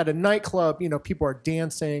 Like at a nightclub, you know, people are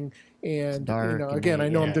dancing and dark you know, and again, I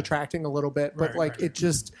know I'm yeah. detracting a little bit, but Right, like right. it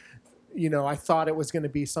just, you know, I thought it was going to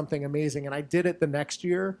be something amazing, and I did it the next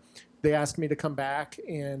year. They asked me to come back,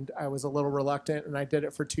 and I was a little reluctant, and I did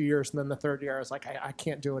it for 2 years, and then the third year I was like, I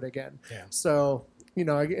can't do it again. Yeah. So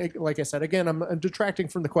like I said, again, I'm detracting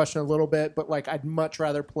from the question a little bit, but like I'd much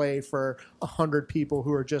rather play for 100 people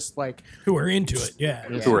who are just like who are into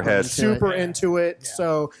it, who are heads, super into it.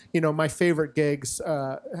 So my favorite gigs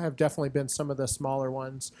have definitely been some of the smaller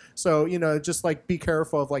ones. So just like be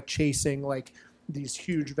careful of like chasing like these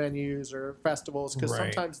huge venues or festivals, because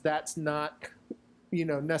sometimes that's not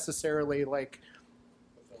necessarily like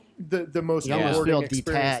the most you almost rewarding feel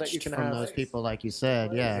experience that you detached can from have. those people, like you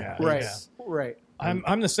said. Right.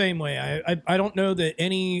 I'm the same way. I don't know that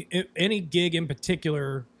any gig in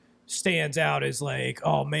particular stands out as like,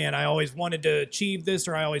 oh man, I always wanted to achieve this,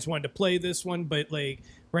 or I always wanted to play this one. But like,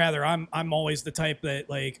 rather, I'm always the type that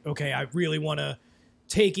like, okay, I really want to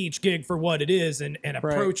take each gig for what it is and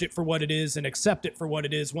approach it for what it is and accept it for what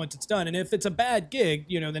it is once it's done. And if it's a bad gig,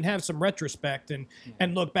 then have some retrospect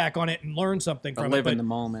and look back on it and learn something from live it. in the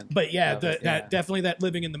moment. But that definitely that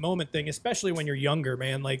living in the moment thing, especially when you're younger,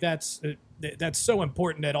 man, like that's so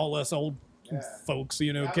important that all us old folks, I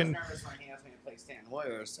can. was nervous when he asked me to play Stanton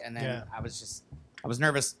Warriors, and then I was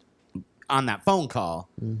nervous on that phone call,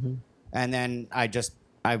 and then I just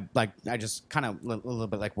kind of a little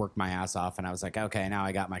bit like worked my ass off, and I was like, okay, now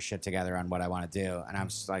I got my shit together on what I want to do, and I'm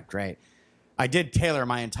just like, great. I did tailor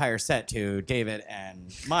my entire set to David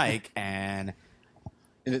and Mike, and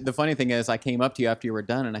the funny thing is, I came up to you after you were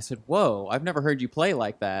done, and I said, "Whoa, I've never heard you play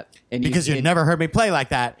like that." And because you never heard me play like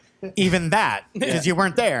that, even that, because you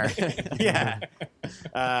weren't there.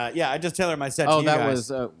 I just tailored my set. to you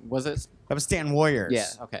guys. Was it? That was Stanton Warriors. Yeah.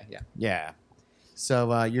 Okay. Yeah.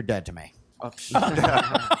 So you're dead to me. And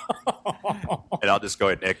I'll just go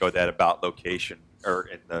ahead and echo that about location or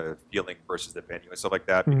in the feeling versus the venue and stuff like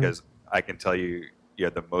that, because I can tell you,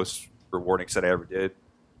 the most rewarding set I ever did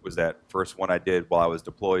was that first one I did while I was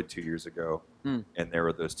deployed 2 years ago. And there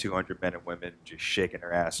were those 200 men and women just shaking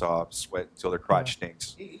their ass off, sweating until their crotch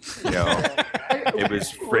stinks. It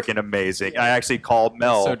was freaking amazing. I actually called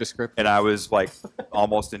Mel, so descriptive. and I was like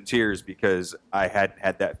almost in tears because I hadn't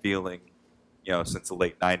had that feeling since the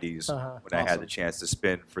late 90s when I had the chance to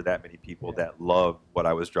spin for that many people that loved what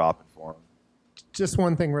I was dropping for them. Just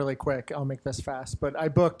one thing really quick. I'll make this fast. But I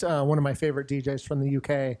booked one of my favorite DJs from the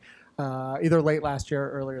UK either late last year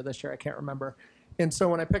or earlier this year. I can't remember. And so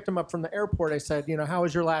when I picked him up from the airport, I said, how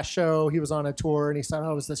was your last show? He was on a tour, and he said,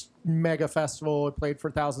 it was this mega festival. It played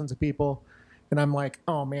for thousands of people. And I'm like,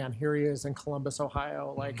 oh man, here he is in Columbus,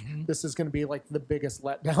 Ohio. Like, this is going to be like the biggest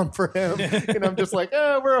letdown for him. And I'm just like,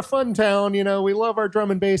 we're a fun town. We love our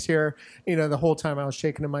drum and bass here. The whole time I was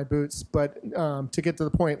shaking in my boots. But to get to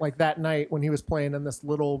the point, like that night when he was playing in this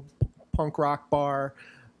little punk rock bar,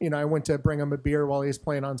 I went to bring him a beer while he was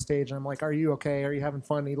playing on stage, and I'm like, "Are you okay? Are you having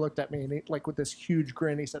fun?" And he looked at me and like with this huge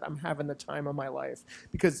grin, he said, "I'm having the time of my life,"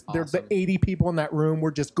 because the 80 people in that room were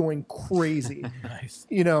just going crazy. Nice.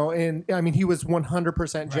 And I mean, he was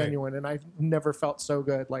 100% genuine, and I've never felt so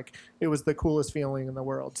good. Like, it was the coolest feeling in the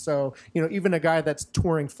world. So, even a guy that's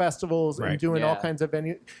touring festivals and doing all kinds of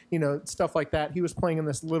venue, stuff like that. He was playing in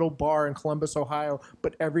this little bar in Columbus, Ohio,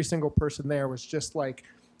 but every single person there was just like,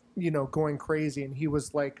 going crazy, and he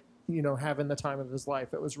was like, having the time of his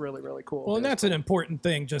life. It was really, really cool. Well, and that's an important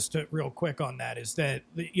thing, just to real quick on that, is that,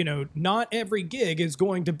 not every gig is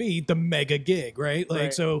going to be the mega gig, right?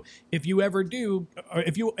 Like, so if you ever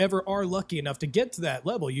are lucky enough to get to that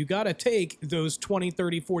level, you got to take those 20,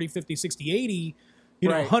 30, 40, 50, 60, 80,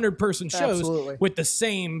 100-person shows with the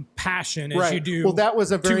same passion as you do. Well, that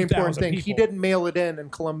was a very important thing. People. He didn't mail it in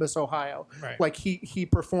Columbus, Ohio. Right. Like, he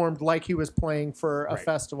performed like he was playing for a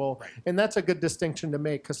festival. Right. And that's a good distinction to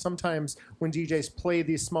make, because sometimes when DJs play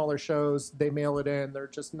these smaller shows, they mail it in. They're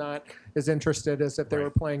just not as interested as if they were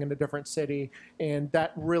playing in a different city. And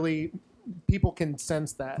that really, people can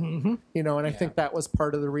sense that, and I think that was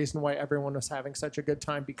part of the reason why everyone was having such a good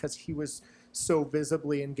time, because he was so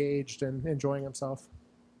visibly engaged and enjoying himself.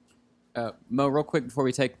 Mo, real quick before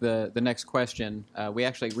we take the next question, we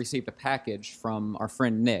actually received a package from our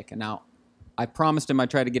friend Nick. And now, I promised him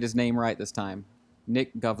I'd try to get his name right this time.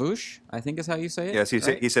 Nick Gavush, I think is how you say it. Yes, he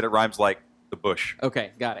said it rhymes like the bush.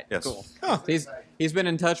 Okay, got it. Yes. Cool. He's been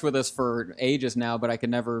in touch with us for ages now, but I could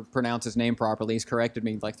never pronounce his name properly. He's corrected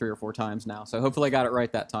me like 3 or 4 times now, so hopefully I got it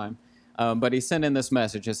right that time. But he sent in this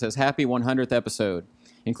message. It says, "Happy 100th episode.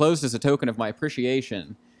 Enclosed as a token of my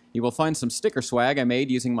appreciation, you will find some sticker swag I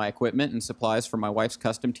made using my equipment and supplies for my wife's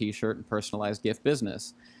custom t-shirt and personalized gift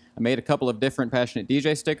business. I made a couple of different Passionate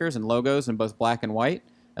DJ stickers and logos in both black and white,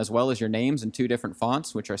 as well as your names in 2 different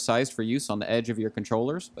fonts, which are sized for use on the edge of your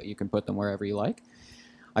controllers, but you can put them wherever you like.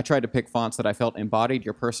 I tried to pick fonts that I felt embodied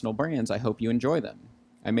your personal brands. I hope you enjoy them.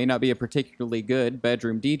 I may not be a particularly good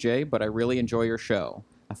bedroom DJ, but I really enjoy your show.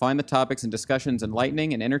 I find the topics and discussions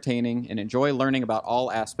enlightening and entertaining and enjoy learning about all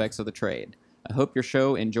aspects of the trade. I hope your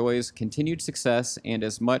show enjoys continued success and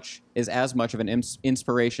is as much of an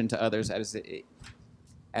inspiration to others as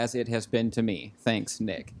it has been to me. Thanks,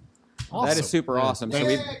 Nick. Awesome. That is super awesome. So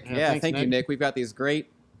thank you, Nick. We've got these great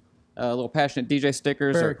little passionate DJ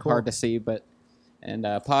stickers. Very Are cool. hard to see, but and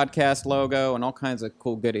podcast logo and all kinds of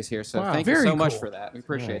cool goodies here. So Wow, thank you very so much cool. for that. We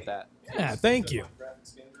appreciate that. Yeah, thank you.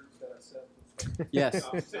 Yes.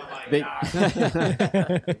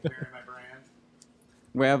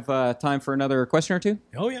 We have time for another question or two.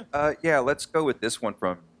 Oh, yeah. Yeah, let's go with this one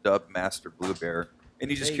from Dub Master Blue Bear.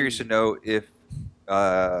 And he's just curious to know if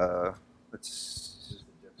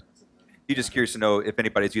he's just curious to know if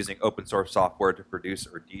anybody's using open source software to produce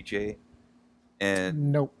or DJ.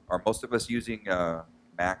 And Nope. are most of us using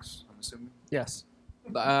Macs, I'm assuming? Yes.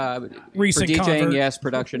 Recent for DJing, convert. yes.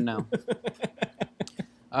 Production, no.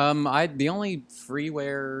 The only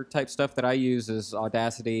freeware type stuff that I use is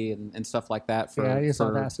Audacity and stuff like that. For Yeah, I use for,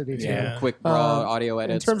 Audacity too. Yeah. quick raw audio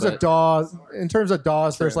edits. In terms of but-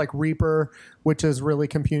 DAWs, there's True. like Reaper, which is really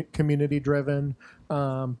community driven.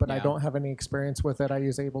 But I Yeah. don't have any experience with it. I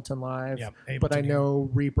use Ableton Live. Yep, But I Ableton, yeah. know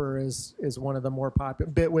Reaper is one of the more popular.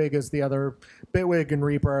 Bitwig is the other. Bitwig and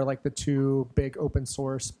Reaper are like the two big open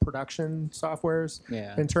source production softwares.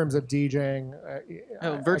 Yeah. In terms of DJing,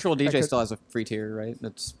 Virtual I DJ could- still has a free tier, right?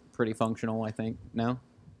 That's pretty functional, I think. No?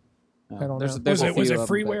 I don't there's, know. There's Was a it few of them,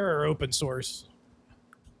 freeware or open source?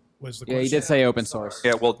 Was the but- Yeah, question? he did say open source.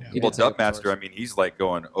 Yeah, well, He well did say open Dubmaster, source. I mean, he's like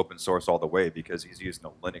going open source all the way because he's using a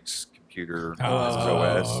Linux computer as his Oh,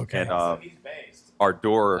 OS. okay. And our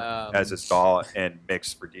door as his DAW and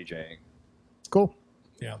mix for DJing. Cool.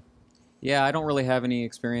 Yeah. Yeah, I don't really have any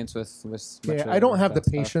experience with much Yeah, of I don't have the that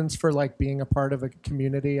stuff. patience for like being a part of a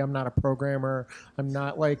community. I'm not a programmer. I'm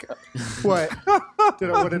not like what? What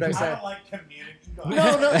did I say? like community.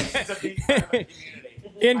 No, no. It's a big part of a community.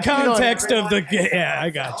 In context of the... Yeah,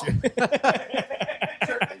 I got you.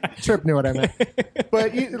 Trip knew what I meant.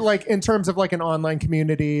 But like in terms of like an online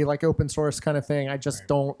community, like open source kind of thing, I just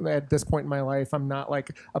don't at this point in my life. I'm not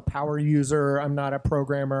like a power user. I'm not a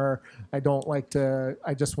programmer. I don't like to.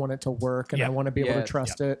 I just want it to work, and Yeah. I want to be able Yeah. to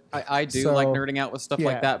trust it. I do So, like nerding out with stuff yeah.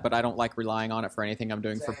 like that, but I don't like relying on it for anything I'm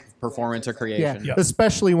doing for performance or creation. Yeah.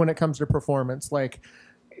 Especially when it comes to performance. Like,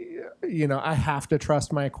 I have to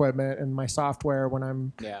trust my equipment and my software when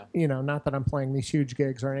I'm. Yeah. Not that I'm playing these huge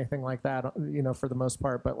gigs or anything like that. For the most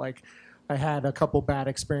part, but like. I had a couple bad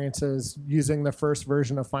experiences using the first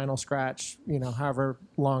version of Final Scratch, however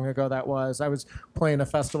long ago that was. I was playing a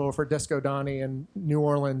festival for Disco Donnie in New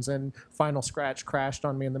Orleans, and Final Scratch crashed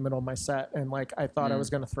on me in the middle of my set, and like I thought I was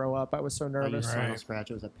going to throw up. I was so I nervous. used Final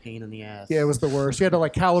Scratch. It was a pain in the ass. Yeah, it was the worst. You had to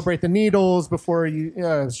like calibrate the needles before you.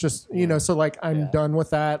 Yeah, it's just So like I'm done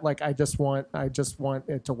with that. Like I just want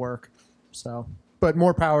it to work. So, but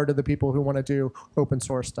more power to the people who want to do open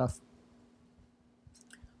source stuff.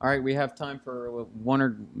 All right, we have time for one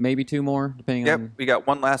or maybe two more, depending Yep, on. we got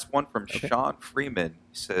one last one from Sean Freeman.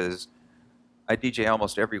 He says, I DJ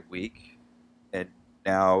almost every week, and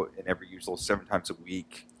now in every usual 7 times a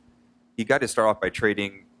week. He got to start off by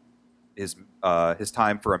trading his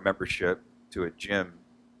time for a membership to a gym,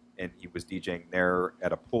 and he was DJing there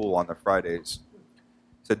at a pool on the Fridays.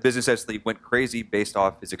 Said business actually went crazy based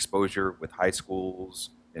off his exposure with high schools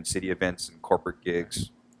and city events and corporate gigs.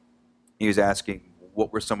 He was asking,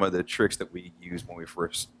 what were some of the tricks that we used when we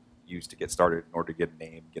first used to get started in order to get a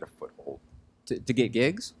name, get a foothold? To get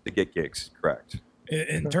gigs? To get gigs, correct.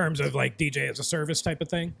 In terms of like DJ as a service type of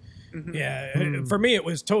thing. Mm-hmm. Yeah, for me it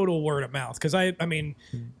was total word of mouth because I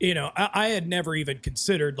had never even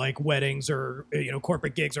considered like weddings or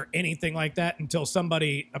corporate gigs or anything like that until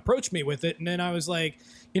somebody approached me with it, and then I was like,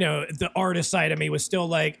 the artist side of me was still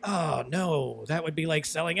like, oh no, that would be like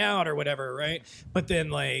selling out or whatever, right? But then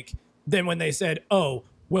when they said, oh,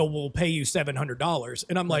 well, we'll pay you $700,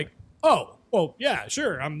 and I'm like, oh. Well, yeah,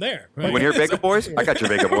 sure, I'm there. When you're Vega Boys, I got your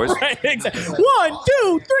Vega Boys. Right, exactly. 1,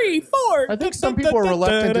 2, 3, 4. I think some people are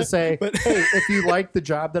reluctant to say, hey, if you like the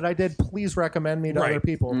job that I did, please recommend me to other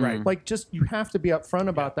people. Right. Like, you have to be upfront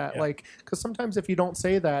about that. yeah. Like, because sometimes if you don't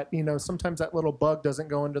say that, sometimes that little bug doesn't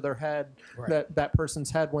go into their head, that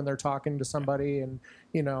person's head when they're talking to somebody. And,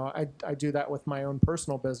 I do that with my own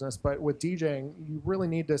personal business. But with DJing, you really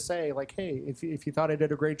need to say, like, hey, if you thought I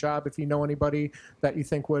did a great job, if you know anybody that you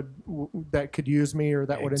think that could use me or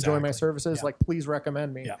that would enjoy my services, Yeah. like, please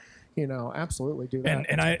recommend me. Yeah. Absolutely do that.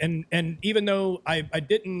 And even though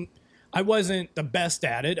I wasn't the best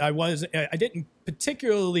at it, I didn't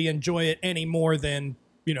particularly enjoy it any more than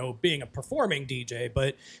being a performing DJ.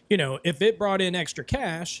 But if it brought in extra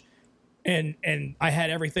cash, and I had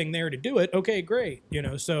everything there to do it. Okay, great.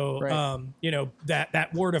 So Right.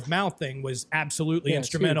 that word of mouth thing was absolutely Yeah, it's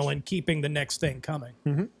instrumental huge. in keeping the next thing coming.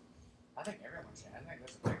 I think everyone should. I think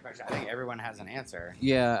that's a great question. I think everyone has an answer.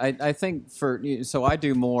 Yeah, I think so I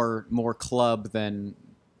do more club than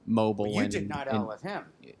mobile. Well, you and, did Night Owl with him,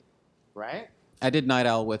 right? I did Night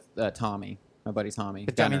Owl with Tommy, my buddy Tommy.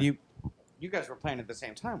 But I mean, Gunner. you guys were playing at the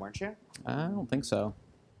same time, weren't you? I don't think so.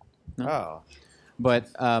 No. Oh, But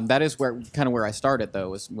that is where I started though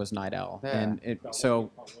was Night Owl, Yeah. and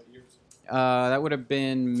so that would have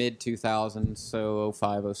been mid 2000s, so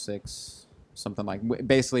 05, 06, something like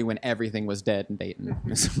basically when everything was dead in Dayton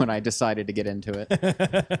is when I decided to get into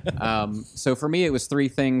it. So for me, it was three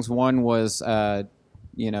things. One was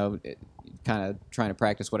kind of trying to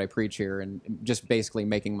practice what I preach here and just basically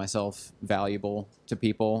making myself valuable to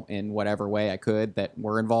people in whatever way I could that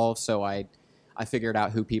were involved. So I figured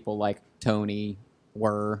out who people like Tony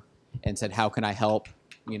were and said, how can I help?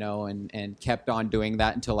 And kept on doing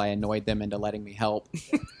that until I annoyed them into letting me help.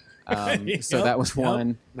 So that was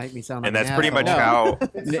one. Make me sound And like that's an pretty much asshole.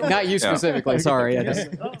 how. Not you specifically, sorry. I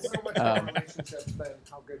just, So much about relationships than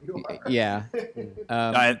how good you are. yeah.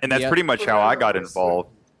 And that's yeah. pretty much how I got involved.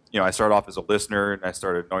 I started off as a listener, and I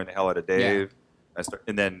started annoying the hell out of Dave.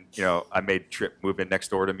 And then I made Trip move in next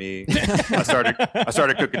door to me. I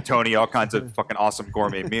started cooking Tony all kinds of fucking awesome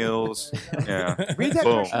gourmet meals. Yeah. read that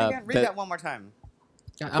Boom. question again. Read that one more time.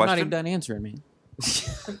 I'm not Question? even done answering me.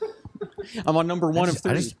 I'm on number one of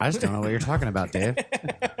three. I just don't know what you're talking about, Dave.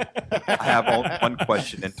 I have one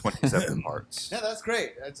question in 27 parts. Yeah, that's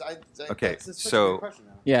great. Okay, that's such a so- great question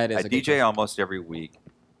now. Yeah, it is. I a good DJ almost every week,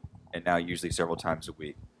 and now usually several times a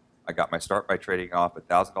week. I got my start by trading off a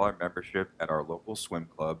 $1,000 membership at our local swim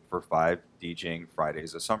club for 5 DJing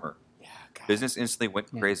Fridays a summer. Yeah, God. Business instantly went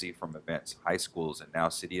Yeah. crazy from events, high schools, and now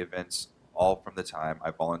city events, all from the time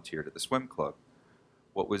I volunteered at the swim club.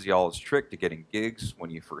 What was y'all's trick to getting gigs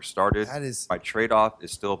when you first started? That is My trade-off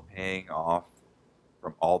is still paying off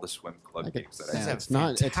from all the swim club Like gigs that I That's had. a It's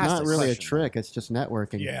not fantastic really a question. trick. It's just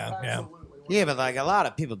networking. Yeah. Yeah, but like a lot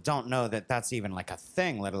of people don't know that that's even like a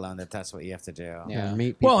thing, let alone that that's what you have to do. Yeah.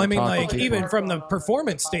 Meet people, Well, I mean, talk to like people. even from the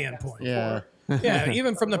performance standpoint. Yeah. Yeah,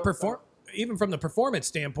 even from the performance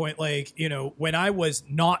standpoint, like when I was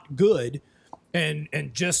not good and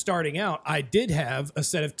just starting out, I did have a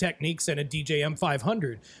set of techniques and a DJ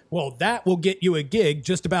M500. Well, that will get you a gig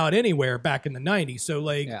just about anywhere back in the 90s. So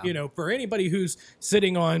like, Yeah. for anybody who's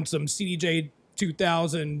sitting on some CDJ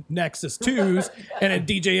 2000 Nexus 2s and a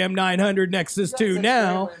DJ M900 Nexus 2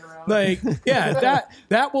 now, like, yeah,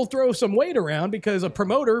 that will throw some weight around because a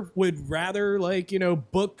promoter would rather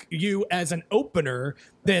book you as an opener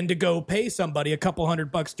than to go pay somebody a couple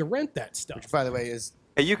 $100 to rent that stuff. which, by the way, is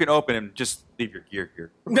Hey, you can open and just leave your gear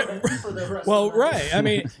here. Well, right. I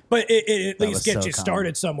mean, but it at That least was gets so you common.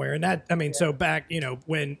 started somewhere. And that, I mean, so back,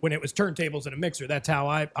 when it was turntables and a mixer, that's how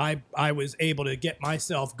I was able to get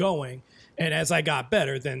myself going. And as I got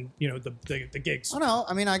better, then, the gigs. Oh no,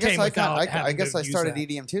 I mean, I guess came I without I having guess to I use started that.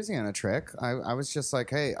 EDM Tuesday on a trick. I was just like,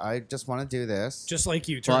 hey, I just want to do this. Just like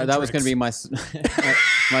you. Well, turning that was going to tricks.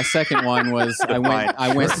 be my second one was I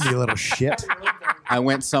went you little shit. I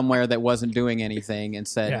went somewhere that wasn't doing anything and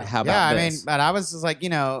said, Yeah. how about Yeah, I mean, this? but I was just like,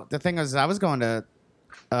 the thing was, I was going to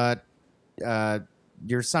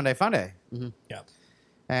your Sunday Fun Day. Yeah.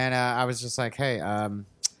 And I was just like, hey, I'm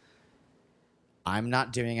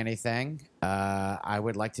not doing anything. I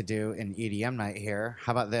would like to do an EDM night here.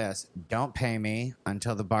 How about this? Don't pay me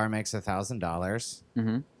until the bar makes $1,000.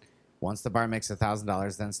 Mhm. Once the bar makes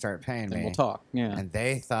 $1,000, then start paying Then me. we'll talk. Yeah. And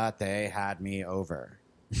they thought they had me over.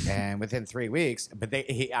 And within 3 weeks, but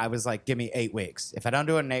I was like, give me 8 weeks. If I don't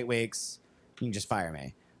do it in 8 weeks, you can just fire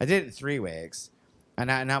me. I did it in 3 weeks. And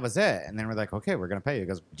that was it. And then we're like, okay, we're going to pay you. He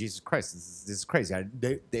goes, Jesus Christ, this is crazy.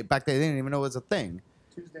 They back then, they didn't even know it was a thing.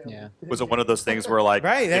 Yeah. Was it one of those things where like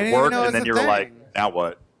Right, they didn't it even worked know it and was then a you were like, thing. now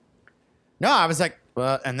what? No, I was like,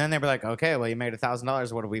 well, and then they were like, okay, well, you made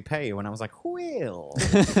 $1,000. What do we pay you? And I was like, well.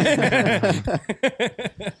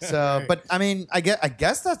 So, but I mean, I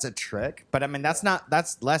guess that's a trick. But I mean, that's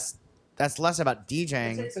less about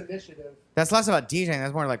DJing. It's initiative. That's less about DJing.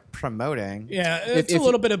 That's more like promoting. Yeah, it's if a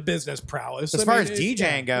little bit of business prowess. As I far mean, as it-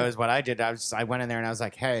 DJing goes, what I did, I went in there and I was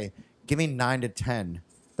like, hey, give me 9 to 10.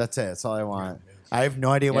 That's it. That's all I want. I have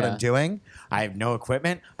no idea what Yeah. I'm doing. I have no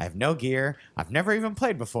equipment. I have no gear. I've never even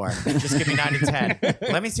played before. Just give me 9 to 10.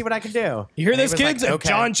 Let me see what I can do. You hear And he this, was like, kids? If okay.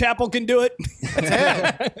 John Chappell can do it,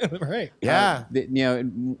 That's it. right? Yeah.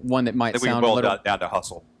 One that might Then we sound a rolled little. down to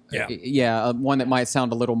hustle. Yeah. Yeah, one that might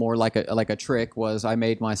sound a little more like a trick was I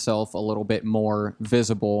made myself a little bit more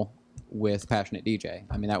visible with Passionate DJ.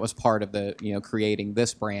 I mean, that was part of the, creating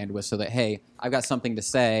this brand was so that, hey, I've got something to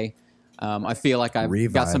say. I feel like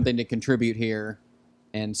I've got something to contribute here.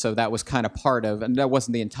 And so that was kind of part of, and that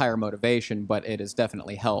wasn't the entire motivation, but it has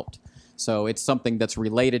definitely helped. So it's something that's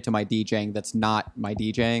related to my DJing that's not my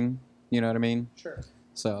DJing. You know what I mean? Sure.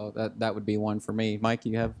 So that would be one for me. Mike,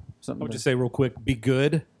 you have something? I would just say real quick, be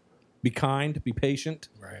good, be kind, be patient.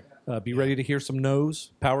 Right. Be ready to hear some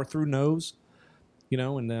no's, power through no's,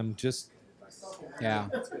 and just... Yeah.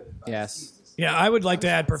 Yes. Yeah, I would like to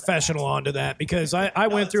add professional onto that because I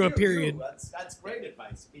went through a period. That's great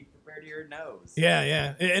advice. Be prepared to hear no's.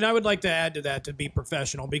 Yeah, and I would like to add to that to be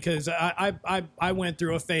professional because I went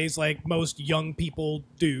through a phase like most young people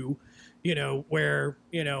do, where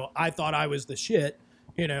I thought I was the shit,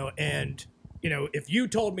 and if you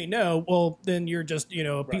told me no, well then you're just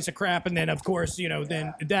a piece of crap, and then of course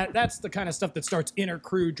then that's the kind of stuff that starts inner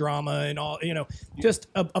crew drama and all, just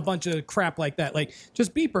a bunch of crap like that. Like,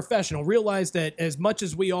 just be professional. Realize that as much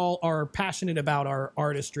as we all are passionate about our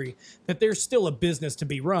artistry, that there's still a business to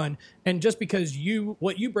be run, and just because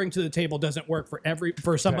what you bring to the table doesn't work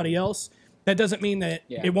for somebody else, that doesn't mean that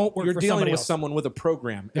it won't work You're for dealing somebody with else. someone with a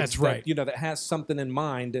program. That's right. That has something in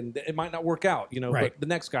mind, and it might not work out, Right. but the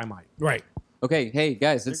next guy might. Right. Okay, hey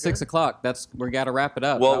guys, it's 6 o'clock. We got to wrap it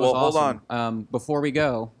up. Well, That was hold awesome. Before we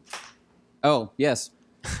go, yes,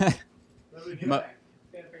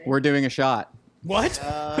 we're doing a shot. What?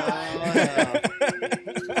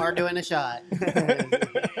 Are doing a shot.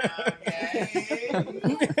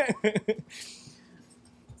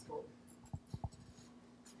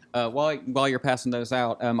 While you're passing those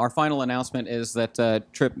out, our final announcement is that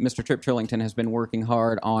Mr. Trip Trillington has been working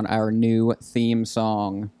hard on our new theme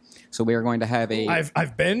song. So we are going to have a.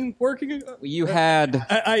 I've been working. You had.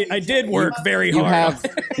 I did work very hard.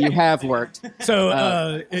 You have worked.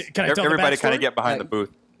 So can I tell Everybody the kind of get behind the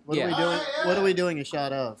booth. What are we doing? What are we doing a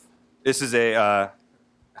shot of? This is a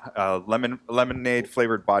lemonade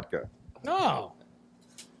flavored vodka. Oh,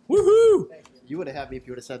 woohoo! You would have had me if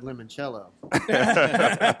you would have said limoncello.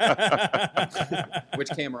 Which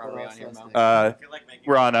camera are we on here, Mel?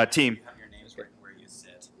 We're on a team. You have your names written where you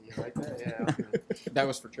sit. Like that, yeah. That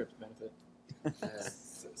was for Trip's benefit.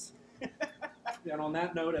 And on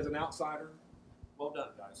that note, as an outsider, well done,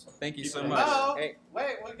 guys. Thank you so Keep it much. Oh, Hey,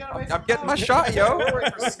 wait, we gotta wait. I'm getting my shot, yo.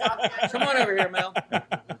 come on over here, Mel.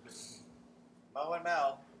 Mo and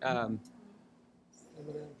Mel.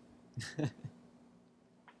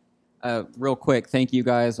 Real quick, thank you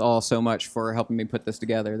guys all so much for helping me put this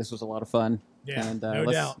together. This was a lot of fun. Yeah, And no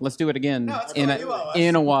doubt. let's do it again No, it's in cool. You owe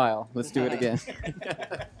us. a while. Let's do it again.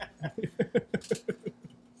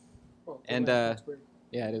 And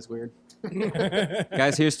yeah, it is weird.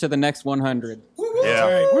 Guys, here's to the next 100. Yeah.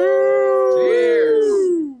 All right.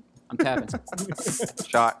 Cheers. I'm tapping.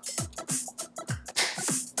 Shot.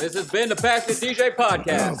 This has been the Passionate DJ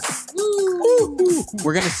Podcast.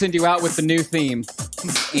 We're going to send you out with the new theme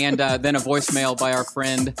and then a voicemail by our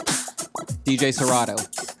friend, DJ Serato.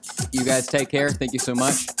 You guys take care. Thank you so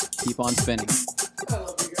much. Keep on spinning.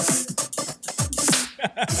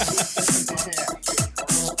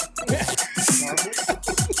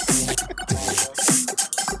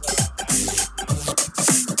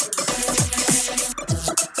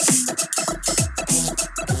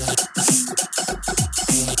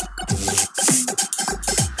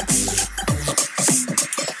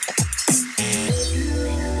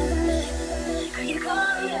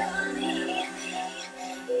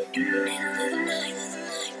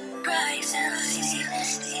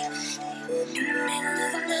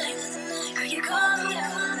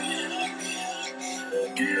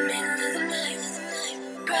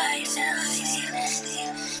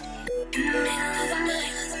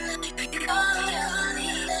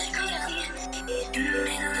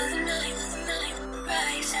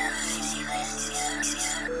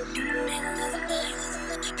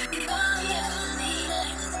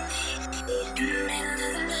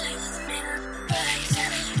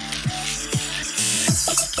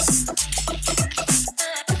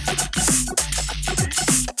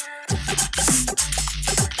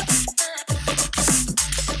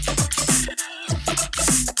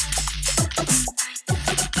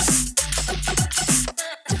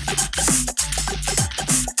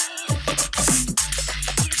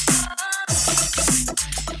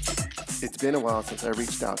 It's been a while since I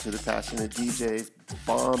reached out to the Passionate DJs,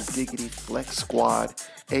 Bomb Diggity Flex Squad,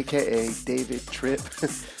 aka David, Trip,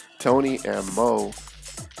 Tony, and Mo.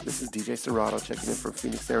 This is DJ Serato checking in from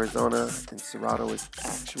Phoenix, Arizona, and Serato is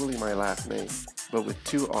actually my last name, but with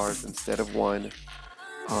 2 R's instead of 1.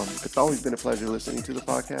 It's always been a pleasure listening to the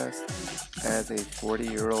podcast. As a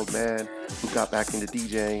 40-year-old man who got back into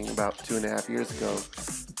DJing about 2.5 years ago,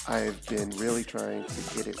 I've been really trying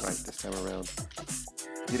to get it right this time around.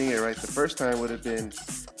 Getting it right the first time would have been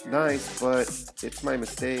nice, but it's my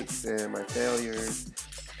mistakes and my failures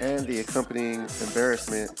and the accompanying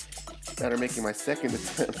embarrassment that are making my second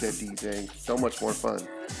attempt at DJing so much more fun.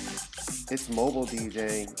 It's mobile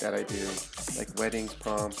DJing that I do, like weddings,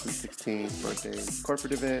 proms, 316s, birthdays,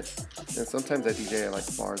 corporate events, and sometimes I DJ at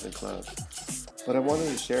like bars and clubs. But I wanted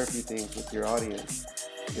to share a few things with your audience.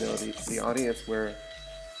 You know, the audience where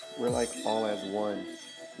we're like all as one.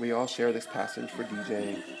 We all share this passion for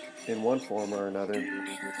DJing in one form or another,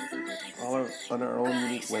 all on our own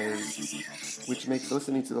unique ways, which makes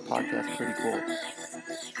listening to the podcast pretty cool.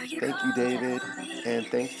 Thank you, David, and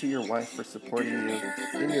thanks to your wife for supporting you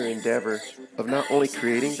in your endeavor of not only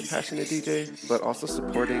creating the Passionate DJ, but also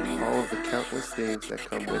supporting all of the countless things that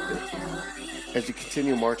come with it as you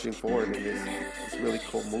continue marching forward in this really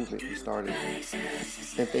cool movement you started.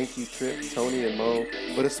 And thank you, Trip, Tony, and Mo,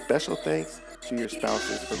 but a special thanks to your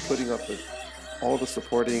spouses for putting up with all the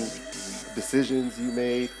supporting decisions you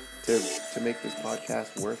made to make this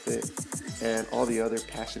podcast worth it, and all the other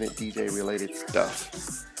Passionate DJ related stuff.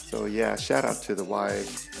 So yeah, shout out to the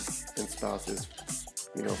wives and spouses,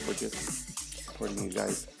 you know, for just supporting you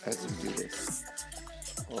guys as you do this.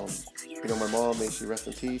 You know, my mom, may she rest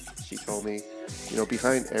in peace, she told me, you know,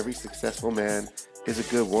 behind every successful man is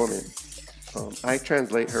a good woman. I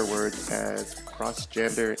translate her words as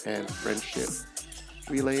cross-gender and friendship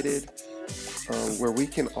related, where we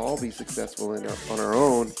can all be successful on our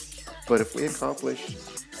own, but if we accomplish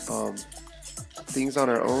things on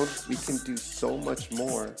our own, we can do so much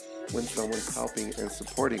more when someone's helping and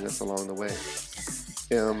supporting us along the way.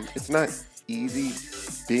 It's not easy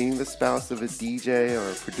being the spouse of a DJ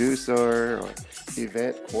or a producer or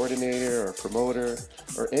event coordinator or promoter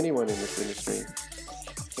or anyone in this industry.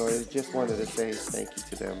 So I just wanted to say thank you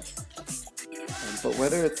to them. But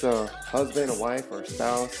whether it's a husband, a wife, or a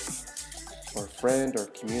spouse, or a friend, or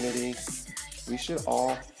community, we should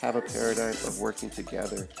all have a paradigm of working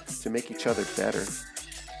together to make each other better.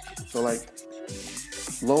 So like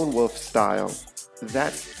lone wolf style,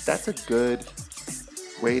 that's a good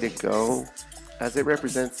way to go, as it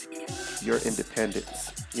represents your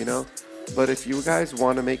independence, you know? But if you guys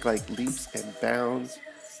want to make like leaps and bounds,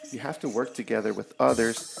 you have to work together with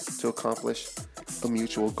others to accomplish a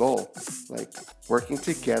mutual goal. Like working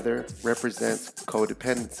together represents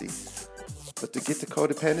codependency. But to get to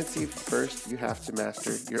codependency, first you have to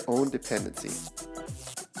master your own dependency.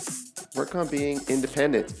 Work on being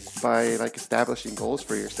independent by like establishing goals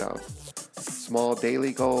for yourself. Small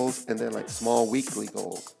daily goals and then like small weekly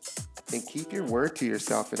goals. And keep your word to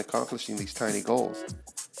yourself in accomplishing these tiny goals.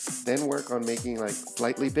 Then work on making like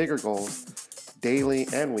slightly bigger goals daily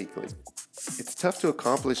and weekly. It's tough to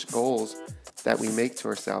accomplish goals that we make to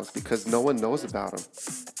ourselves because no one knows about them.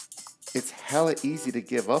 It's hella easy to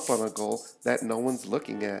give up on a goal that no one's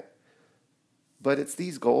looking at. But it's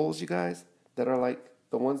these goals, you guys, that are like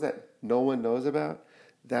the ones that no one knows about,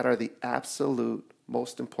 that are the absolute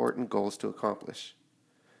most important goals to accomplish.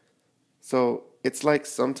 So it's like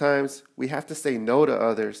sometimes we have to say no to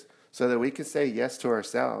others so that we can say yes to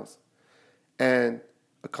ourselves. And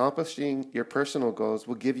accomplishing your personal goals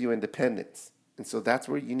will give you independence. And so that's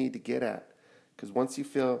where you need to get at. Because once you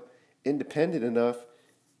feel independent enough,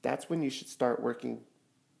 that's when you should start working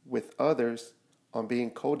with others on being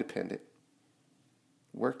codependent.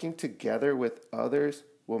 Working together with others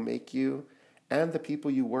will make you and the people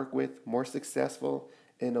you work with more successful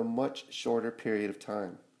in a much shorter period of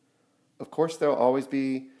time. Of course, there'll always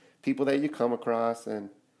be people that you come across and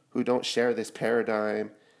who don't share this paradigm,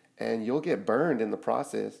 and you'll get burned in the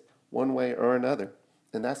process one way or another.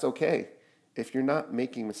 And that's okay. If you're not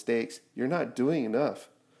making mistakes, you're not doing enough.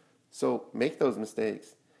 So make those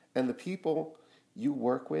mistakes. And the people you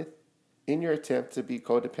work with in your attempt to be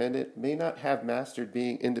codependent may not have mastered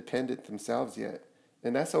being independent themselves yet.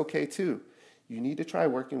 And that's okay too. You need to try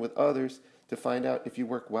working with others to find out if you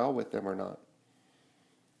work well with them or not.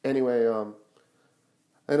 Anyway,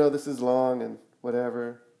 I know this is long and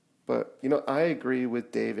whatever, but, you know, I agree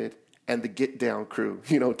with David and the Get Down crew,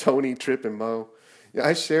 you know, Tony, Trip, and Mo.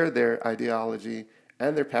 I share their ideology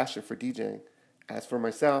and their passion for DJing. As for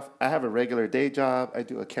myself, I have a regular day job. I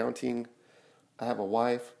do accounting. I have a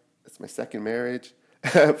wife. It's my second marriage. I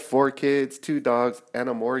have 4 kids, 2 dogs, and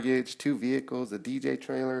a mortgage, 2 vehicles, a DJ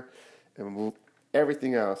trailer, and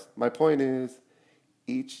everything else. My point is,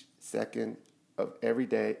 each second of every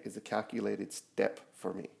day is a calculated step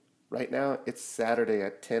for me. Right now, it's Saturday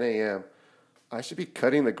at 10 a.m. I should be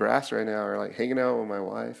cutting the grass right now, or like hanging out with my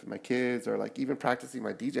wife and my kids, or like even practicing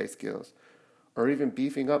my DJ skills, or even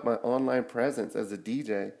beefing up my online presence as a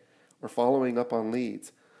DJ, or following up on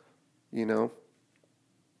leads, you know.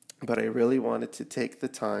 But I really wanted to take the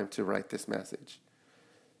time to write this message.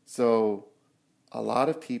 So a lot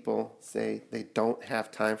of people say they don't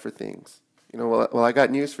have time for things. You know, well, I got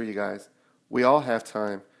news for you guys. We all have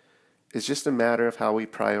time. It's just a matter of how we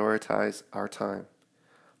prioritize our time.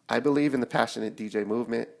 I believe in the Passionate DJ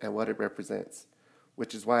movement and what it represents,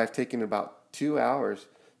 which is why I've taken about 2 hours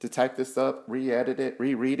to type this up, re-edit it,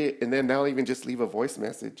 reread it, and then now even just leave a voice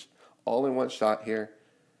message all in one shot here.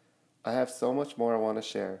 I have so much more I want to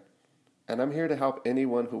share, and I'm here to help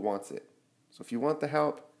anyone who wants it. So if you want the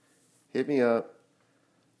help, hit me up.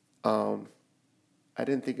 I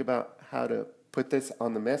didn't think about how to put this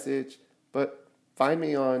on the message, but find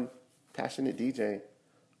me on Passionate DJ.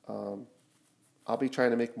 I'll be trying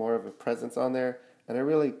to make more of a presence on there, and I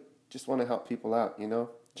really just want to help people out, you know,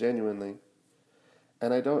 genuinely.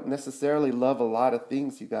 And I don't necessarily love a lot of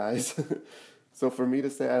things, you guys. So for me to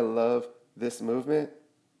say I love this movement,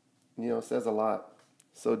 you know, says a lot.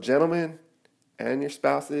 So gentlemen and your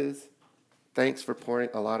spouses, thanks for pouring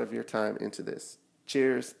a lot of your time into this.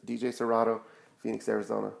 Cheers, DJ Serato, Phoenix,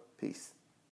 Arizona. Peace.